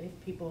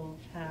if people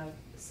have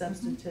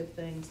substantive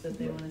things that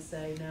they wanna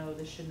say, no,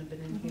 this shouldn't have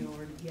been in here,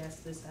 or yes,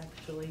 this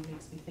actually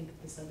makes me think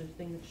of this other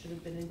thing that should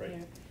have been in Right.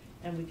 here.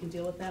 And we can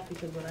deal with that,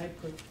 because what I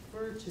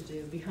prefer to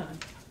do,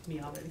 beyond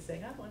me already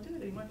saying, I don't wanna do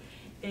it anymore,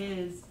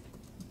 is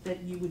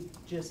that you would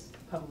just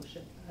publish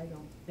it. I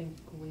don't think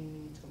we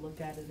need to look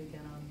at it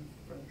again on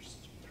the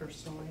first.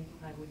 Personally,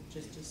 I would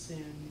just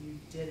assume you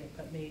did it,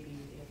 but maybe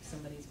if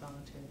somebody's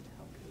volunteering to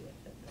help you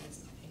with it, that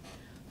isn't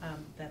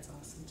me. That's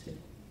awesome too.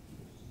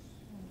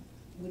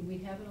 Would we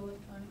have it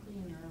electronically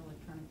in our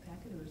electronic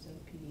packet, or is that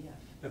a PDF?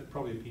 That's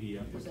probably a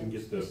PDF, we Was can that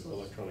get the useless?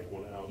 electronic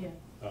one out. Yeah.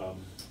 I'll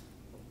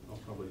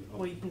probably.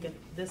 Well, you can get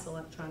this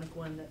electronic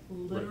one that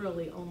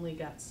literally only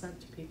got sent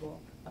to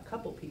people, a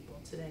couple people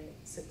today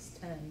at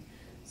 6:10,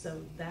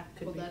 so that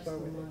could Well, be that's the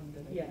forwarded. one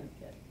that I Yeah. didn't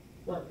get.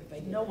 Well, If I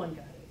did. no one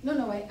got it. No,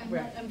 I'm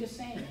Right. not, I'm just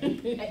saying,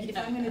 if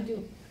I'm gonna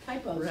do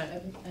typos, Right.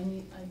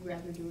 I'd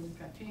rather do it in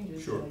track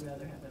changes, Sure. but I'd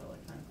rather have it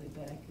electronically,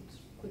 but I could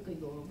quickly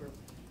go over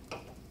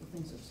the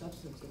things of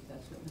substance if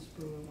that's what Ms.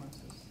 Brewer wants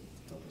us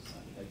to focus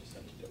on. I just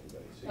sent it to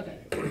everybody, so you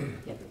Okay.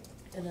 can-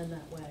 Yeah. And then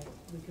that way,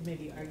 we could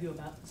maybe argue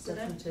about the But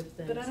I- substantive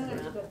things But I don't and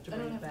have not to go, have to I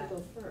bring don't it have back. to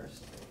go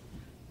first.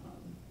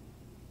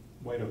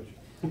 Why don't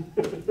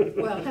you?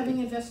 Well, having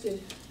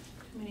invested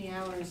too many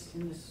hours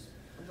in this,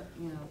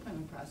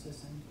 appointment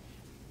process, and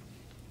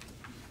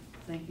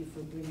thank you for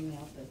bringing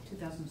out the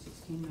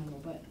 2016 memo,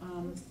 but,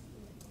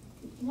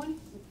 one,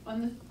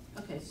 on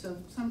the, okay, so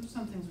some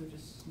things were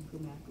just some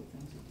grammatical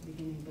things at the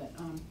beginning, but,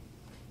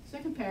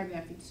 second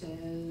paragraph, it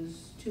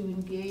says to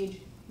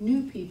engage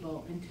new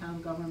people in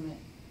town government.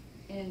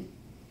 And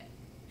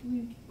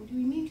do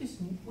we mean just,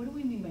 what do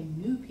we mean by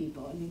new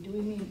people? I mean, do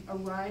we mean a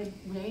wide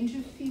range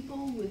of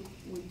people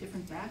with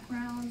different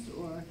backgrounds,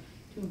 or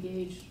to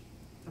engage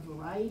a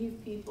variety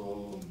of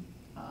people?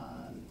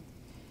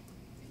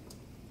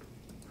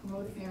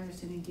 Promote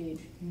fairness and engage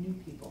new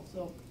people.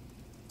 So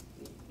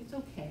it's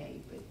okay,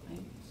 but I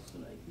just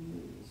what I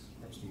use.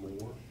 Perhaps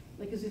more.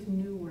 Like as if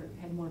new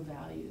had more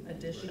value than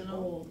Additional?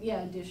 old.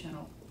 Yeah,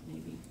 additional,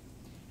 maybe.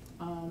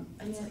 And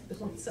That's then- like the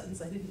one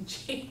sentence I didn't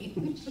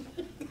change.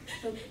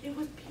 So- It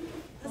was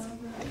beautiful.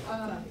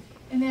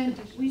 And then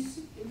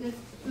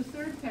the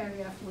third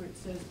paragraph where it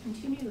says,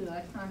 continue the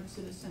electronic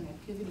citizen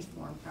activity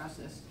form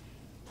process.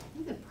 I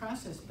think the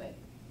process, but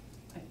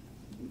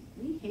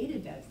we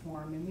hated that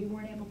form, and we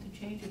weren't able to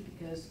change it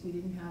because we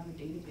didn't have a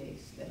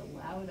database that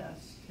allowed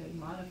us to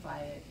modify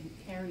it.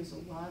 It carries a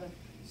lot of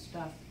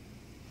stuff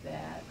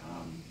that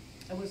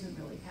I wasn't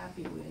really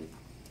happy with,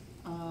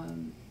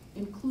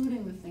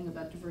 including the thing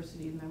about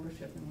diversity of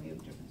membership, and we have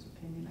difference of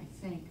opinion, I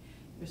think.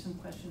 There's some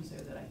questions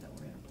there that I thought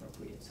were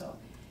inappropriate. So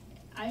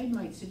I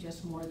might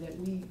suggest more that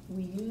we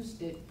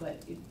used it,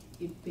 but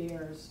it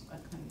bears a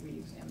kind of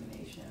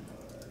reexamination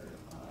or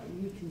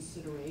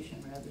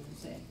reconsideration, rather than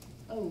saying,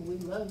 oh, we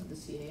love the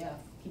CAF,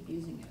 keep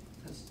using it,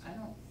 because I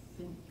don't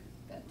think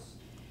that's,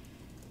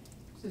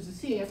 says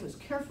the CAF was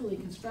carefully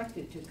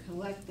constructed to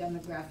collect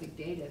demographic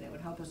data that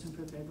would help us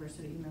improve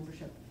diversity of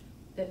membership.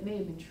 that may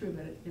have been true,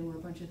 but there were a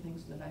bunch of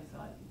things that I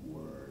thought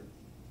were,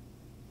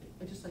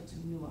 I just like some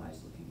new eyes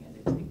looking at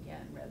it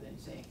again, rather than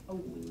saying, oh,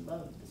 we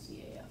love the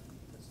CAF,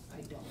 because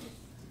I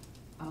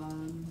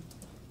don't.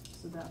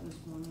 So that was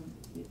one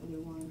of the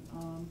other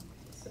one,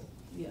 So,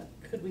 yeah,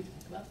 could we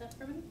talk about that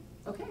for a minute?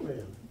 okay,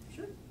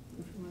 sure.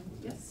 If you want.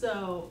 Yes.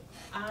 So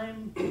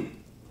I'm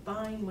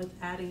fine with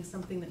adding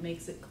something that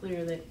makes it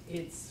clear that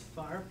it's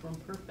far from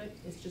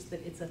perfect. It's just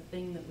that it's a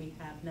thing that we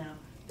have now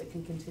that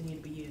can continue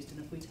to be used. And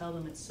if we tell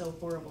them it's so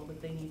horrible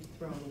that they need to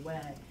throw it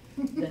away,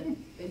 then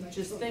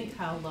just think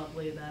how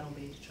lovely that'll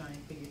be to try and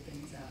figure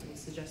things out. It was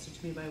suggested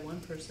to me by one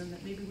person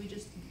that maybe we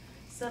just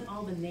sent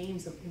all the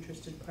names of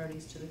interested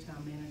parties to the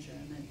town manager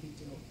and then he'd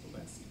deal with the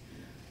list.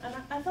 And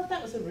I thought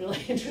that was a really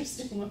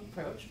interesting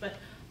approach, but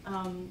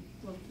Well,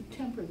 to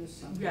temper this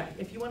somewhat. yeah,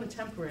 if you want to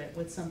temper it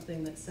with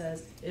something that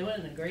says, it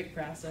wasn't a great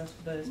process,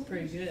 but it's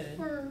pretty good,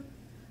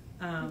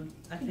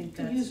 I think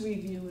Could use that's,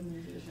 review and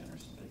revision or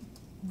something.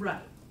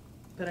 right.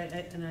 But I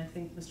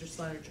think Mr.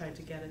 Slider tried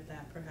to get at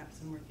that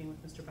perhaps in working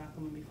with Mr.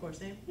 Bachman before,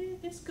 saying,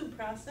 it's a good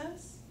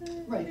process.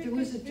 Right, there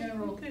was a It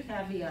general could-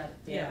 caveat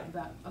there Yeah.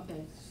 about,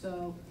 okay,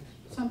 so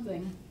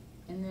something,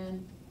 and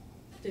then,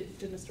 Did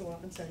Mr.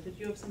 Walken, sorry, did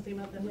you have something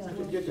about that? Yeah.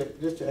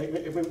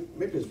 Mr. Walken?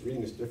 Maybe just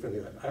reading this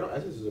differently, I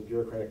this is a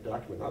bureaucratic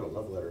document, not a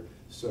love letter,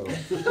 so,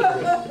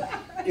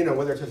 you know,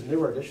 whether it says new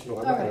or additional,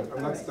 All right,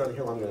 I'm not all on a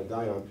hill I'm gonna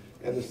die on.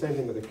 And the same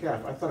thing with the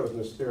CAF, I thought it was in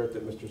the spirit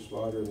that Mr.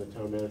 Slaughter and the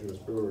town manager, Ms.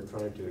 Brewer, were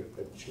trying to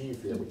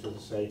achieve here, which is to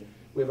say,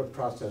 we have a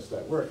process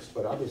that works,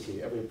 but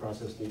obviously every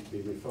process needs to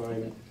be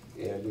refined,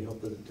 and we hope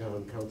that the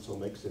town council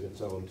makes it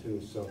its own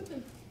too, so.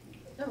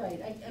 all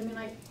right, I mean,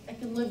 I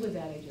can live with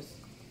that, I just,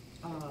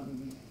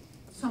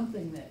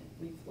 something that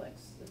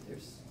reflects that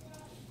there's,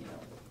 you know,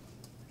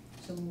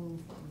 some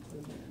room for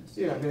improvement. in this.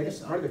 Yeah, I mean, I guess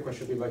That's part of the all.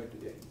 question would be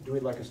like, do we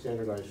like a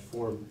standardized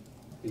form?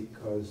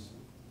 Because,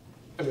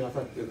 I mean, I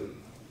thought that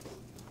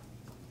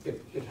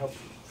it helps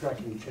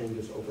tracking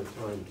changes over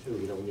time too,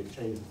 you know, when you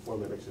change the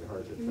form, it makes it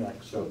hard to track,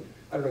 so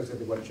I don't know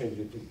exactly what change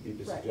you'd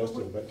be Right, well,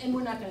 suggesting, but. and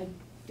we're not gonna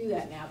do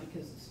that now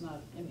because it's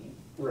not, I mean,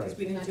 Right. Because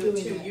we we're didn't not do it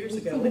doing 2 that. years We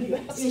ago couldn't when you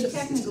do- asked in us.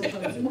 technical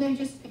terms, and then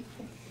just,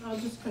 I'll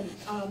just kind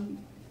of,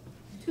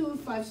 2 of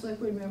 5 select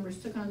board members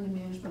took on the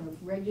management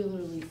of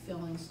regularly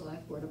filling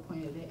select board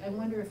appointed. I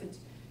wonder if it's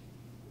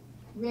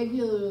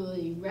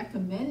regularly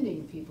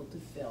recommending people to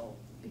fill,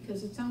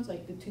 because it sounds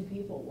like the 2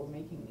 people were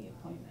making the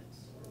appointments,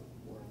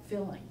 or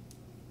filling,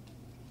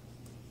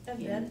 And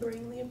then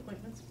bring the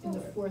appointments in the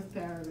forward. 4th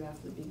paragraph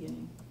at the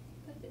beginning.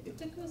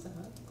 It goes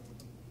on.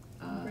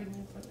 Uh, Bring the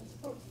appointments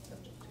forward,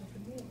 subject to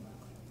review.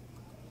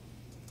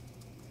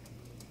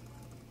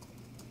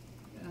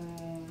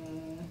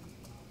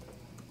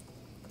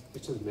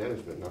 It says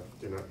management, not,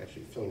 they're not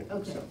actually filling it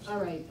Okay, themselves. all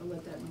right, I'll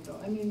let that one go.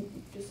 I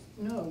mean, just,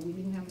 no, we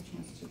didn't have a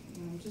chance to,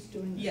 you know, just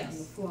doing this on the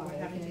Yes, fly. we're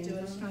having to okay? do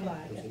it Just on the trying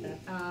fly, to- I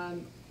get that.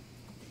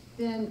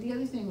 Then the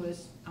other thing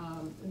was,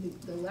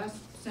 the last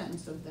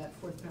sentence of that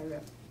 4th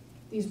paragraph.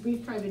 These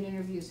brief private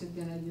interviews have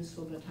been a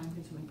useful but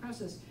time-consuming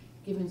process,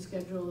 given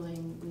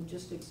scheduling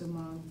logistics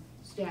among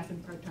staff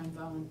and part-time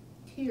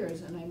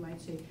volunteers. And I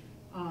might say,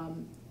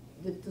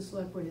 that the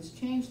select board has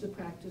changed the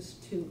practice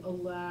to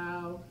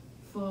allow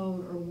phone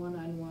or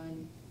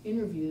one-on-one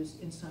interviews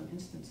in some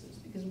instances,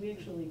 because we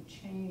actually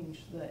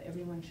changed the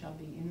everyone shall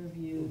be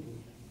interviewed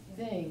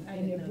thing, I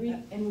and didn't know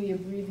that. and we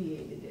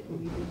abbreviated it,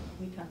 and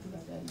we talked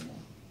about that in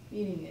the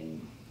meeting,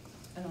 and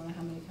I don't know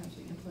how many times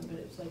we implemented, but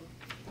it's like,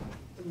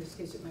 in this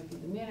case, it might be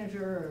the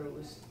manager, or it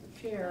was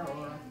the chair,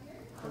 or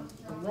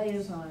the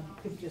liaison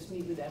could just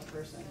meet with that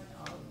person.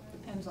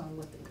 Depends on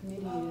what the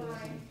committee is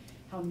and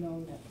how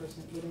known that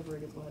person, whatever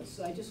it was.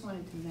 So I just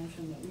wanted to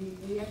mention that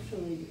we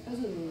actually, because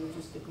of the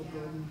logistical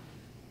burden,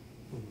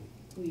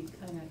 we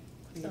kind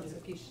of Sounds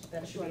like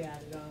that should be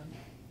added on.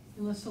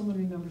 unless someone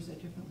remembers that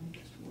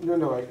differently.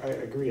 No, I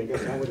agree, I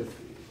guess I would have,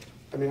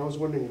 I mean, I was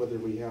wondering whether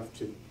we have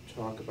to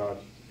talk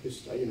about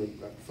this, you know,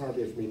 far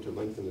be it for me to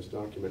lengthen this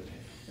document.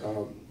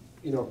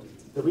 You know,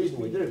 the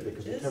reason we did it,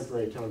 because the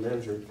temporary town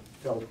manager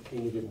felt he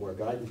needed more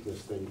guidance in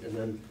this thing, and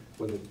then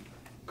when the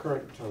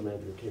current town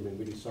manager came in,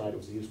 we decided it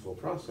was a useful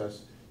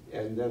process,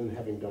 and then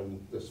having done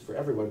this for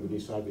everyone, we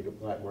decided we'd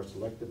apply it more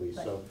selectively,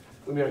 so,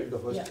 we may not need the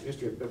whole Yeah.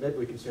 history, but maybe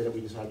we can say that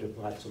we decided to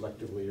apply it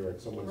selectively or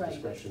at someone's Right.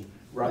 discretion,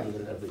 rather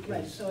than in every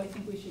Right, case. so I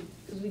think we should,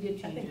 because we did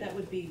change it. I think that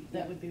would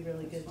be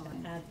really That's good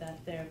fine. to add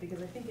that there,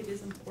 because I think it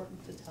is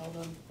important to tell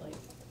them, like,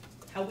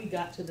 how we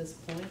got to this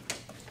point,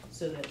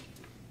 so that,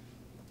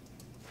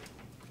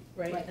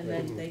 right, Right. and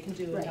then they can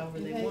do it Right. however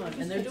And they then it want, just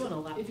and they're makes doing it- a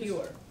lot it just-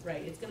 fewer,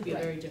 right, it's gonna be a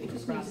Right, very it different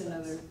just needs process.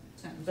 another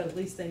sentence. But at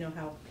least they know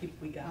how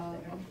we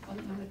got there, I'm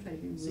gonna try to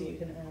be so really. you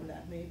can add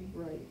that maybe.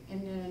 Right,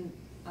 and then,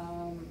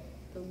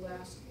 the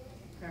last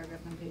paragraph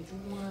on page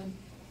 1,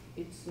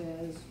 it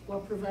says, while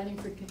providing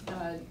for, it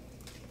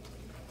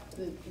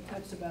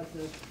talks about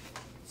the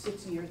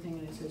 6-year thing,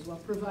 and it says, while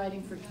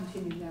providing for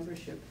continued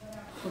membership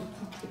for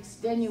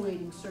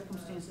extenuating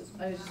circumstances.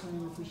 I was just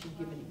wondering if we should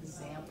give an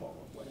example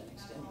of what an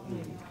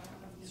extenuating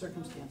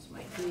circumstance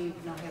might be,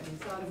 not having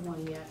thought of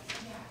one yet.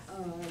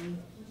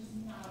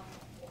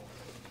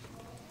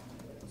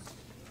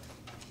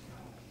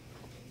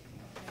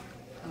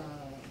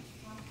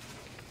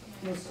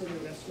 most of the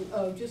rest.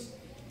 Just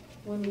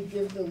when we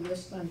give the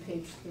list on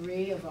page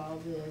 3 of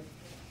all the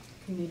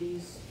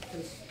committees,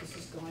 because this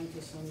is going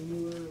to some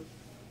newer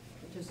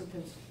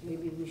participants,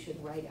 maybe we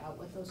should write out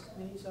what those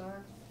committees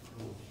are.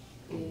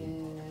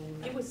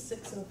 And It was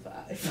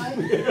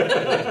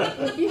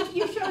 6:05.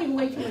 You're showing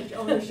way too much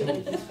ownership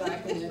with this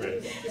document.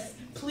 Right.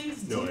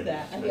 Please No, do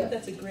that. I Yeah. think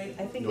that's a great,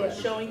 I think No, that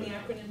I- showing the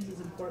acronyms is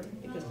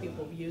important because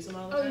people use them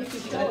all the Oh, time. you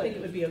should And show I it. think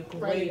it would be a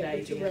great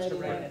idea to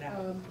write it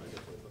out.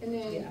 And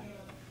then, Yeah.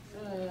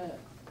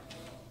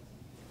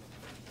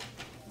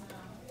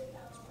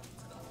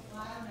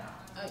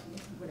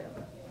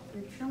 Whatever,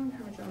 you're showing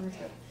too much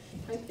ownership,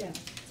 type down.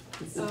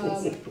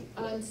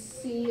 On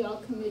C, all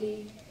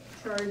committee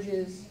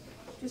charges,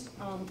 just,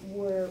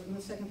 where, in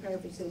the second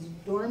paragraph, it says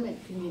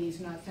dormant committees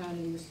not found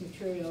in this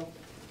material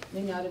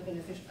may not have been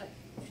official.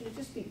 Should it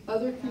just be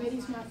other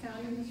committees not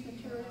found in this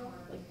material?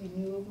 Like you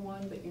knew of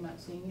one, but you're not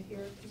seeing it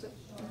here? Because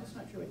I'm just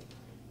not sure what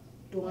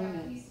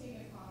dormant.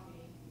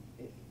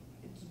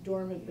 It's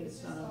dormant, but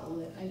it's not on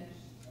the list.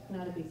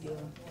 Not a big deal.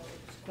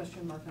 It's a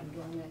question mark on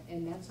dormant,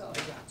 and that's all I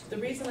got. The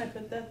reason I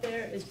put that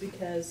there is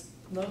because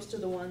most of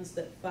the ones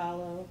that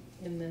follow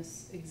in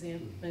this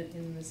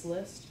in this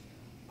list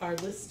are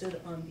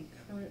listed on the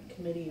current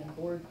committee and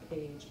board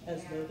page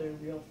as though they're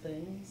real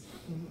things.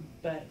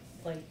 But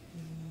like,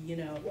 you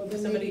know, Well, if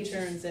then somebody maybe it's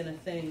turns in a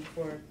thing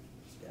for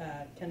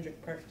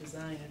Kendrick Park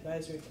Design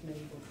Advisory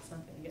Committee, well, it's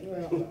not gonna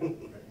get Well,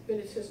 but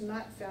it says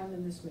not found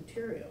in this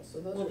material, so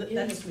those Well, are in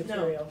that's, this no,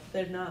 material.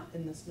 they're not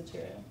in this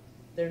material.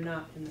 They're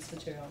not in this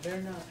material.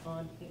 They're not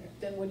on here.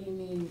 Then what do you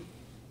mean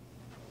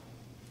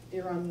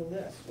they're on the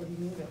list? What do you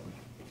mean by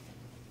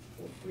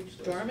which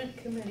list? Dormant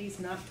committees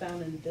not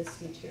found in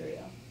this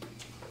material.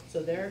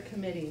 So there are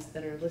committees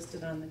that are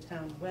listed on the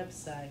town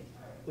website,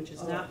 which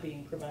is not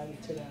being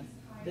provided to them.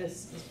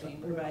 This is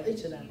being provided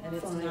to them, and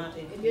it's Fine. not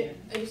in It- here.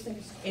 I just think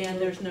it's. And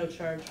there's no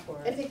charge for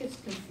I it. think it's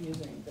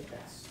confusing, but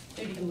that's.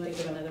 Maybe you can think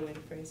of another way to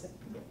phrase it.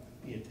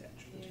 The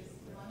attached material,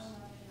 perhaps.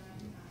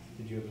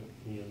 Did you have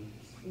any other?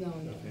 No,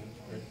 no. Okay,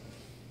 great.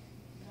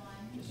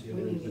 Just The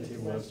we other need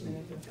material it was- last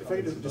minute. If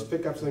I could just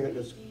pick up something that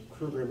Ms.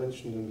 Kruger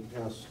mentioned and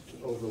passed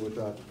over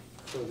without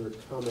further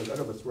comment, I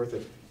don't know if it's worth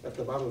it. At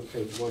the bottom of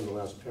page 1, the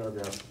last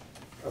paragraph,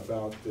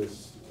 about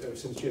this,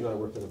 since she and I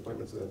worked on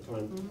appointments at that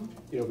time,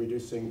 you know,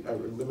 reducing,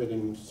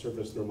 limiting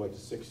service normally to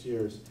 6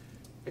 years.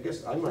 I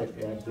guess I might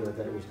add there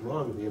that it was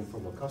long the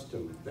informal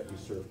custom that you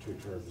serve 2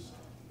 terms.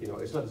 You know,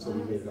 it's not as though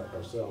we made it up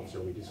ourselves or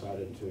we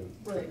decided to.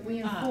 Right,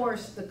 we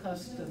enforce the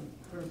custom.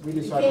 We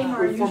Became decided,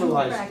 our we usual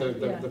formalized practice,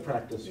 yeah. the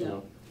practice, you Yeah.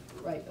 know.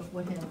 Right, Of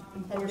what had.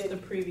 Enforce the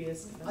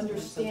previous custom or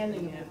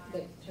understanding of something, it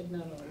that had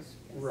not always.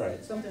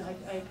 Right. Something, I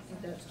think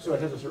that's. So it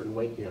has a certain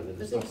weight behind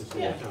it, it's not just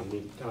Yeah. the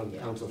town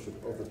Yeah. council should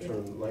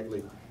overturn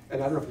lightly.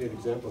 And I don't know if you need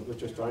examples,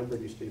 Mr.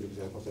 Steinberg used to give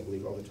examples, I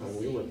believe, all the time.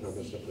 We were working on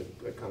this at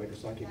the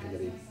Kanagasaki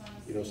Committee,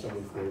 you know,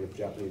 someone familiar with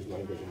Japanese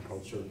language and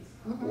culture,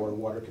 or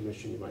Water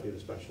Commission, you might need a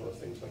specialist,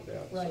 things like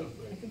that. so. Right.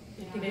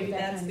 Maybe that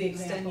that's kind the of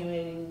example.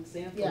 extenuating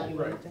example Yeah. you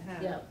Right. want to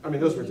have. Yeah. I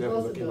mean, those were Both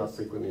examples of that came up those.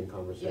 frequently in Yeah,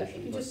 conversation.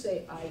 if you but- just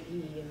say IE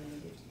and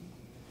then just,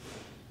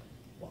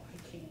 Well,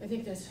 I can't. I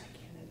think that's, I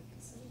can't edit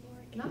this anymore.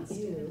 I can't not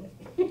stand you.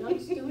 it.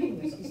 Doug's doing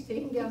this, he's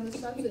taking down the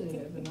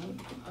substantive, and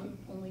I'm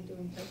only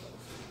doing typos.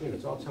 I mean,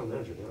 it's all town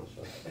manager now,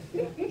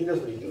 so he knows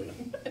what he's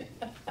doing.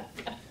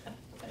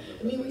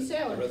 I mean, we say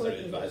how important it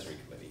is. advisory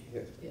committee.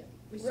 Yeah. Yeah.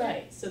 We say-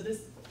 Right, so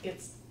this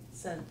gets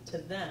sent to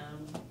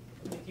them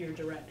with your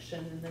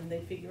direction, and then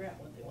they figure out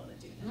what they wanna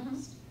do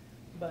next.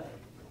 But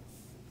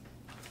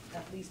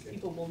at least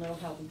people will know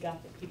how we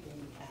got the people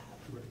we have.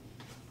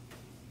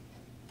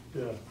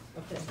 Yeah.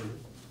 Okay.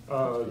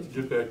 To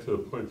get back to the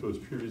point that was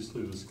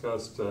previously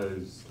discussed, I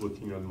was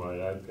looking on my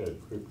iPad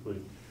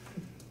quickly.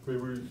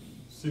 We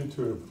seem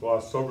to have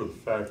glossed over the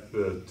fact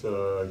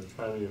that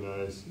Connie and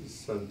I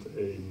sent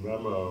a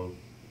memo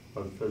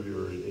on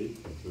February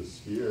 8th of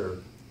this year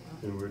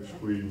in which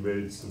we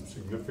made some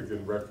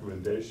significant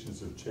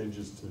recommendations of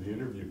changes to the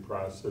interview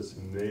process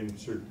and named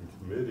certain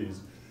committees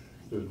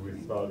that we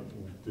thought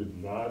did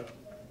not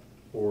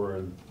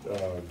warrant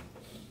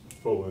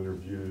full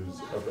interviews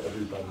of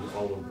everybody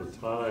all of the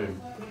time.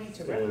 We need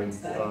to reference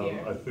that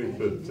here. I think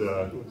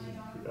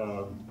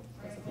that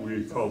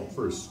we called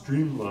for a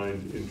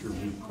streamlined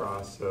interview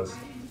process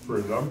for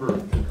a number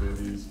of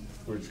committees,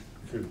 which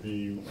could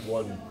be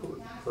one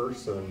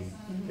person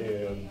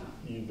and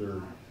either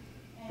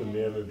the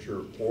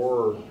manager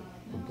or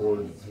the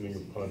board, depending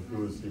upon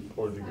who is the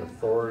appointing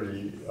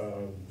authority,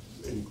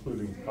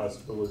 including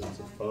possibilities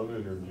of phone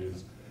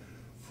interviews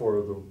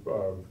for the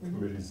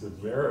committees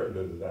that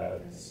merited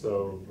that.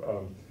 So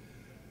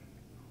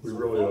we So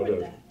really ought forward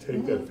to that.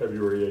 take that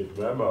February 8th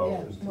memo Yeah,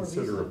 and it's more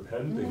consider recent.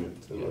 appending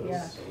it to Yeah.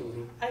 this.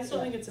 I still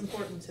think it's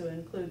important to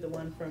include the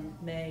one from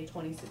May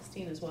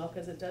 2016 as well,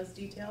 because it does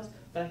details,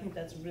 but I think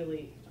that's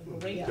really a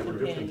great Yeah. They were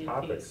different companion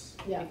topics.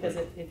 piece. Yeah. Because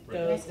it Right.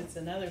 goes, it's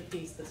another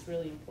piece that's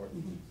really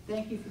important.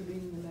 Thank you for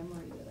reading the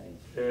memory that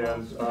I.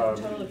 And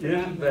Totally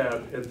forgot. in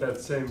that, at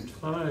that same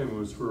time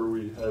was where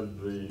we had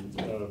the,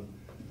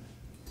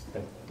 I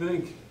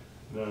think,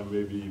 no,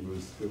 maybe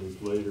it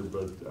was later,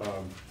 but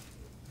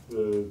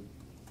the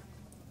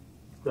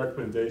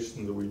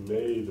recommendation that we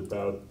made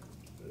about,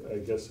 I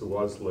guess it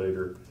was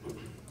later,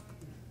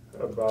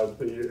 about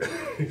the,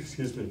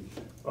 excuse me,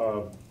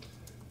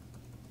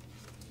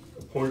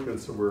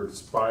 appointments that were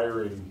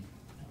expiring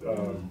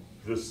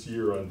this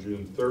year on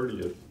June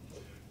 30th,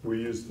 we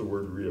used the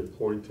word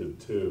reappointed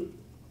too.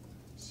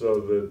 So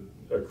that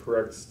a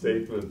correct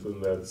statement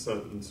in that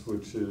sentence,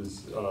 which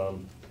is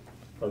on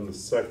the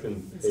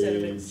second Instead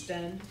of page,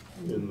 extend.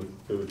 in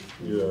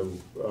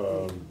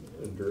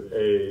under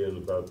A, and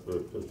about the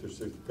 5th or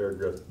 6th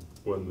paragraph,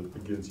 one that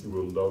begins, you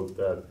will note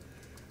that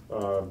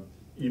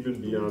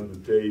even beyond the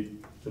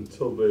date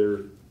until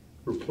they're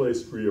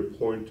replaced,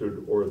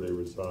 reappointed, or they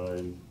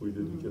resign. We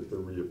didn't get the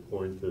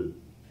reappointed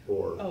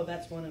or. Oh,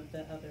 that's one of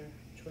the other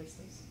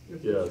choices.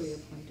 Yes.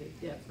 Reappointed,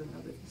 yeah, for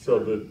another. So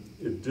that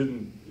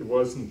it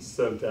wasn't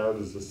sent out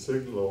as a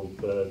signal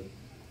that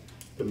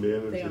the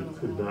manager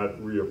could not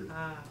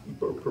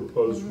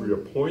propose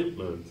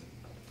reappointment.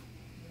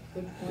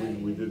 Good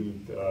point. We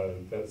didn't,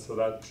 so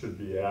that should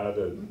be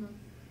added.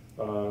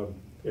 And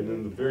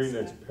in the very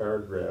next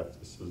paragraph,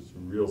 this is a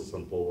real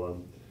simple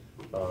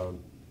one,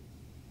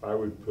 I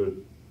would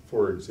put,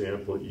 for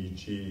example,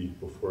 e.g.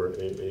 before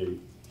AA,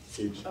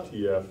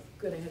 HTF,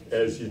 Good, I had the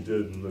as same you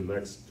thing. did in the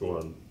next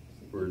one,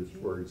 where,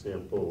 for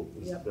example,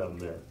 is Yep. down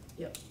there.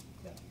 Yep,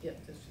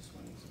 that's just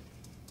one example.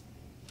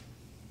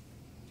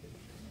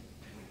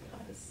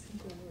 Not a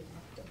single word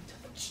left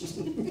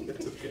untouched.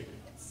 It's okay.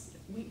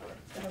 We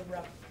are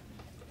rough.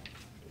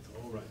 It's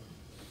all right.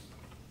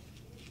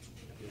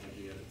 If you have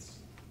the edits.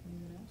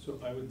 So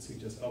I would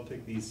suggest, I'll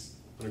take these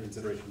under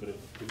consideration, but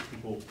if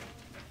people,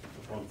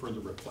 upon further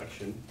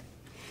reflection,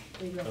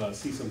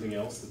 see something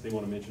else that they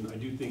want to mention, I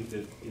do think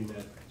that in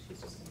that,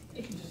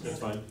 You can just. that's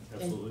fine,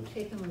 absolutely. And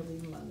take them or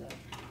leave them on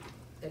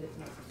the edit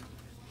notes.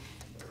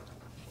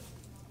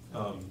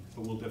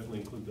 But we'll definitely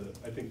include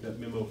I think that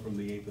memo from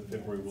the 8th of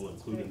February will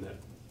include in that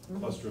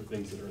cluster of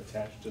things that are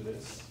attached to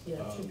this. Yeah,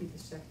 it should be the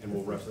second. And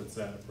we'll reference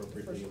that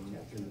appropriately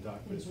in the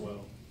document as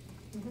well.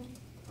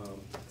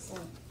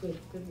 Excellent,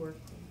 good work.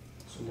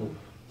 So we'll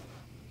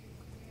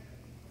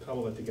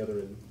cobble that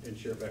together and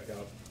share it back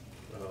out.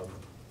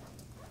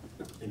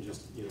 And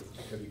just,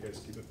 have you guys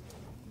give it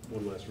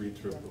one last read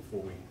through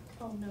before we.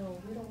 Oh, no,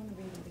 we don't want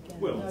to read it again.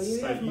 Well, No, you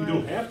have you mine.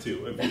 don't have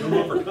to. If you don't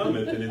offer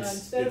comment, then it's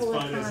Instead of fine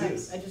as electronic,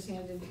 is. I just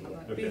handed it to you.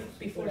 Okay.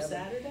 Before Whatever.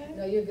 Saturday?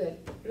 No, you're good.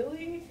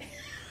 Really?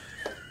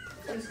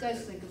 These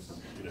guys think of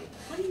something.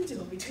 What are you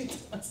doing between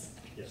us?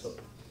 Yes. So,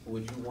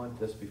 would you want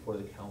this before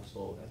the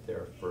council at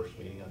their first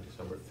meeting on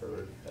December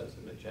 3rd as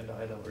an agenda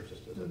item, or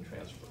just as a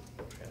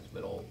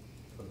transmittal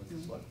from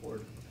the select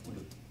board?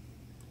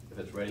 If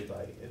it's ready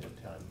by in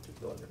time to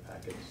go in their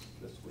packets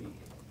this week,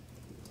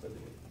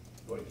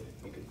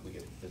 we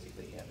could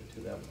physically hand it to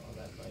them on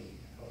that night,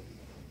 however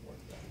you work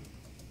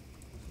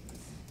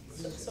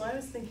that. So I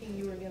was thinking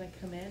you were gonna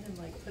come in and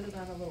like put it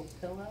on a little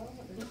pillow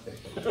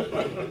or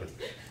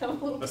have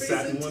a little A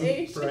satin one,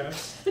 presentation.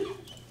 perhaps?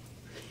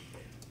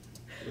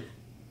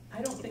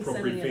 I don't think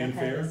Appropriate sending it ahead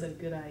fanfare? is a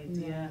good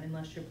idea No.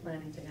 unless you're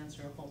planning to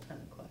answer a whole ton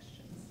of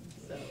questions.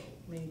 So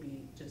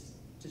maybe just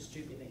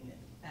distributing it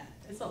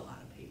it's a lot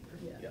of paper.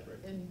 Yeah,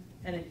 right.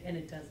 And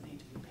it does need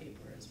to be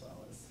paper as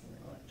well as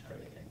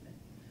electronic, I think.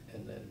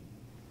 And then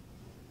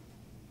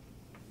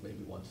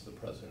maybe once the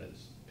president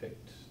is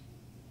picked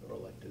or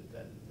elected,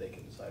 then they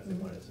can decide if they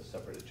want it as a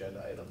separate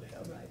agenda item to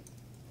have Right.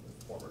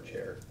 the former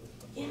chair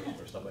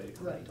or somebody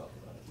to Right. talk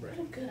about it. What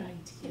a good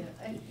idea.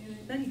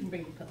 Then you can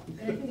bring the pillow. And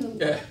I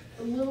think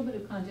a little bit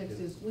of context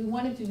is, we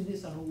want to do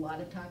this on a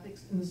lot of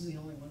topics, and this is the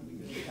only one we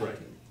really got Right.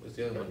 to. It's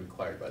the only one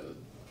required by the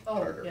Oh,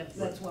 charter. yes.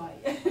 that's why.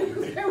 Right.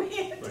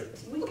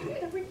 We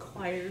got the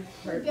required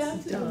We're parts down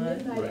to the done.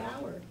 midnight Right.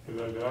 hour. And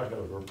I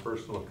have a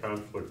personal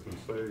conflict in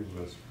saying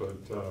this,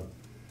 but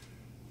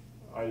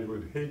I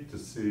would hate to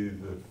see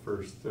the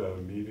first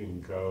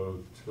meeting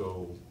go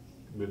till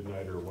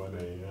midnight or 1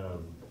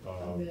 a.m.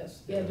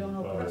 Yes, yeah, don't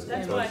open And, it.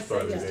 That's it why I does say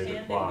start just at 8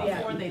 hand o'clock. it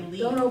before they leave.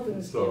 Don't open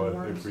the So can of I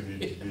worms. think we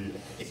need to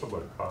be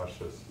somewhat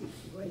cautious.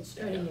 Right,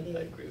 starting at I 8.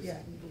 agree with Yeah.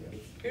 that.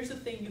 Here's the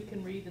thing you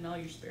can read in all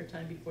your spare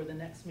time before the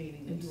next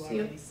meeting that And you see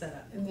already it. set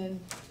up. And then,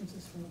 since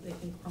it's from, they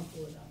can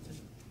crumple it up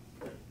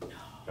and.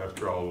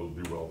 After all, it'll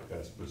be well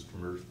past Mr.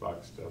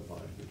 Merzbach's deadline.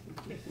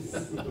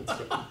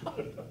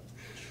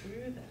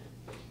 True that.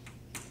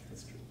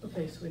 That's true.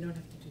 Okay, so we don't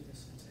have to do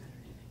this on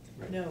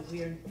Saturday. No, we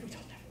don't ever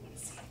want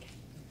to see it again.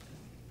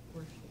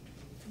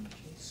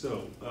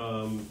 So,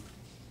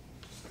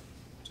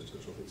 just a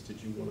couple things.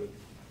 Did you want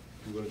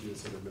to do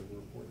this under member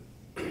report?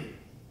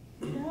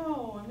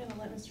 No, I'm gonna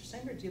let Mr.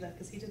 Steinberg do that,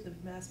 because he did the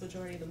vast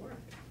majority of the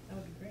work. That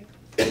would be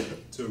great.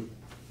 So,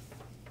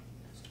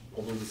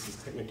 although this is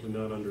technically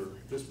not under,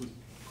 this would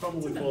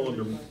probably fall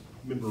under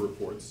member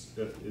reports.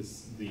 That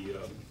is the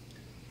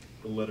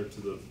letter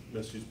to the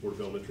Massachusetts Board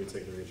of Elementary and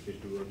Secondary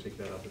Education. Do we want to take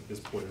that up at this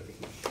point? I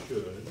think we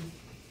should.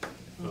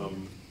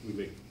 We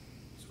may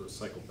sort of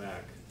cycle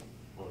back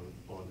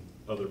on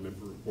other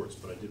member reports,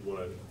 but I did want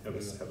to have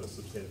a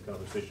substantive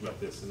conversation about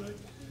this, and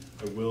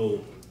I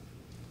will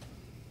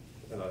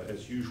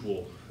as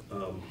usual,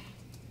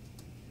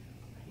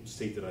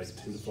 state that I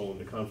tend to fall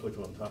into conflict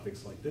on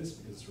topics like this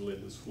because it's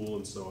related to school,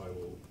 and so I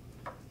will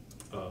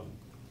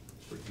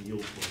sort of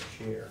yield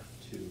my chair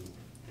to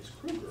Ms.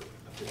 Kruger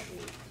officially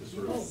to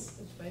sort of. As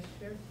vice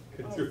chair?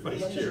 It's your vice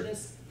then chair.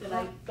 this- Then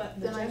I, but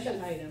the Then I agenda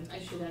should, item. I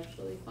should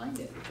actually find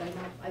it,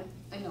 which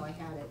I know I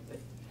had it, but.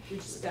 We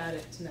just got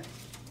it tonight.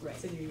 Right.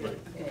 So you're, Right.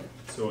 okay.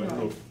 So I don't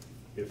know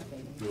if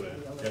Okay. you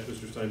want to ask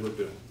Mr. Steinberg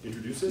to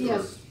introduce it? or-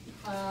 Yes,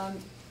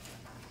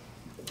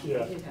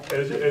 Yeah, I did have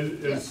as, it. as,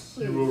 Yes,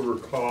 as you will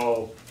please.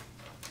 recall,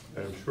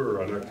 I'm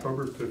sure, on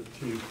October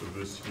 15th of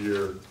this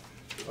year,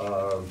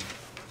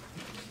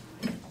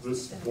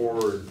 this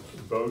board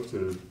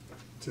voted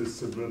to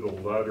submit a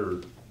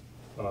letter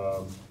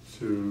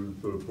to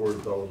the Board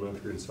of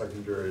Elementary and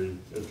Secondary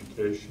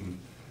Education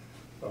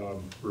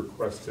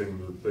requesting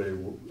that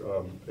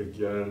they,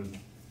 again,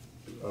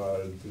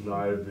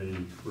 deny the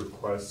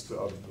request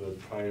of the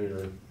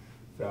Pioneer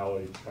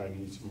Valley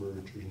Chinese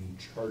Immersion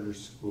Charter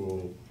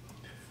School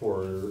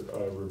for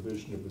a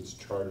revision of its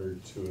charter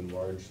to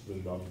enlarge the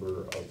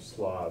number of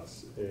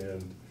slots.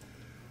 And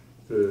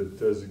the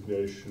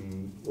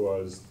designation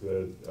was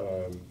that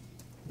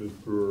Ms.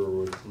 Brewer,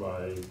 with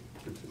my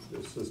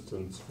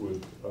assistance,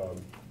 would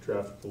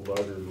draft the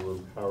letter, and were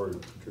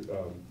empowered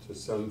to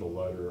send the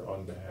letter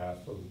on behalf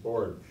of the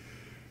board.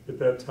 At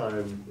that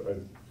time, I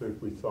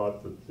think we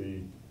thought that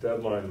the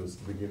deadline was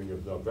the beginning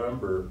of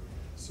November,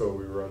 so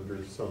we were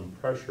under some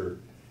pressure.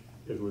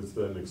 It was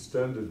then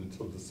extended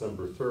until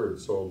December 3rd,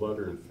 so a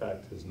letter, in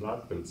fact, has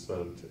not been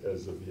sent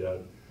as of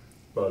yet,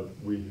 but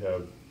we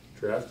have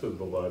drafted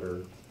the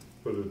letter,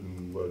 put it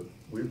in what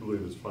we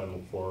believe is final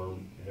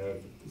form,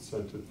 have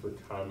sent it for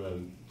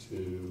comment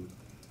to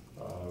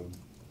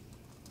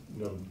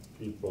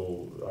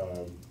people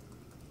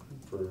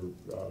for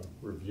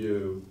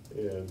review,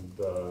 and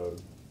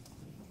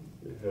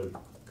have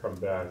come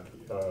back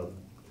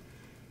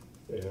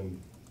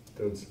and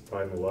done some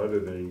final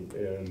editing,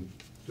 and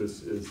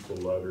this is the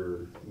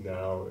letter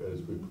now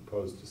as we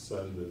propose to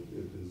send it.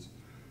 It is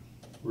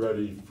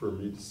ready for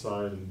me to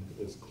sign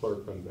as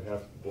clerk on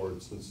behalf of the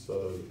board, since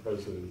the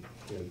president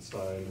can't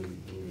sign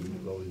and we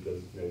didn't really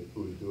designate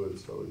who would do it,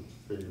 so we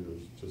figured it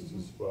was just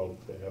as well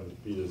to have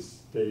it be as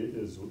state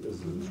as it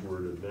is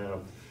worded now.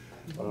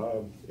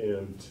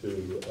 And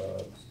to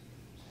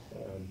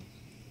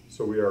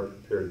so we are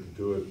prepared to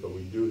do it, but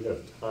we do have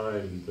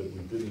time that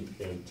we didn't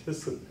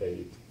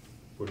anticipate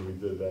when we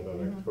did that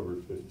on October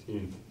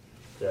 15th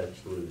to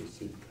actually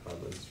receive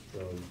comments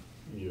from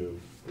you,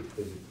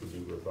 because it could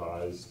be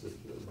revised if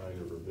there are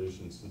minor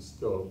revisions, and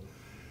still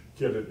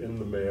get it in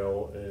the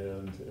mail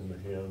and in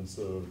the hands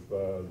of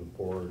the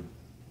board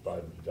by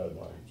the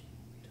deadline.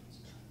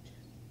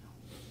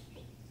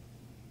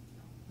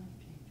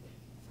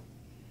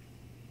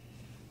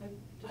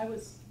 I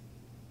was,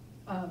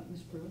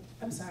 Ms. Brewer?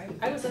 I'm sorry,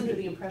 I was under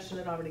the impression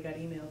it already got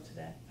emailed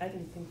today. I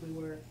didn't think we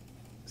were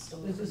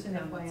still. Is this an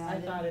comments. FYI I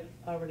then? thought it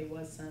already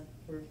was sent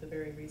for the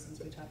very reasons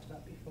we talked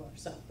about before,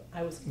 so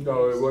I was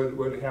No, confused.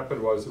 what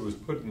happened was it was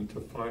put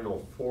into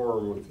final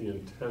form with the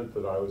intent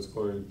that I was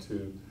going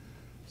to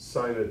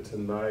sign it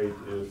tonight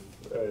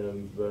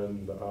and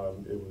then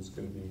it was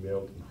going to be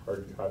mailed in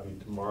hard copy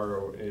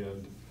tomorrow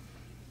and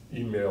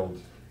emailed.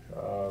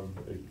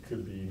 It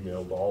could be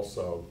emailed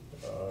also,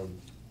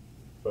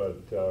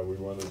 but we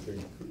wanted to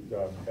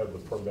have the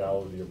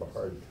formality of a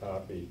hard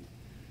copy.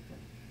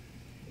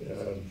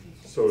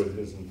 So it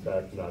has in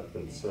fact not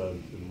been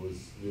sent, and was,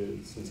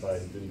 since I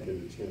didn't get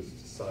a chance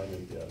to sign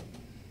it yet.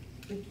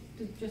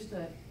 Just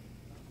a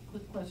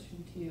quick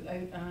question to you. I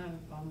don't have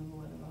a problem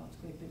with it at all, it's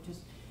great, but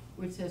just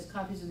where it says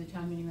copies of the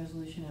town meeting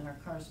resolution and our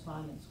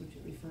correspondence, which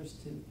it refers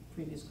to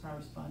previous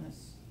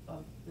correspondence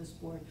of this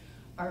board,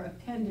 are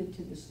appended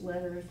to this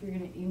letter. If you're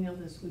gonna email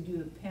this, would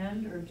you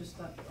append, or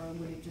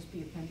would it just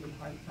be appended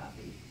hard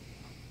copy?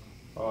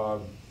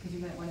 Because you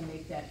might wanna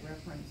make that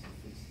reference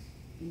if it's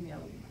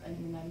emailed. I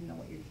mean, I don't know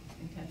what your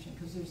intention,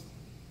 because there's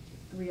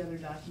 3 other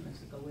documents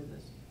that go with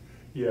this.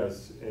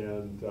 Yes,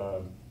 and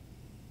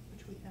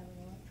Which we have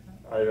in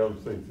electronic. I don't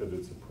think that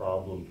it's a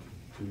problem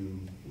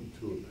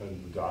to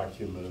append the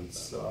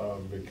documents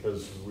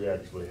because we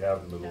actually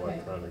have them in Okay.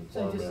 electronic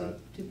So format.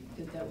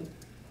 just that would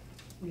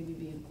maybe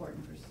be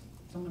important for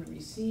someone who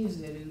receives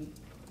it who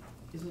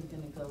isn't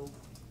gonna go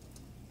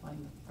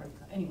find the hard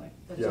copy. Anyway,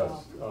 that's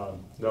all.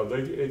 Yes, no,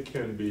 it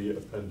can be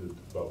appended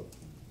to both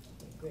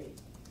Great,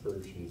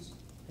 versions.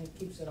 that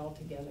keeps it all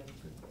together.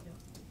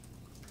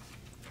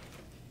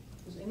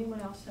 Does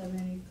anyone else have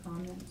any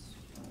comments?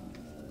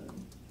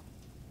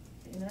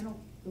 And I don't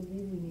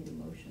believe we need a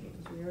motion,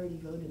 because we already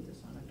voted this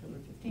on October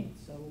 15th,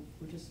 so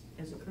we're just,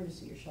 as a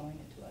courtesy, you're showing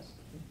it to us.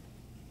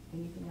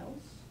 Anything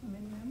else from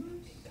any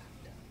members?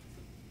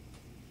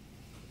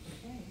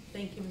 Okay.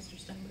 Thank you, Mr.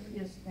 Steinberg.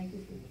 Yes, thank you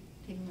for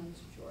taking on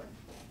this chore.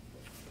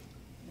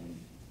 And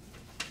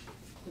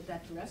with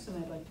that to rest,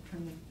 and I'd like to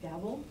turn the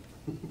gavel,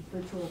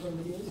 virtual where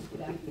it is,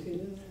 back to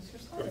Mr.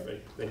 Snyder.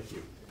 Perfect, thank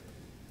you.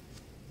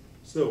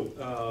 So,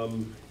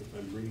 if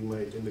I'm reading my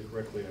agenda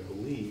correctly, I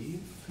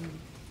believe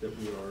that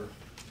we are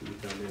to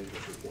the town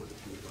manager's report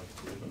if you would like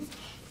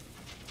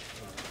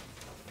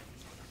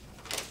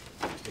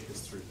to take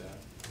us through that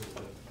a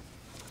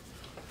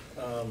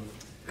little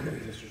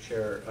bit. Mr.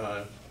 Chair,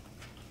 a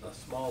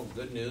small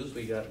good news,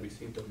 we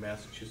received a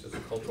Massachusetts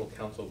Cultural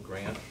Council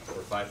grant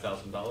for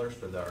 $5,000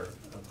 for our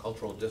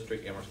cultural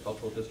district, Amherst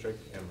Cultural District,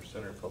 Amherst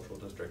Center Cultural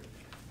District.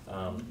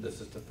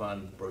 This is to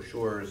fund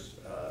brochures,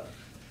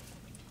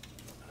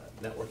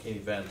 networking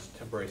events,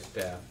 temporary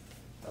staff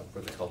for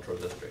the cultural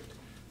district.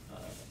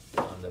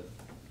 On the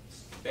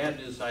bad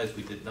news side is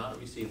we did not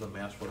receive a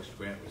MassWorks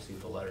grant,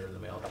 received a letter in the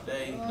mail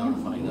today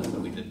notifying us that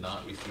we did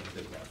not receive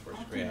the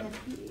MassWorks grant.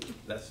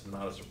 That's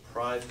not a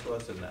surprise to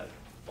us in that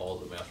all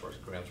the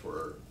MassWorks grants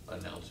were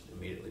announced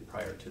immediately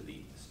prior to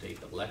the state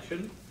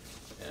election,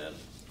 and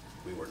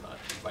we were not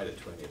invited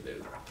to any of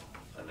the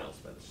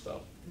announcements,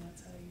 so. And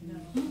that's how you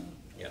know.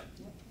 Yeah.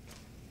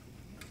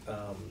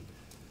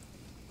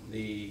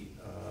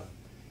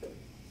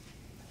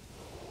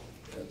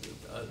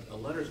 A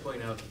letter's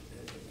going out.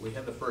 We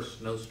had the first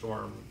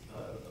snowstorm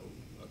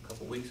a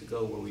couple weeks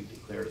ago where we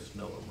declared a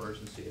snow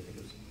emergency, I think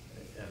it was,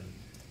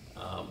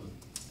 and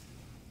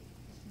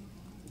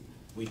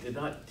we did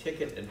not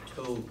ticket and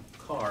tow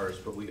cars,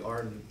 but we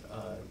are,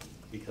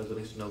 because of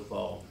the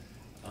snowfall,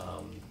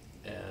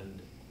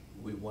 and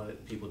we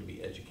wanted people to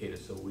be educated,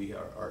 so we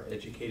are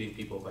educating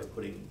people by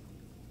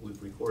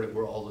we've recorded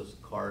where all the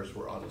cars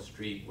were on the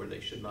street where they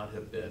should not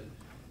have been,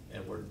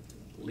 and we're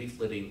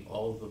leafleting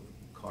all the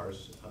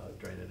cars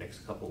during the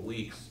next couple of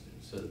weeks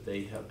so that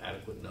they have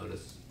adequate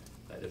notice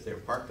that if they're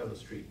parked on the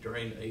street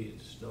during a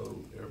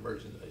snow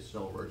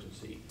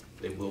emergency,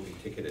 they will be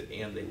ticketed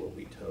and they will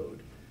be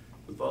towed.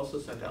 We've also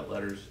sent out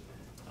letters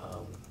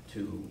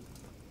to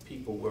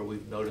people where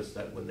we've noticed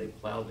that when they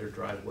plowed their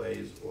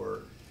driveways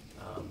or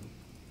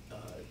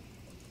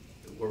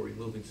were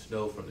removing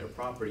snow from their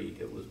property,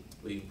 it was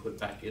being put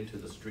back into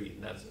the street,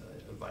 and that's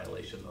a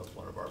violation of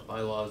one of our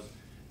bylaws.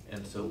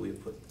 And so we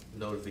put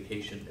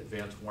notification,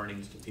 advance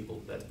warnings to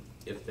people that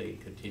if they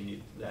continue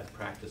that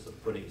practice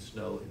of putting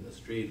snow in the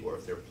street, or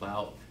if they're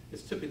plowed,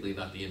 it's typically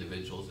not the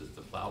individuals, it's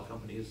the plow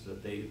companies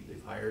that they've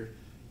hired,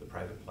 the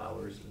private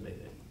plowers, and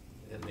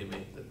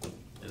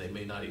they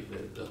may not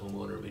even, the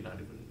homeowner may not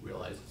even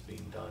realize it's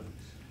being done.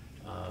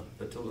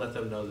 But to let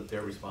them know that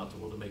they're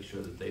responsible to make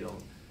sure that they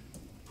don't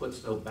put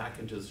snow back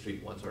into the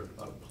street once our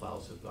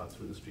plows have gone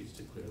through the streets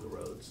to clear the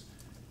roads.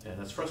 And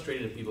that's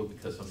frustrating to people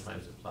because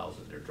sometimes it plows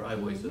in their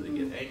driveway, so they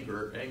get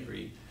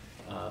angry.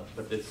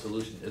 But the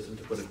solution isn't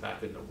to put it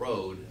back in the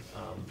road,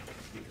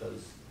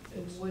 because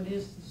What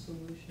is the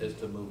solution? is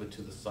to move it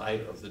to the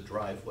side of the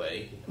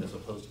driveway as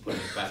opposed to putting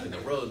it back in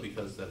the road,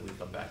 because then we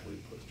come back,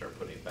 start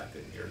putting it back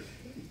in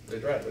the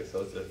driveway.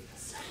 So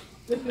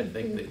I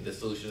think the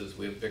solution is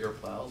we have bigger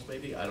plows,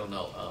 maybe, I don't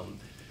know,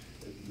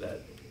 that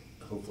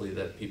hopefully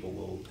that people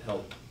will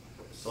help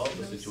solve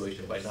the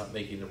situation by not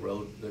making the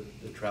road,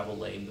 the travel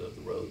lane of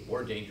the road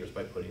more dangerous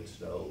by putting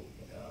snow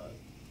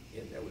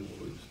in there.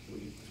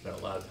 We spent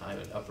a lot of time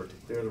and effort to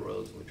clear the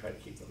roads, and we try to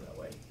keep them that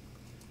way.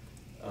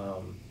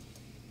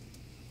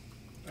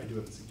 I do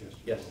have a suggestion,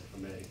 Yes. if I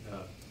may.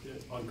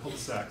 On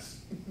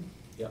cul-de-sacs,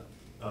 Yeah,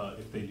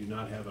 if they do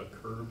not have a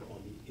curb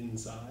on the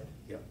inside,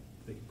 yeah,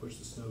 they can push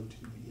the snow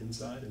to the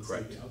inside instead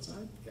Correct. of the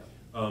outside. yeah.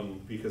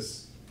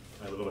 Because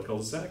I live on a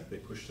cul-de-sac, they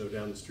push snow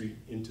down the street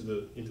into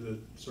the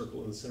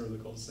circle in the center of the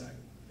cul-de-sac,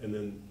 and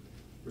then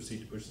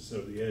proceed to push the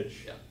snow to the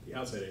edge, Yeah. the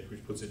outside edge,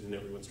 which puts it in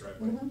everyone's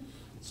driveway. Mm-hmm.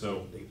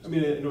 So, I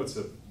mean, I know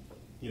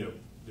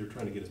they're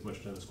trying to get as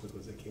much done as quickly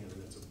as they can,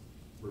 and that's a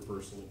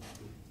reversal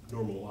of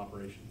normal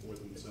operation for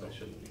them, so. That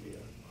shouldn't be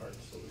a hard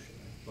solution.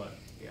 But,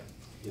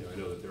 Yeah, I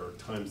know that there are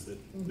times that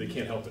they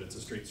can't help it, it's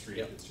a straight street,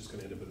 Yeah. it's just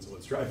gonna end up in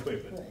someone's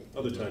driveway, but Right.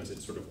 other times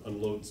it sort of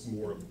unloads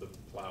more of the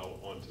plow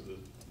onto the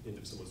end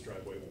of someone's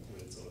driveway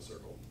when it's on a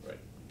circle. right.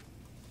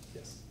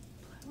 Yes.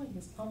 Plowing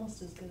is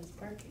almost as good as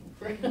parking.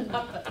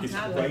 It's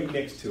right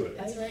next to it.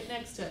 It's right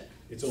next to it.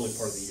 It's only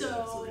part of the year,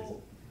 that's the reason.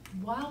 So,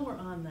 while we're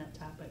on that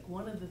topic,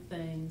 one of the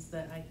things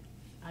that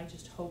I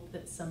just hope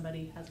that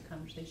somebody has a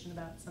conversation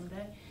about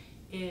someday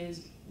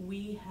is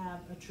we have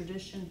a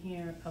tradition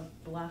here of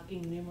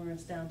blocking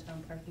numerous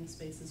downtown parking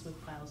spaces with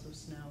piles of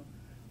snow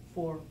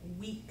for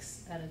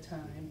weeks at a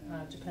time,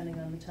 depending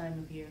on the time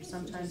of year,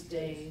 sometimes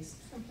days.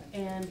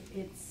 And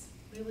it's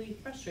really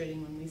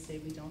frustrating when we say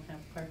we don't have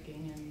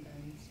parking and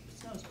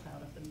snow's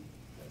piled up in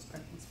those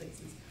parking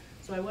spaces.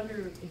 So I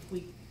wonder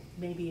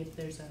if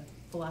there's a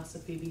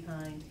philosophy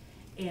behind,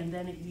 and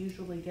then it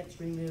usually gets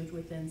removed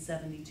within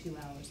 72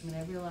 hours. I mean,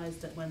 I realize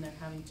that when they're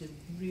having to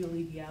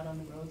really be out on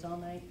the roads all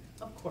night,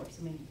 of course,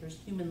 I mean, there's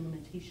human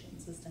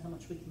limitations as to how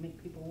much we can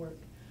make people work.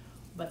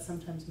 But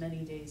sometimes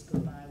many days go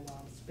by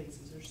while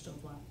spaces are still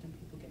blocked and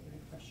people get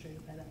very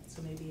frustrated by that.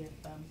 So maybe if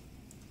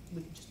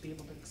we could just be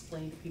able to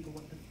explain to people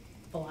what the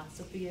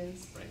philosophy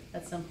is Right.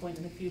 at some point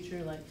in the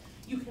future, like,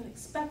 you can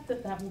expect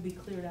that will be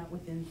cleared out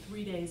within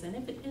 3 days, and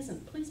if it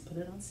isn't, please put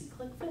it on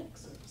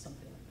See-Click-Fix or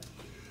something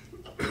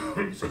like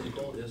that. So the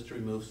goal is to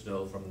remove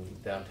snow from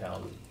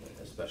downtown,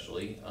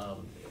 especially,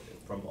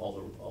 from all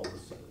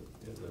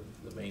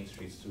the main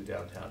streets through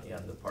downtown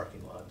and the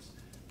parking lots.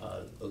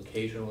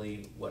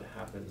 Occasionally, what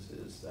happens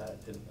is that,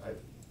 and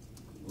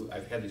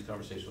I've had these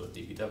conversations with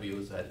DPW,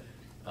 is that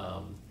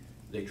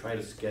they try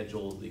to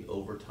schedule the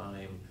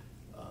overtime,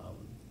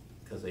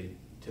 because they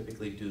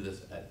typically do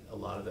this a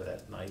lot of it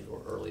at night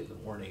or early in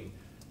the morning,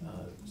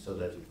 so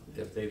that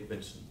if they've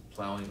been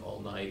plowing all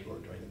night or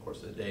during the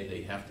course of the day,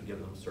 they have to give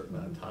them a certain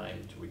amount of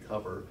time to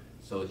recover.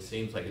 So it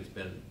seems like it's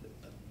been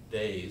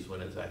days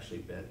when it's actually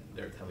been,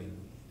 they're coming,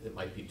 it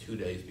might be 2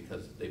 days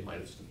because they might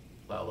have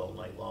plowed all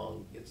night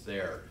long, it's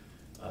there.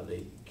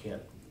 They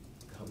can't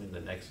come in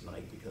the next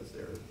night because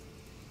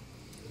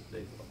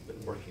they've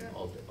been working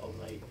all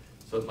night.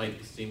 So it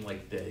might seem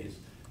like days.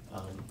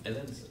 And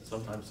then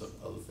sometimes some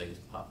other things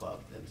pop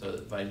up. And so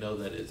if I know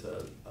that it's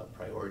a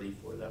priority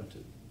for them to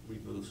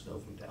remove snow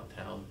from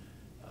downtown,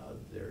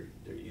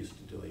 they're used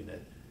to doing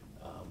it.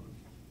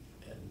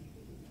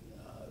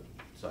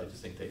 So I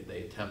just think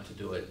they attempt to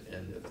do it,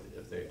 and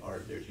if they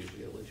aren't, there's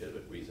usually a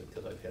legitimate reason,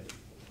 because I've had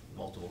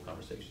multiple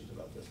conversations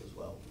about this as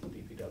well with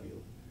DPW.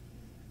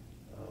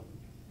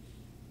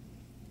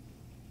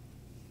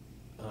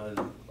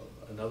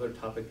 Another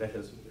topic that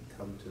has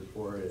come to the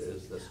fore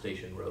is the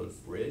Station Road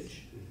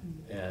Bridge,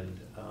 and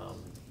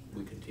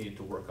we continue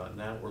to work on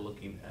that. We're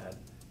looking at,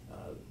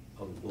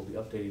 we'll be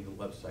updating the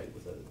website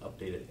with an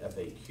updated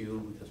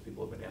FAQ, because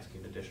people have been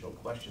asking additional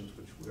questions,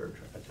 which we're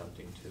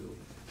attempting to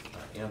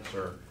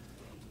answer.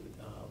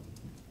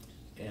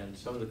 And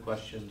some of the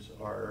questions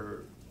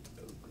are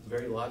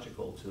very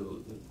logical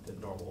to the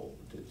normal,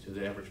 to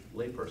the average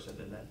layperson,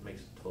 and that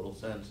makes total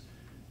sense.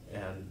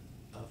 And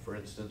for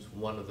instance,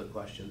 one of the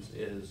questions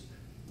is,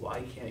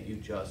 why can't you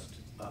just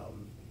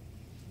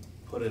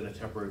put in a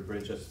temporary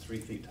bridge that's 3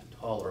 feet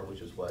taller,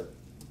 which is what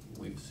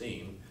we've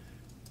seen,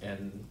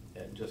 and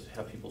just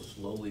have people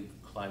slowly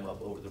climb up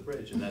over the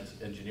bridge? And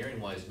that's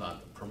engineering-wise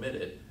not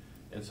permitted.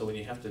 And so when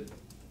you have to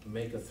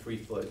make a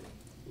 3-foot,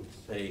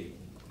 say,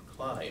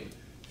 climb,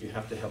 you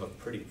have to have a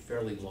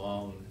fairly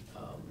long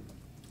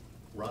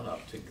run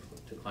up to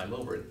climb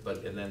over it.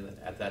 And then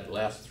at that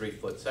last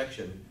 3-foot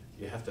section,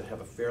 you have to have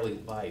a fairly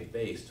wide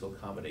base to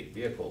accommodate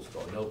vehicles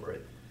going over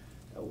it.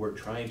 We're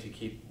trying to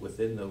keep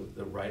within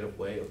the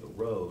right-of-way of the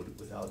road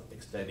without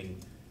extending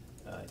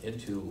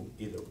into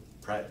either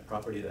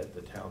property that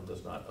the town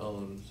does not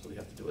own, so we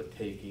have to do a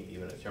taking,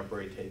 even a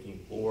temporary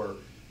taking, or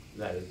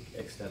that it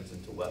extends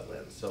into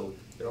wetlands. So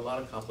there are a lot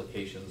of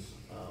complications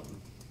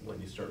when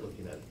you start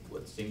looking at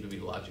what seem to be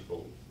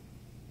logical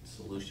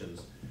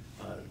solutions.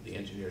 The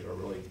engineers are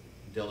really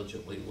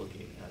diligently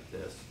looking at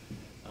this.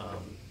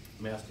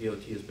 Mass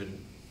DOT has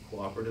been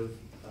cooperative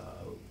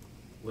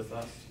with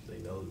us. They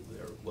know,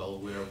 they're well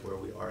aware of where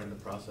we are in the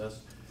process.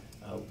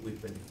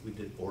 We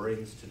did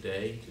borings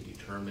today to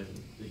determine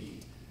the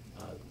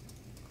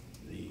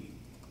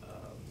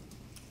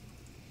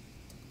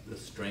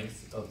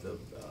strength of the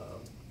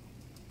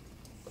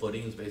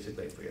footings,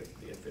 basically. I forget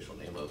the official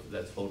name of it,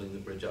 that's holding the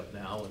bridge up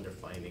now, and they're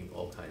finding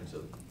all kinds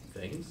of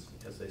things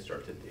as they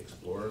start to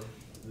explore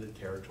the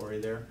territory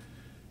there.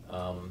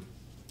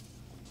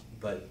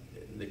 But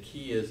the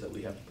key is that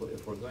we have to put,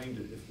 if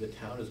the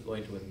town is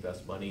going to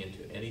invest money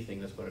into anything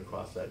that's going to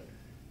cross that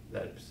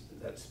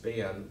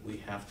span, we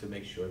have to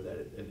make sure that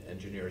an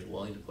engineer is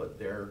willing to put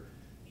their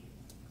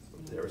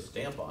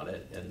stamp on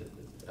it, and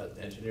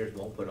engineers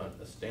won't put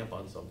a stamp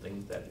on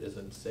something that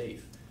isn't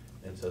safe.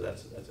 And so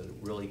that's a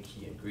really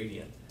key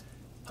ingredient.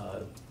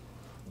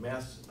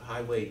 Mass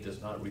Highway does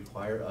not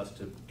require us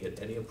to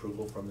get any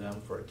approval from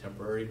them for a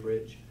temporary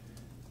bridge,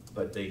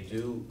 but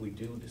we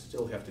do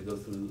still have to go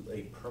through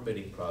a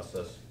permitting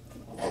process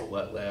for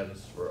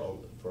wetlands, for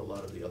a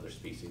lot of the other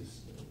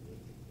species,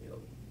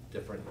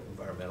 different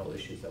environmental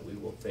issues that we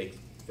will face,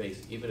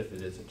 even if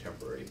it is a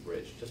temporary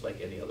bridge. Just like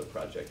any other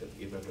project,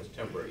 even if it's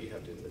temporary, you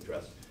have to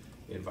address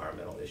the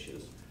environmental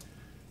issues.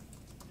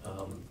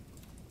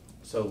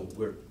 So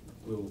we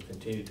will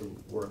continue to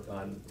work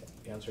on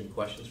answering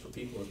questions for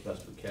people as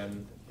best we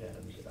can,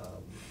 and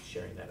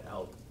sharing that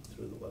out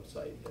through the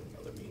website and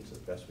other means as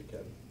best we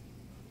can.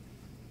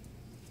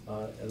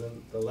 And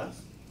then the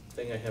last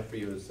thing I have for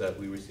you is that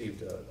we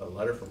received a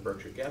letter from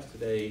Berkshire Gas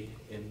today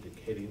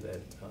indicating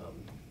that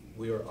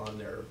we are on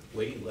their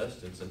waiting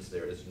list, and since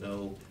there is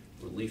no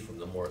relief from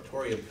the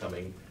moratorium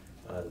coming,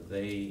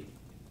 they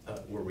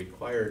were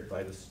required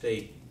by the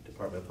state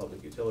Department of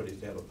Public Utilities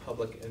to have a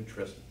public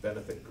interest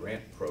benefit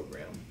grant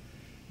program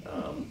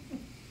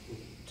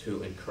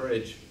to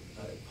encourage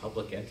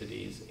public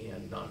entities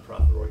and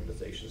nonprofit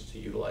organizations to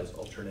utilize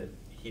alternate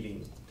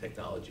heating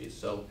technologies.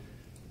 So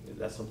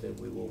that's something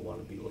we will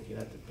want to be looking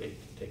at to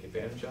take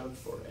advantage of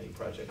for any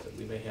projects that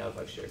we may have.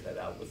 I've shared that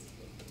out with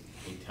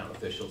the town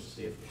officials to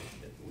see if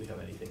we have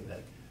anything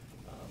that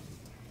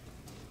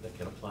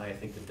can apply. I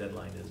think the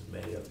deadline is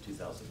May of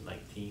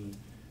 2019,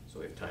 so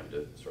we have time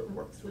to sort of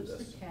work through this.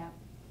 What's the cap?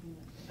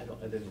 I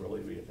didn't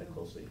really read it that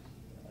closely.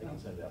 I can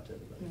send it out to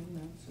everybody.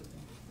 No, it's okay.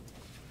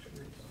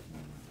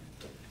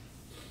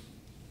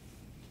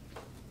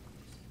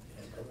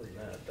 And other than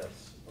that,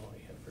 that's all I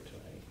have for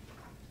tonight.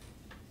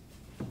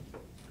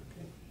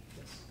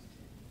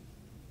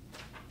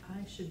 I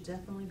should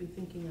definitely be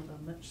thinking of a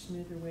much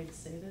smoother way to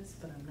say this,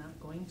 but I'm not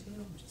going to,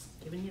 I'm just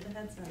giving you the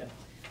heads up. Yep.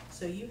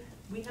 So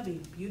we have a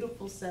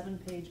beautiful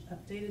 7-page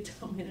updated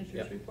town manager's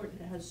Yep. report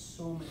that has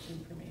so much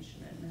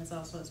information, and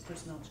also has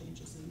personnel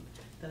changes in,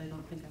 that I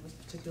don't think I was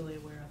particularly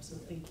aware of, so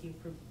thank you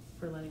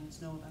for letting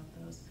us know about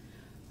those.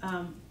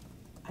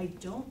 I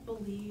don't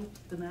believe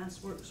the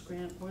Mass Works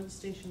grant or the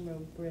Station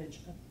Road Bridge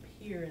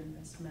appear in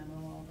this memo,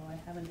 although I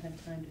haven't had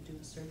time to do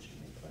a search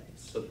and replace.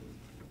 So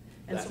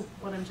And that- so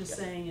what I'm just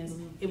yeah. saying is,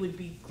 it would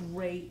be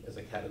great as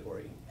a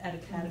category. at a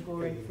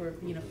category for,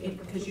 you know,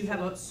 because you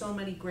have so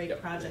many great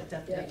Yep. project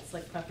updates,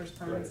 like Pepper's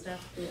Pond and Right.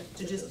 stuff, Yeah.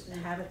 to just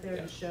have it there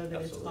Yeah, to show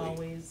that it's absolutely.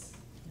 always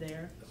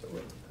there. That's a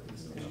written.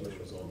 It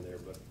was on there,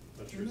 but I'm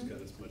not sure it's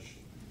got as much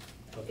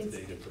It's,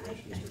 up-to-date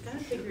information. as I we gotta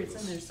should figure with it's in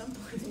us. there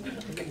someplace. It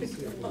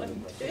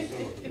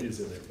is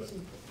in there, but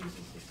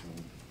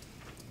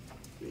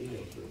The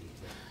email's really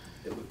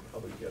It would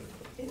probably get it,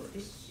 of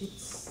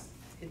course.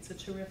 It's a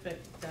terrific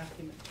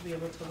document to be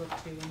able to look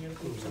to when you're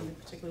looking for something,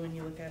 particularly when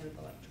you look at it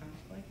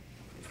electronically.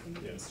 Because then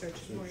you yeah, can search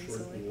it so more short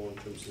easily. and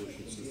long-term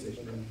solutions to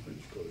station and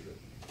bridge closure.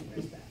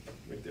 Where's that?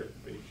 Right there,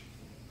 page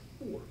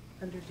 4.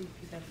 Under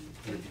DPW.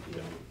 Under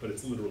DPW, but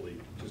it's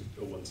literally just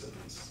a one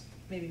sentence.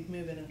 Maybe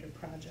move it under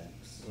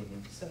projects,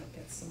 Mhm. so it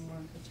gets some more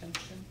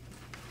attention.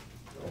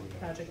 Oh, yeah.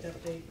 Project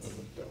updates.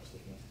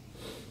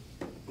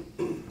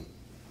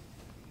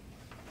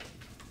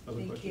 Other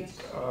Thank you. questions?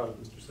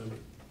 Mr. Senator?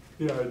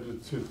 Yeah, I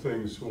did two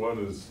things. One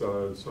is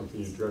something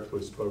you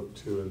directly spoke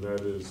to, and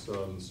that is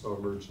the snow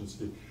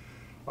emergency.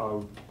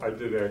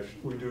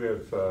 We do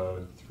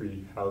have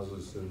 3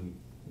 houses in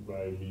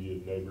my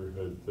immediate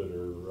neighborhood that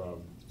are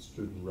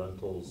student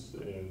rentals,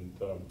 and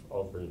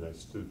all very nice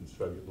students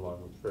who I get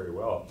along with very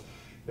well.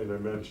 And I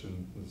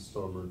mentioned the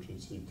snow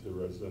emergency to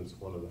residents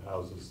of one of the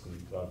houses,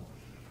 and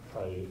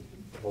I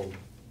told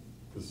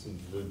this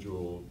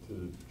individual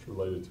to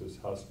relate it to his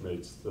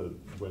housemates that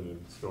when a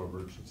snow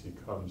emergency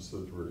comes,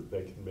 that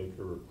they can make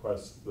a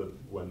request that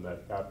when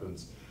that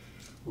happens,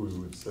 we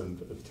would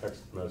send a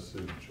text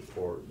message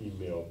or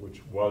email,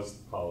 which was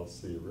the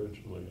policy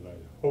originally, and I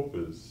hope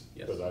is,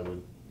 Yes. but I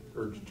would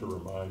urge to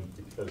remind,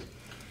 because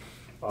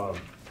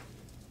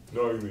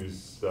knowing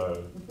these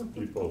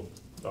people,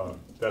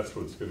 that's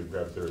what's gonna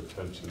grab their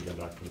attention. They're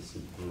not gonna see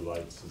blue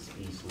lights as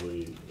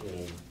easily,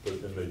 and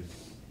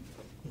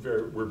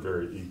we're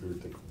very eager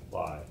to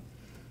comply.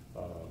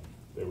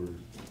 They were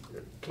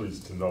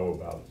pleased to know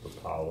about the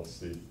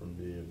policy from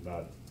me and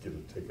not get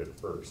a ticket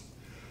first.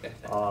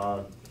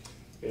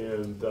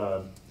 And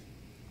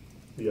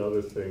the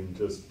other thing,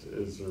 just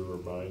as a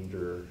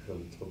reminder,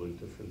 on a totally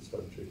different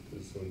subject,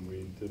 is when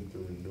we did the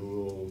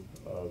renewal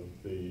of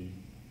the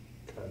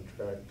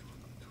contract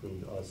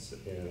between us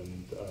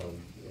and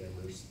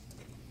Amherst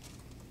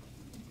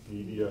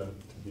Media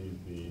to be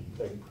the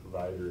tech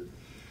provider,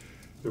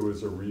 there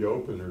was a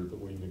reopener that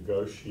we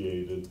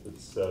negotiated that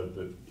said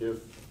that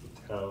if the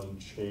town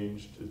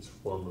changed its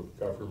form of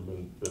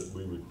government, that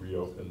we would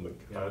reopen the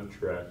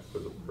contract for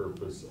the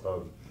purpose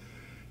of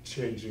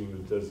changing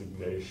the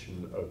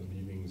designation of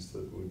meetings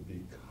that would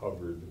be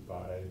covered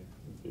by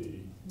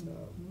the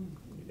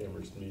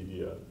Amherst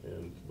Media,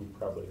 and we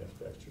probably have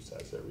to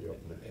exercise that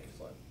reopener.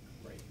 Excellent,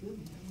 right,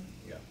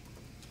 yeah.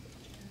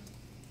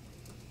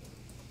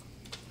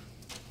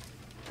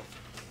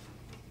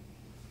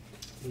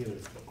 Any other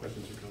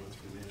questions or comments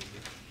from the manager?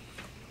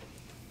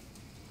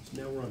 So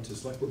now we're on to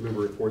select board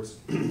member reports.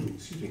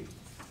 Excuse me.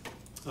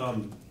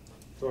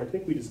 So I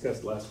think we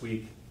discussed last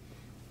week,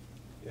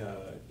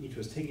 each of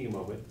us taking a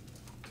moment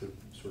to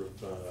sort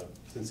of,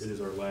 since it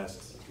is our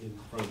last in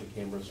front of the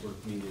camera sort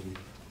of meeting,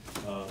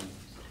 to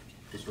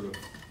sort of,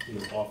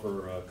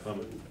 offer a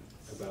comment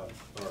about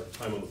our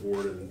time on the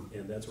board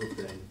and that sort of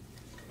thing.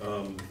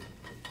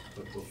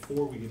 But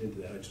before we get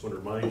into that, I just want to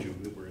remind you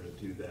that we're going to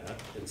do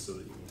that, and so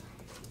that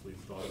we've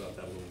thought about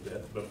that a little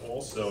bit. But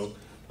also,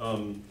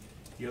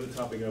 the other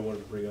topic I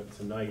wanted to bring up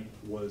tonight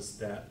was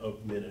that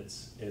of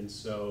minutes. And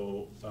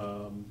so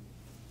I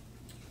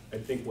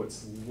think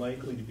what's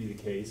likely to be the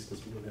case,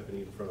 because we don't have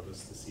any in front of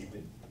us this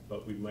evening,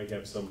 but we might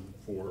have some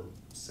for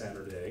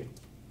Saturday,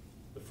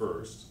 the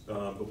 1st.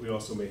 But we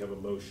also may have a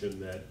motion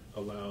that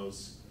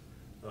allows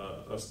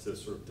us to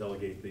sort of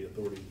delegate the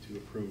authority to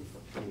approve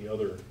any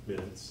other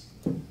minutes.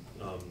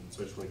 So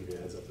I just want to give you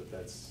a heads up that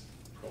that's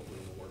probably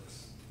in the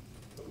works.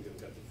 But we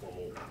haven't got the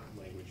formal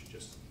language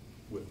just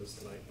with us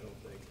tonight, I don't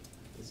think,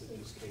 because it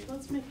just came.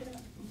 Let's make it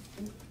up.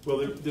 Well,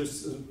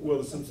 there's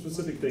some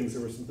specific things.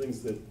 There were some things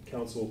that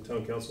town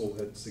council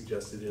had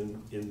suggested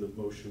in the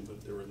motion,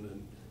 but there were, and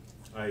then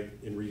I,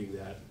 in reading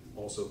that,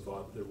 also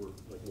thought there were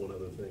like one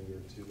other thing or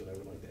two that I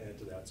would like to add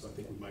to that. So I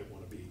think we might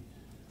want to be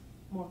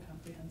More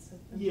comprehensive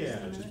than yeah,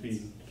 the just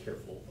minutes. be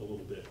careful a little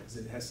bit, because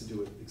it has to do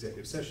with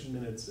executive session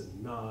minutes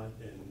and not,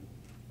 and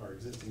our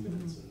existing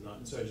minutes and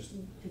not. So I just, To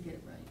get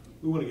it right.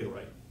 we want to get it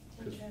right,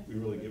 because Okay. we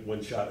really get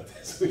one shot at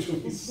this, which will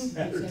be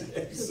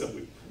Saturday, so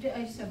we.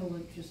 I just have a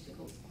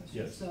logistical question.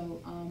 Yes. So,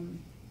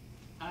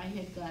 I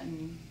had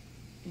gotten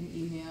an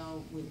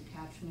email with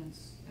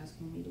attachments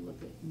asking me to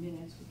look at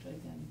minutes, which I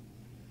then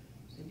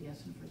selected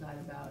yes and forgot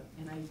about,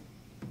 and I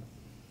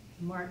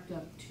marked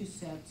up 2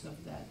 sets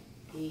of that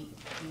 8,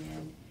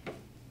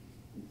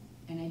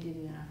 and I did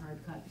it in a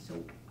hard copy.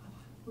 So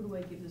who do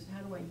I give this,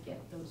 how do I get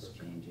those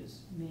changes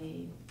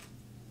made?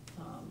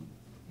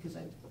 Because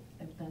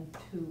I've done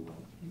 2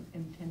 and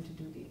intend to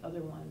do the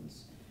other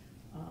ones.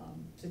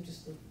 So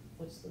just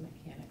what's the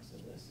mechanics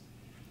of this?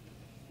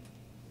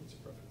 What's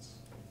your preference?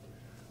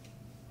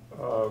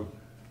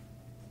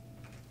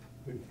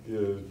 I think,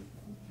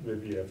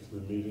 maybe after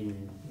the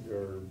meeting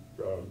or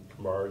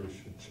tomorrow, you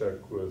should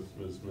check with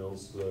Ms.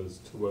 Mills as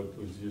to what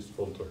was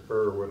useful to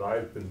her. What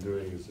I've been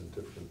doing is a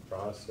different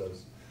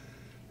process,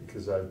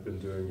 because I've been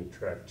doing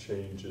track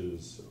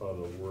changes on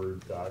a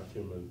Word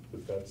document,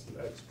 but that's an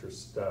extra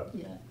step.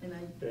 Yeah, and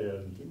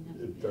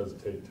it does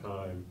take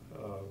time,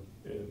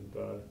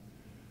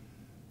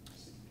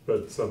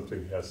 but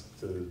something has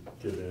to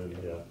get in,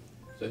 yeah.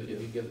 So if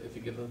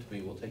you give them to me,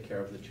 we'll take care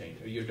of the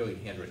change. You're doing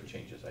handwritten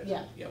changes, I assume?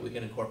 Yeah. Yeah, we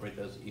can incorporate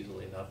those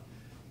easily enough.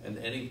 And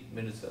any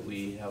minutes that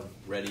we have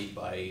ready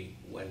by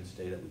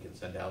Wednesday that we can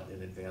send out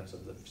in advance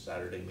of the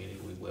Saturday meeting,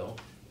 we will.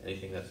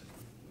 Anything that's,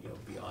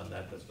 beyond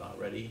that that's not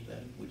ready,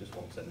 then we just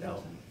won't send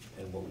out.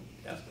 And we'll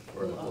ask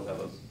for, we'll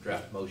have a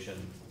draft motion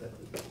that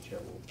the chair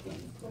will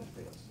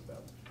advance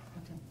about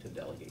to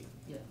delegate.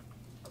 Yeah.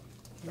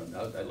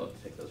 I'd love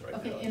to take those right now.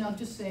 Okay, and I'll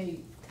just say,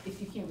 if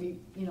you can't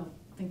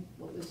think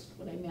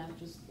what I meant,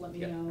 just let me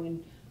Yeah. know.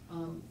 And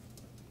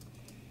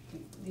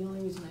the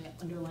only reason I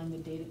underlined the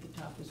date at the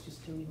top was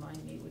just to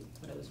remind me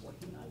what I was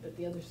working on, but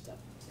the other stuff,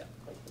 Yeah.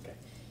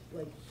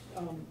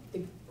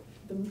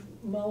 the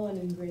Mullen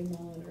and Gray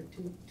Mullen are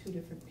two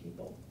different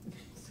people.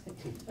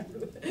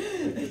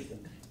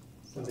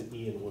 One's an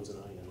E and one's an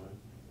I-N, right?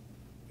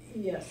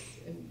 Yes,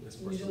 and This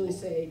usually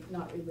person- say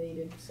not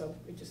related, so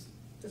it just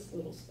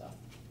little stuff.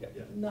 Yeah.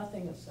 Yeah.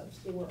 Nothing of substance,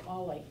 they were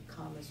all like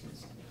commas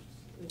missing,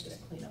 it was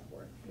just cleanup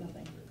work,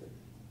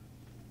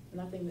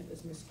 nothing that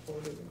was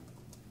misquoted.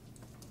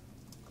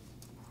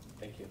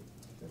 Thank you.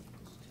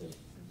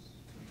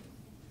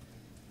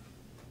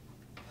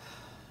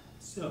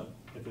 So,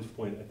 at this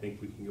point, I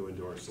think we can go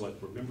into our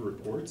select board member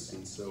reports,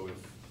 and so if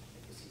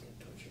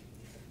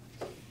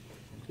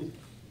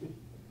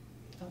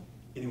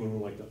anyone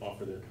would like to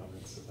offer their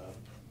comments about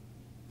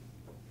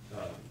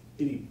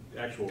any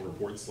actual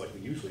reports like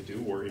we usually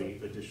do, or any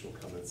additional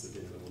comments that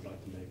anyone would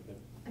like to make.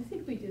 I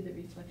think we did the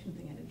reflection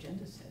thing at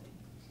agenda setting.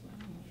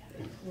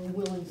 So we're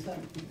willing some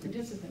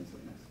participants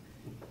in this.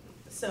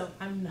 So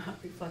I'm not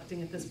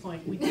reflecting at this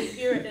point. We did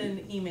hear it in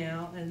an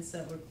email, and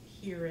so, or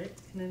hear it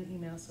in an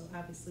email, so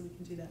obviously we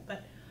can do that.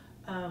 But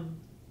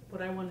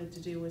what I wanted to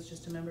do was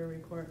just a member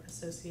report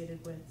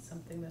associated with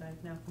something that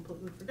I've now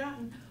completely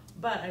forgotten.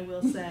 But I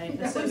will say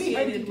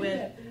associated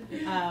with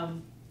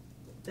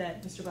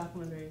that Mr.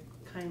 Bachman very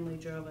kindly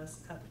drove us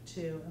up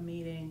to a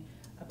meeting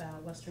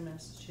about Western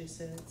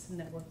Massachusetts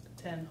Network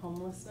 10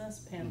 homelessness.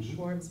 Pam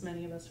Schwartz,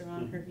 many of us are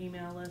on her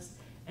email list,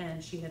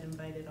 and she had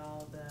invited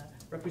all the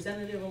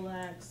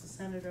representative-elects, the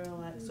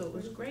senator-elects, so it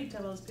was great to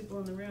have all those people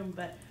in the room,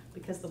 but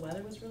because the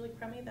weather was really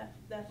crummy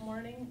that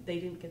morning, they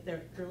didn't get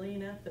there early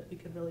enough that we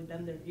could really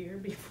bend their ear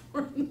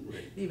before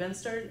the event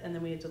started, and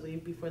then we had to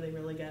leave before they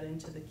really got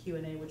into the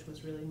Q&A, which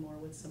was really more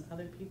with some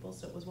other people,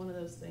 so it was one of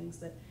those things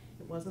that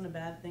it wasn't a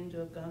bad thing to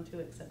have gone to,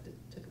 except it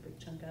took a big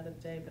chunk out of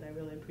the day, but I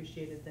really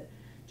appreciated that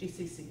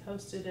GCC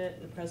hosted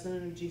it. The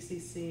president of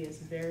GCC is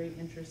very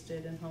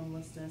interested in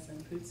homelessness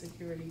and food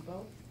security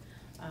both.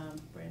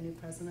 Brand new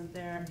president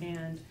there,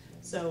 and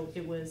so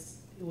it was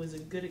a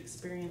good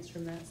experience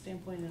from that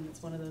standpoint, and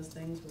it's one of those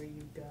things where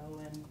you go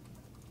and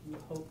you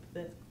hope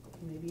that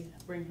maybe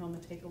bring home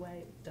a takeaway.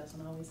 It doesn't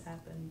always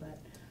happen,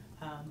 but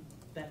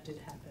that did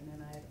happen,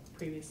 and I had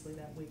previously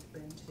that week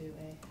been to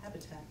a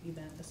Habitat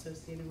event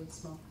associated with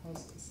small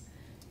houses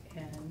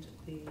and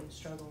the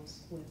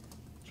struggles with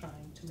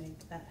trying to make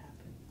that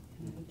happen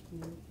in the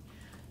community.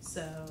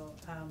 So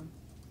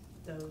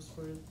those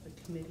were the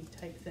committee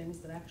type things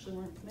that actually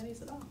weren't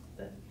committees at all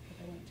that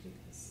I went to,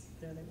 because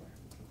there they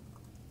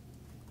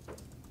were.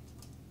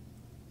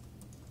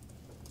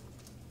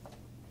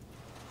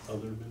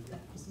 Other members?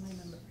 That was my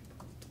member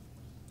report.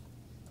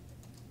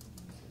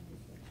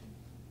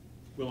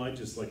 Well, I'd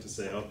just like to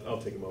say,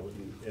 I'll take a moment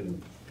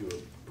and do a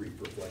brief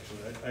reflection.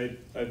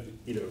 I've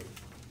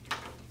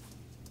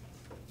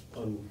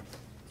on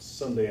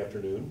Sunday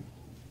afternoon,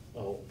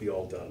 I'll be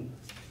all done,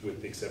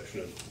 with the exception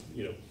of,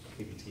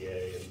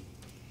 PBTA and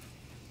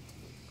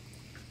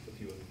a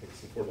few other things,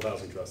 Affordable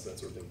Housing Trust, that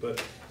sort of thing.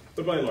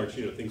 But by and large,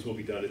 things will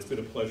be done. It's been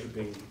a pleasure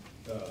being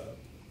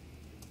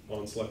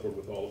on select board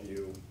with all of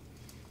you.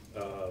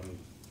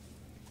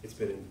 It's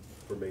been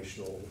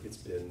informational, it's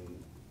been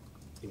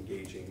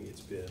engaging,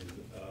 it's been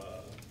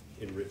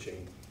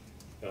enriching.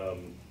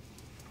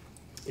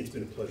 It's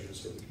been a pleasure to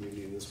serve the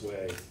community in this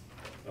way.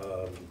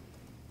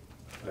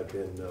 I've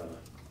been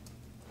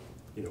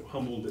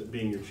humbled at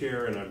being your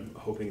chair, and I'm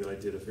hoping that I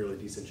did a fairly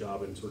decent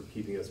job in sort of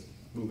keeping us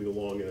moving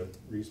along in a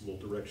reasonable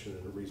direction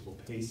and a reasonable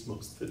pace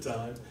most of the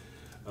time.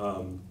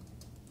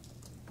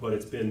 But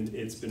it's been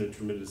a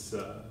tremendous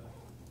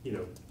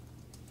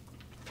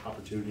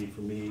opportunity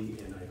for me,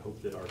 and I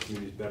hope that our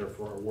community is better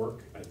for our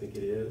work. I think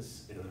it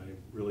is, and I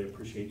really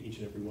appreciate each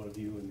and every one of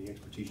you and the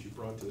expertise you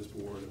brought to this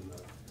board and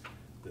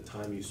the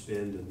time you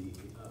spend and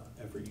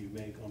the effort you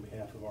make on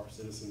behalf of our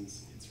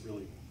citizens. It's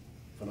really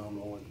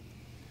phenomenal, and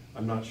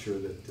I'm not sure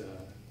that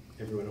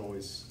everyone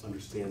always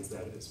understands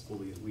that as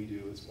fully as we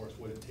do, as far as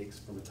what it takes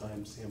from a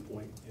time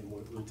standpoint and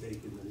what it would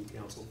take in the new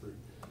council for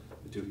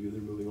the two of you that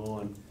are moving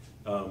on.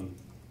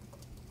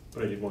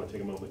 But I did want to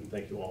take a moment and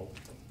thank you all,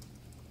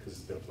 because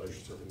it's been a pleasure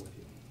serving with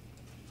you.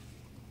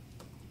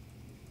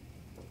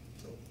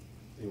 So,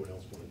 anyone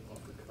else want to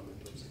offer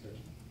comment or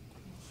suggestion?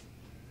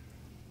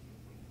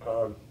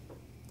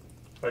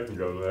 I can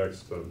go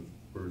next.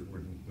 We're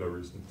no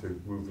reason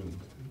to move in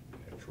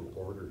actual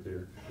order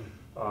here.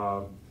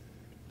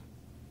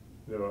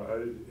 You know,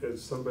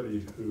 as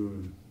somebody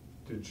who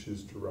did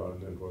choose to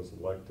run and was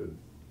elected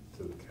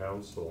to the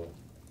council,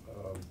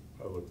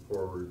 I look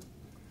forward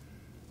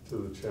to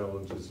the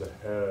challenges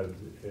ahead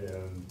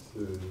and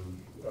to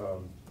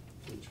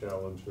the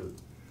challenge of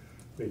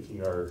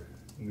making our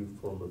new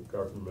form of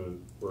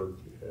government work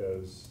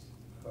as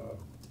I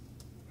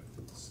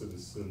think the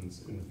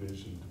citizens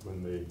envisioned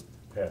when they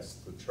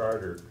passed the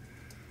charter.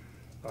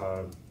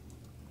 I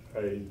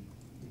am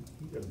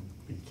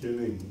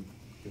beginning,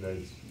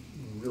 it's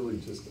really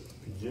just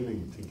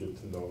beginning to get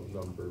to know a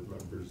number of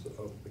members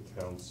of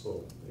the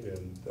council,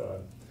 and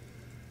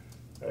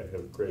I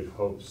have great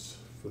hopes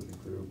for the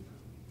group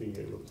being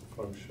able to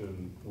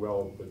function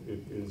well, but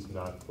it is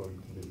not going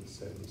to be the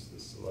same as the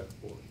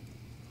select board.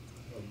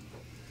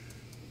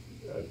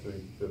 I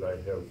think that I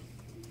have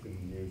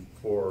in you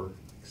 4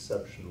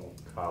 exceptional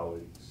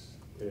colleagues,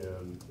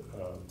 and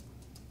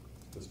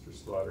Mr.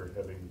 Slaughter,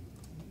 having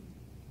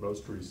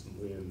most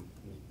recently and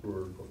Ms.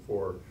 Brewer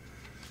before,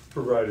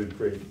 provided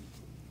great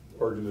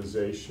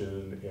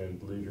organization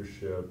and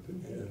leadership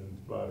and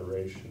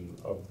moderation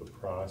of the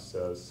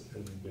process,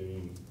 and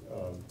being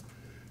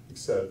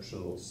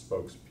exceptional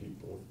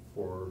spokespeople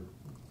for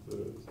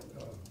the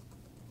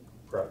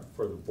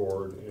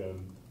board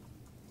and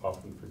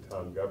often for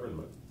town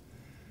government.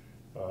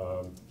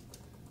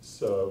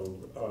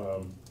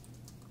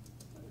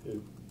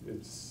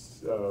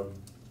 It's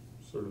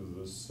sort of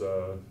this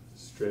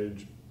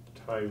strange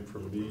time for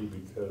me,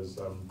 because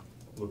I'm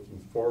looking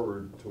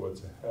forward to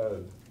what's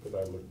ahead, but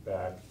I look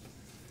back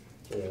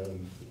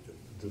and the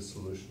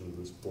dissolution of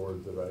this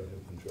board that I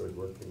have enjoyed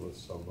working with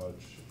so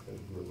much, and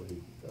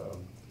really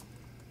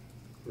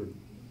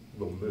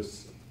will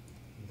miss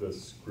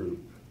this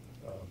group,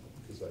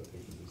 because I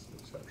think it is an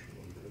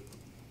exceptional group.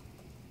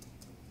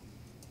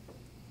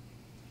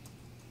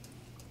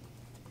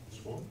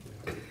 Swan?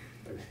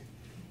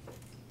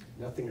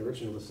 Nothing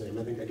original to say.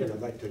 I think, again,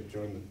 I'd like to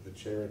join the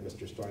chair and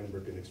Mr.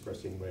 Steinberg in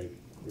expressing my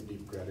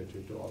deep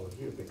gratitude to all of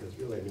you, because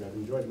really, I've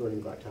enjoyed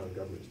learning about town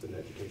government. It's been an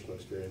educational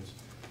experience,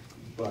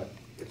 but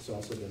it's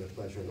also been a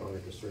pleasure and honor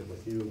to serve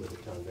with you, with the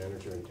town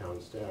manager and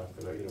town staff,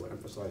 and I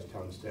emphasize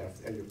town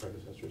staff, and your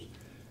predecessors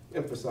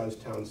emphasize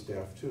town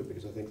staff too,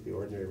 because I think the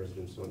ordinary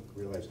residents don't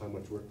realize how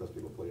much work those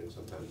people put in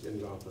sometimes in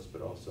the office,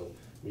 but also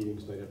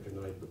meetings night after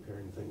night,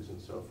 preparing things and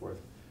so forth.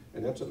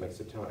 And that's what makes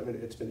the town,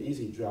 it's been an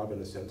easy job in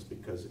a sense,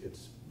 because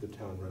the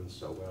town runs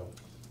so well.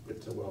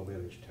 It's a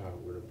well-managed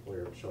town. We're an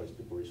employer of choice.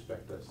 People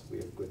respect us. We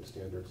have good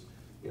standards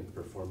in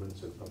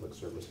performance and public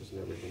services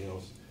and everything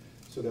else.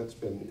 So that's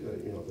been,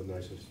 the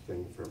nicest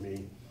thing for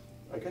me.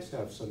 I guess I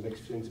have some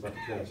mixed feelings about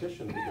the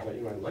transition, because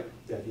I like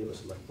the idea of a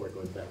select board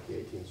going back to the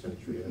 18th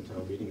century and a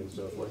town meeting and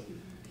so forth.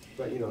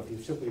 But if you're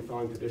simply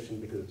following tradition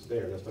because it's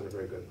there, that's not a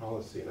very good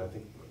policy. And I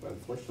think,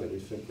 unfortunately, we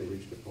simply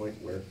reached a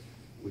point where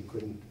we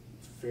couldn't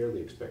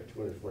fairly expect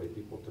 240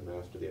 people to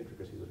master the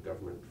intricacies of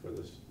government for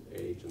this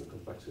age and the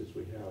complexities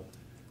we have.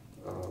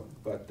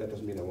 But that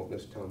doesn't mean I won't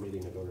miss town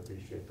meeting. I don't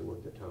appreciate the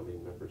work that town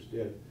meeting members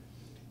did.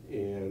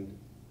 And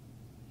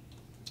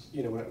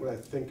when I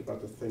think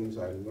about the things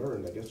I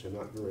learned, I guess they're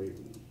not very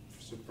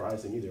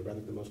surprising either, but I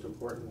think the most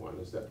important one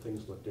is that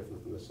things look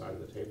different from the side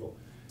of the table.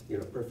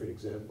 Perfect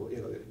example,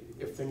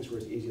 if things were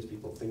as easy as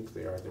people think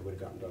they are, they would have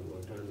gotten done a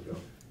long time ago.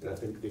 And I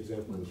think the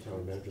example the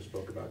town manager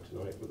spoke about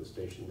tonight with the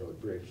Station Road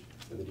Bridge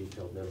and the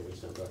detailed memo we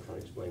sent out trying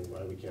to explain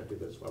why we can't do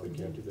this, why we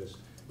can't do this.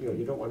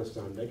 You don't want to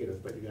sound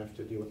negative, but you have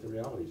to deal with the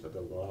realities of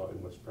the law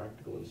and what's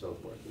practical and so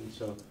forth. And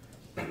so,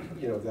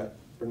 that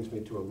brings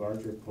me to a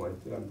larger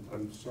point that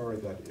I'm sorry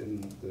that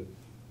in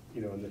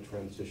the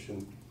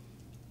transition,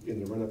 in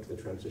the run-up to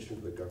the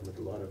transition to the government,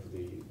 a lot of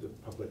the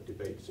public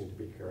debate seemed to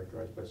be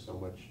characterized by so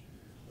much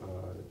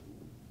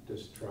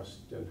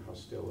distrust and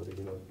hostility,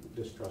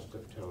 distrust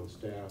of town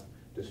staff,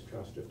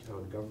 distrust of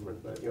town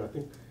government. But, I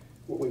think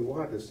what we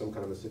want is some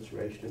kind of a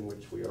situation in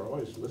which we are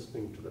always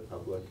listening to the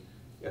public,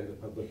 and the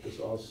public is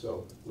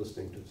also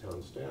listening to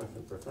town staff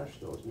and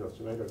professionals. It's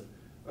a matter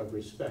of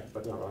respect,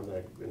 but not on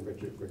that in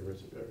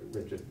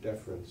rigid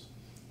deference.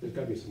 There's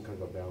got to be some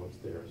kind of a balance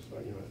there. So,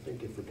 I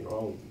think if we can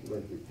all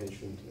learn to be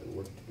patient and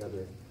work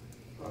together,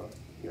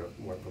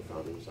 more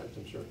profound insights,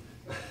 I'm sure.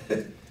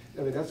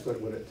 I mean, that's what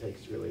it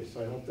takes, really.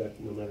 So I hope that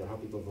no matter how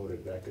people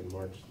voted back in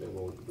March, they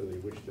won't really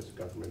wish this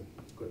government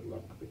good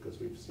luck, because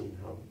we've seen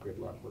how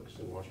gridlock works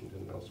in Washington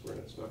and elsewhere,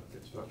 and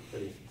it's not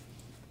pretty.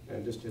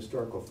 And just a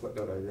historical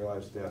footnote, I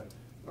realized that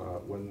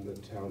when the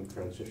town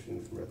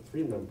transitioned from a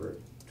 3-member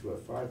to a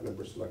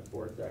 5-member select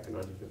board back in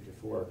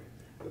 1954,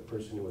 the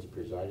person who was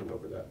presiding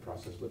over that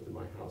process lived in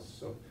my house.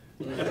 So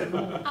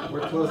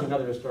we're closing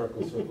another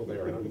historical circle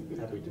there, and I'm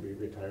happy to be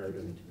retired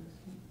and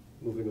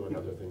moving on to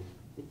other things.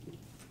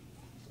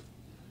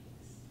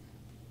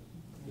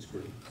 Ms.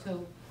 Green.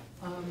 So,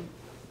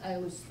 I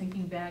was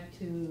thinking back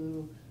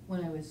to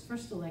when I was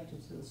first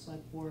elected to the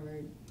select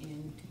board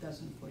in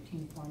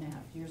 2014, 4.5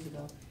 years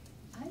ago.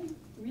 I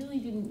really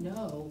didn't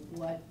know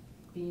what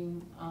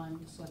being on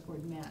the select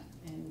board meant.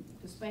 And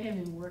despite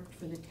having worked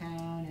for the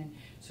town and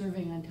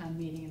serving on town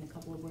meeting and a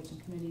couple of boards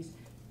and committees,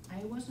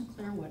 I wasn't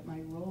clear what my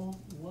role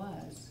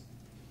was.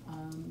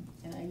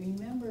 And I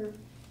remember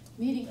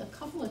meeting a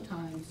couple of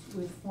times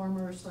with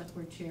former select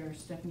board chair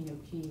Stephanie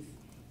O'Keefe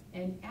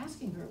and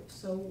asking her,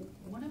 so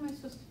what am I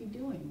supposed to be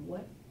doing?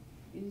 What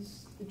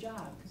is the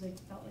job? Because I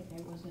felt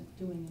like I wasn't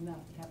doing enough.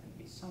 It happened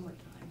to be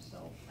summertime,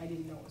 so I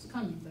didn't know it was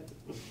coming. But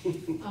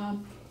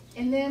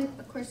and then,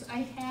 of course, I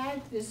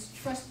had this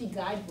trusty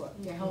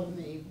guidebook that held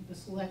me, the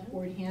select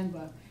board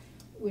handbook,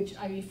 which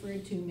I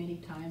referred to many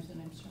times,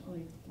 and I'm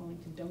certainly willing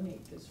to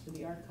donate this for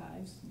the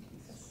archives.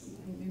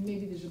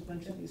 Maybe there's a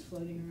bunch of these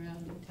floating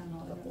around in town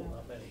hall, I don't know.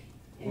 Not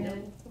many.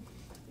 And,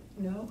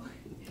 no?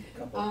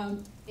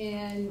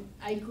 And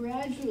I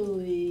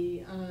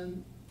gradually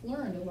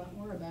learned a lot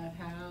more about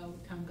how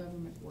town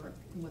government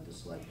works and what the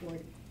select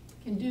board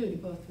can do to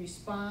both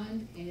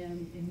respond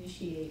and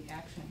initiate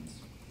actions.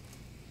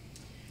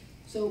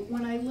 So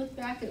when I look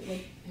back at what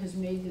has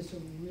made this a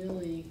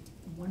really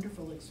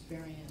wonderful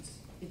experience,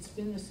 it's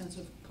been the sense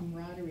of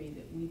camaraderie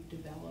that we've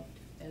developed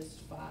as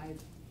a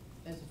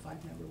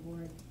 5-member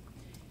board.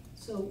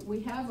 So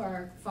we have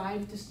our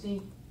 5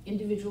 distinct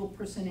individual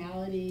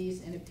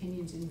personalities and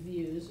opinions and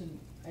views, and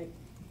I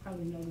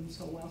probably know them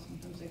so well,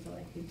 sometimes I feel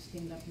like I could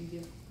stand up and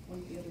give one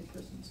of the other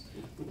person's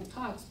little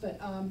talks,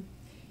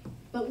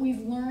 but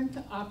we've learned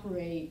to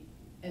operate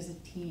as a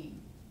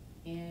team,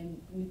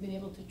 and we've been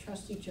able to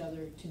trust each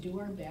other to do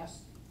our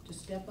best, to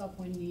step up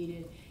when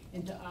needed,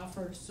 and to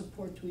offer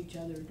support to each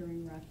other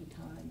during rocky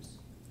times.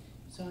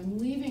 So I'm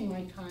leaving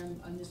my time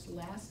on this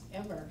last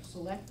ever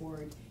select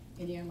board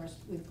in Amherst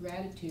with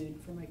gratitude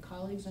for my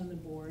colleagues on the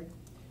board,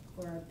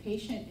 for our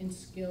patient and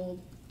skilled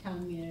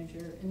town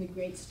manager, and the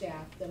great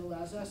staff that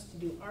allows us to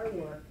do our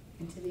work,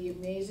 and to the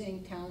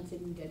amazing,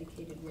 talented, and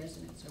dedicated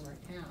residents of our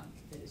town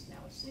that is now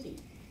a city.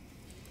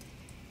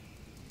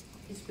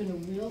 It's been a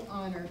real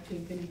honor to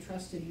have been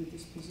entrusted with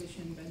this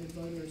position by the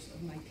voters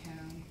of my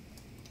town.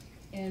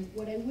 And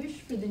what I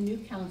wish for the new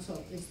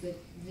council is that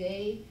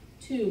they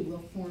too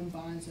will form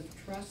bonds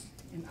of trust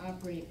and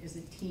operate as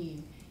a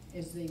team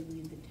as they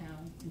lead the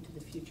town into the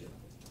future.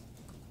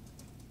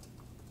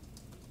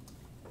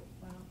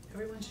 Wow,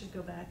 everyone should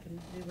go back and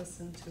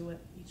re-listen to what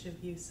each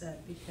of you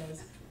said,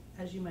 because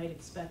as you might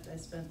expect, I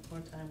spent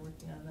more time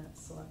working on that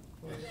select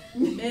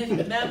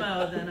board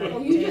memo than I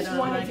You did just on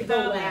my wanted to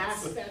go comments.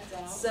 last, that's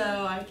all.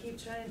 So I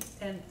keep trying,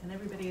 and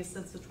everybody has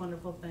said such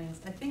wonderful things.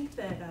 I think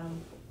that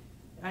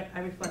I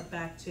reflect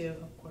back to,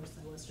 of course,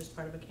 I was just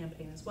part of a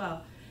campaign as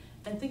well,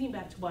 and thinking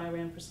back to why I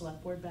ran for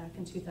select board back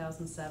in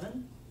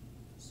 2007,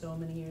 so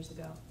many years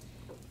ago.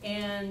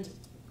 And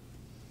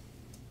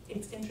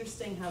it's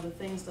interesting how the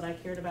things that I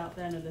cared about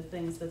then are the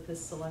things that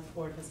this select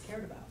board has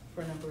cared about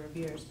for a number of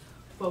years.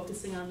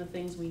 Focusing on the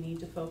things we need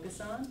to focus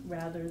on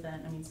rather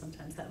than, I mean,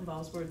 sometimes that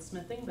involves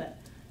wordsmithing, but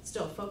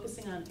still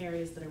focusing on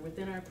areas that are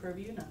within our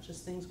purview, not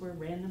just things we're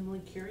randomly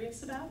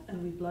curious about,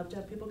 and we'd love to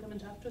have people come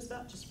and talk to us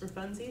about just for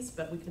funsies,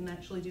 but we couldn't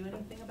actually do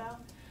anything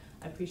about.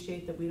 I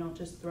appreciate that we don't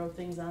just throw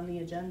things on the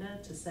agenda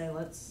to say,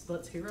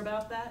 let's hear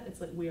about that.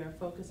 It's like we are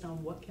focused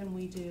on what can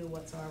we do,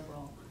 what's our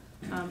role.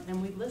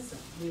 And we listen.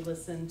 We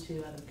listen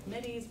to other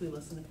committees, we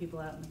listen to people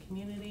out in the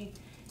community,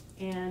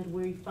 and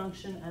we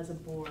function as a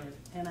board.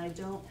 And I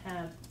don't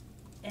have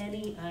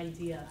any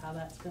idea how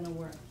that's gonna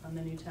work on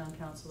the new town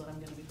council that I'm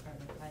gonna be part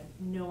of. I have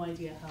no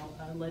idea how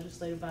a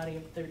legislative body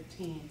of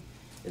 13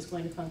 is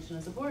going to function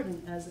as a board.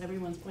 And as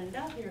everyone's pointed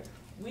out here,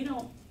 we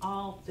don't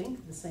all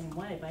think the same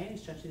way by any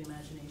stretch of the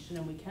imagination,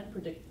 and we can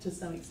predict to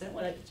some extent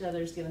what each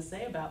other's gonna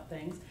say about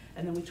things,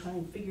 and then we try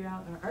and figure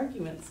out our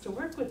arguments to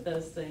work with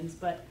those things.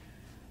 But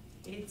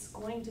it's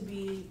going to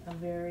be a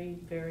very,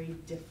 very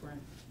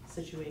different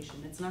situation.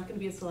 It's not gonna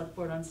be a select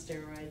board on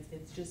steroids,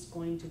 it's just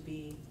going to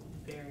be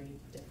very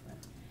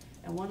different.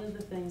 And one of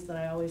the things that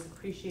I always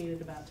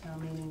appreciated about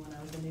town meeting when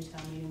I was a new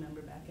town meeting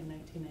member back in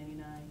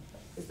 1999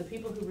 is the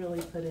people who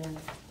really put in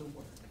the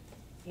work.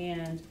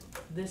 And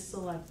this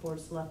select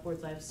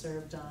boards I've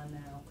served on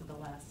now for the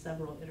last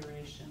several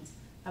iterations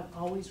have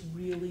always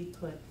really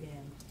put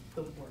in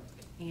the work.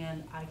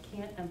 And I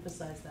can't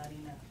emphasize that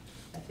enough.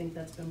 I think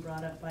that's been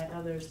brought up by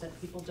others, that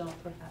people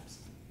don't perhaps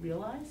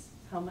realize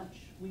how much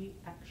we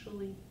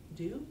actually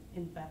do.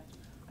 In fact,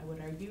 I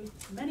would argue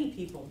many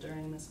people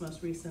during this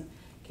most recent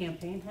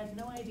campaign had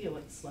no idea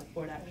what the select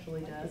board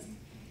actually does.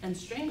 And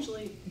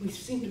strangely, we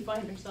seem to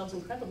find ourselves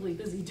incredibly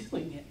busy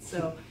doing it.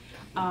 So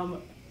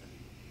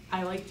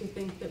I like to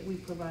think that we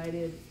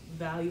provided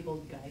valuable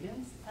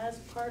guidance as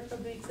part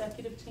of the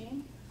executive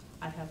team.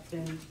 I have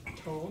been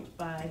told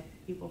by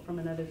people from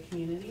another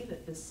community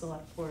that this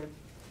select board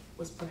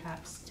was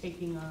perhaps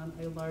taking on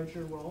a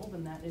larger role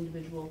than that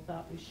individual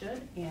thought we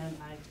should, and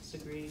I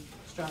disagree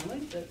strongly.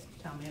 The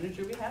town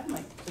manager we have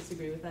might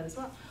disagree with that as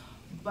well.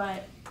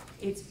 But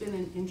it's been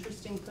an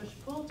interesting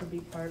push-pull to be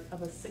part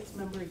of a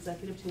 6-member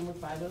executive team where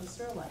 5 of us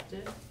are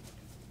elected.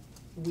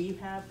 We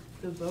have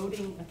the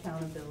voting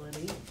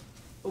accountability,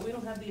 but we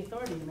don't have the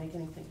authority to make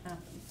anything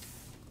happen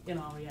in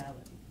all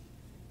reality.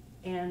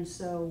 And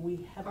so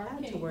we have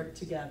had to work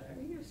together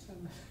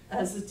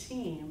as a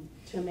team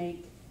to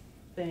make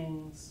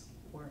things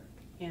work.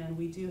 And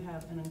we do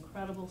have an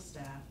incredible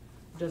staff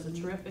who does a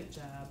terrific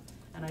job.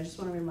 And I just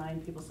want to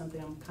remind people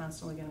something I'm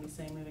constantly going to be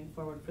saying moving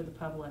forward for the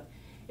public.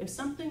 If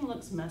something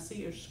looks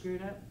messy or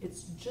screwed up,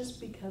 it's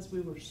just because we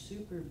were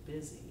super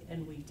busy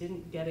and we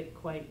didn't get it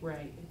quite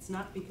right. It's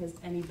not because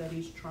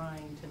anybody's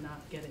trying to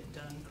not get it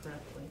done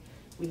correctly.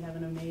 We have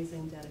an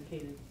amazing,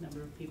 dedicated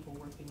number of people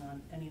working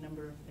on any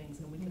number of things,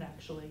 and we could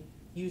actually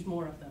use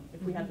more of them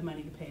if we had the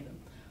money to pay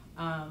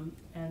them.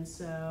 And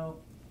so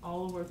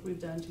all the work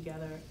we've done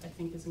together, I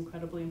think, is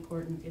incredibly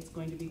important. It's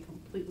going to be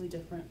completely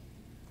different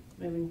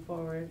moving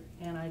forward,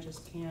 and I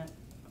just can't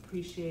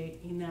appreciate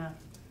enough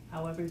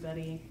how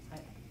everybody,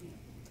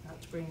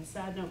 not to bring a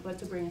sad note, but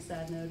to bring a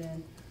sad note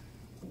in,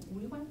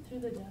 we went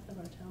through the death of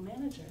our town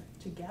manager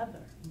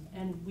together,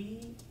 and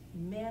we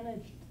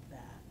managed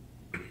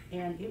that.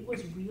 And it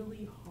was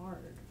really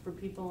hard for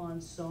people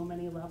on so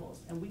many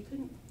levels, and we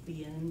couldn't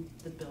be in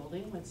the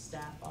building with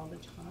staff all the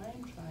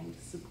time trying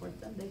to support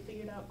them. They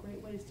figured out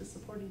great ways to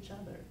support each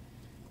other,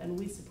 and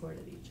we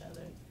supported each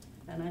other.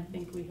 And I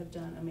think we have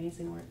done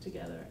amazing work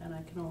together, and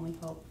I can only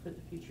hope for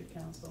the future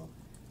council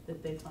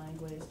that they find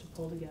ways to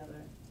pull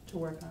together, to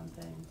work on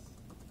things,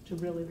 to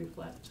really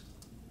reflect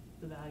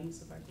the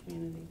values of our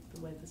community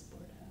the way this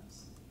board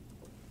has.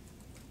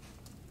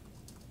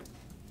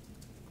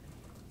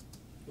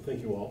 Well,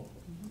 thank you all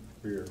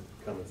for your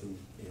comments and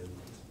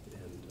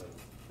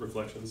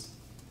reflections.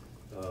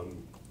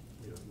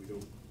 We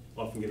don't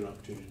often get an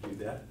opportunity to do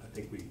that. I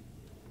think we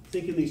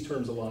think in these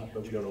terms a lot,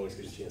 but we don't always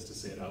get a chance to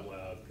say it out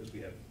loud because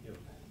we have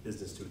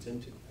business to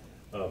attend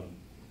to.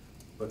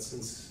 But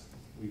since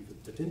we've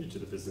attended to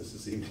the business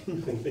this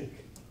evening, I think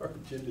our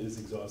agenda is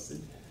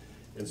exhausted.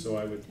 And so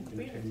I would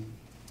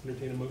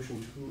entertain a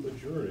motion to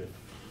adjourn if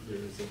there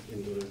is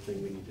any other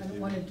thing we need to do. I don't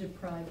want to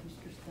deprive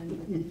Mr.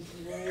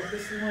 Spencer.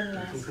 This is one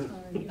last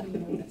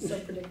time, it's so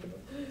predictable.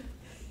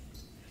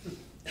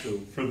 So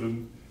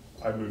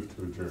I move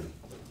to adjourn.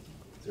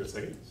 Is there a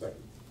second?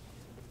 Second.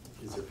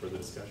 Is there further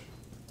discussion?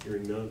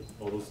 Hearing none.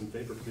 All those in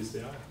favor, please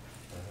say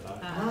aye.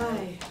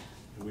 Aye.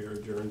 And we are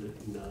adjourned at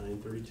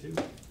 9:32.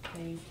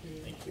 Thank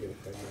you. Thank you.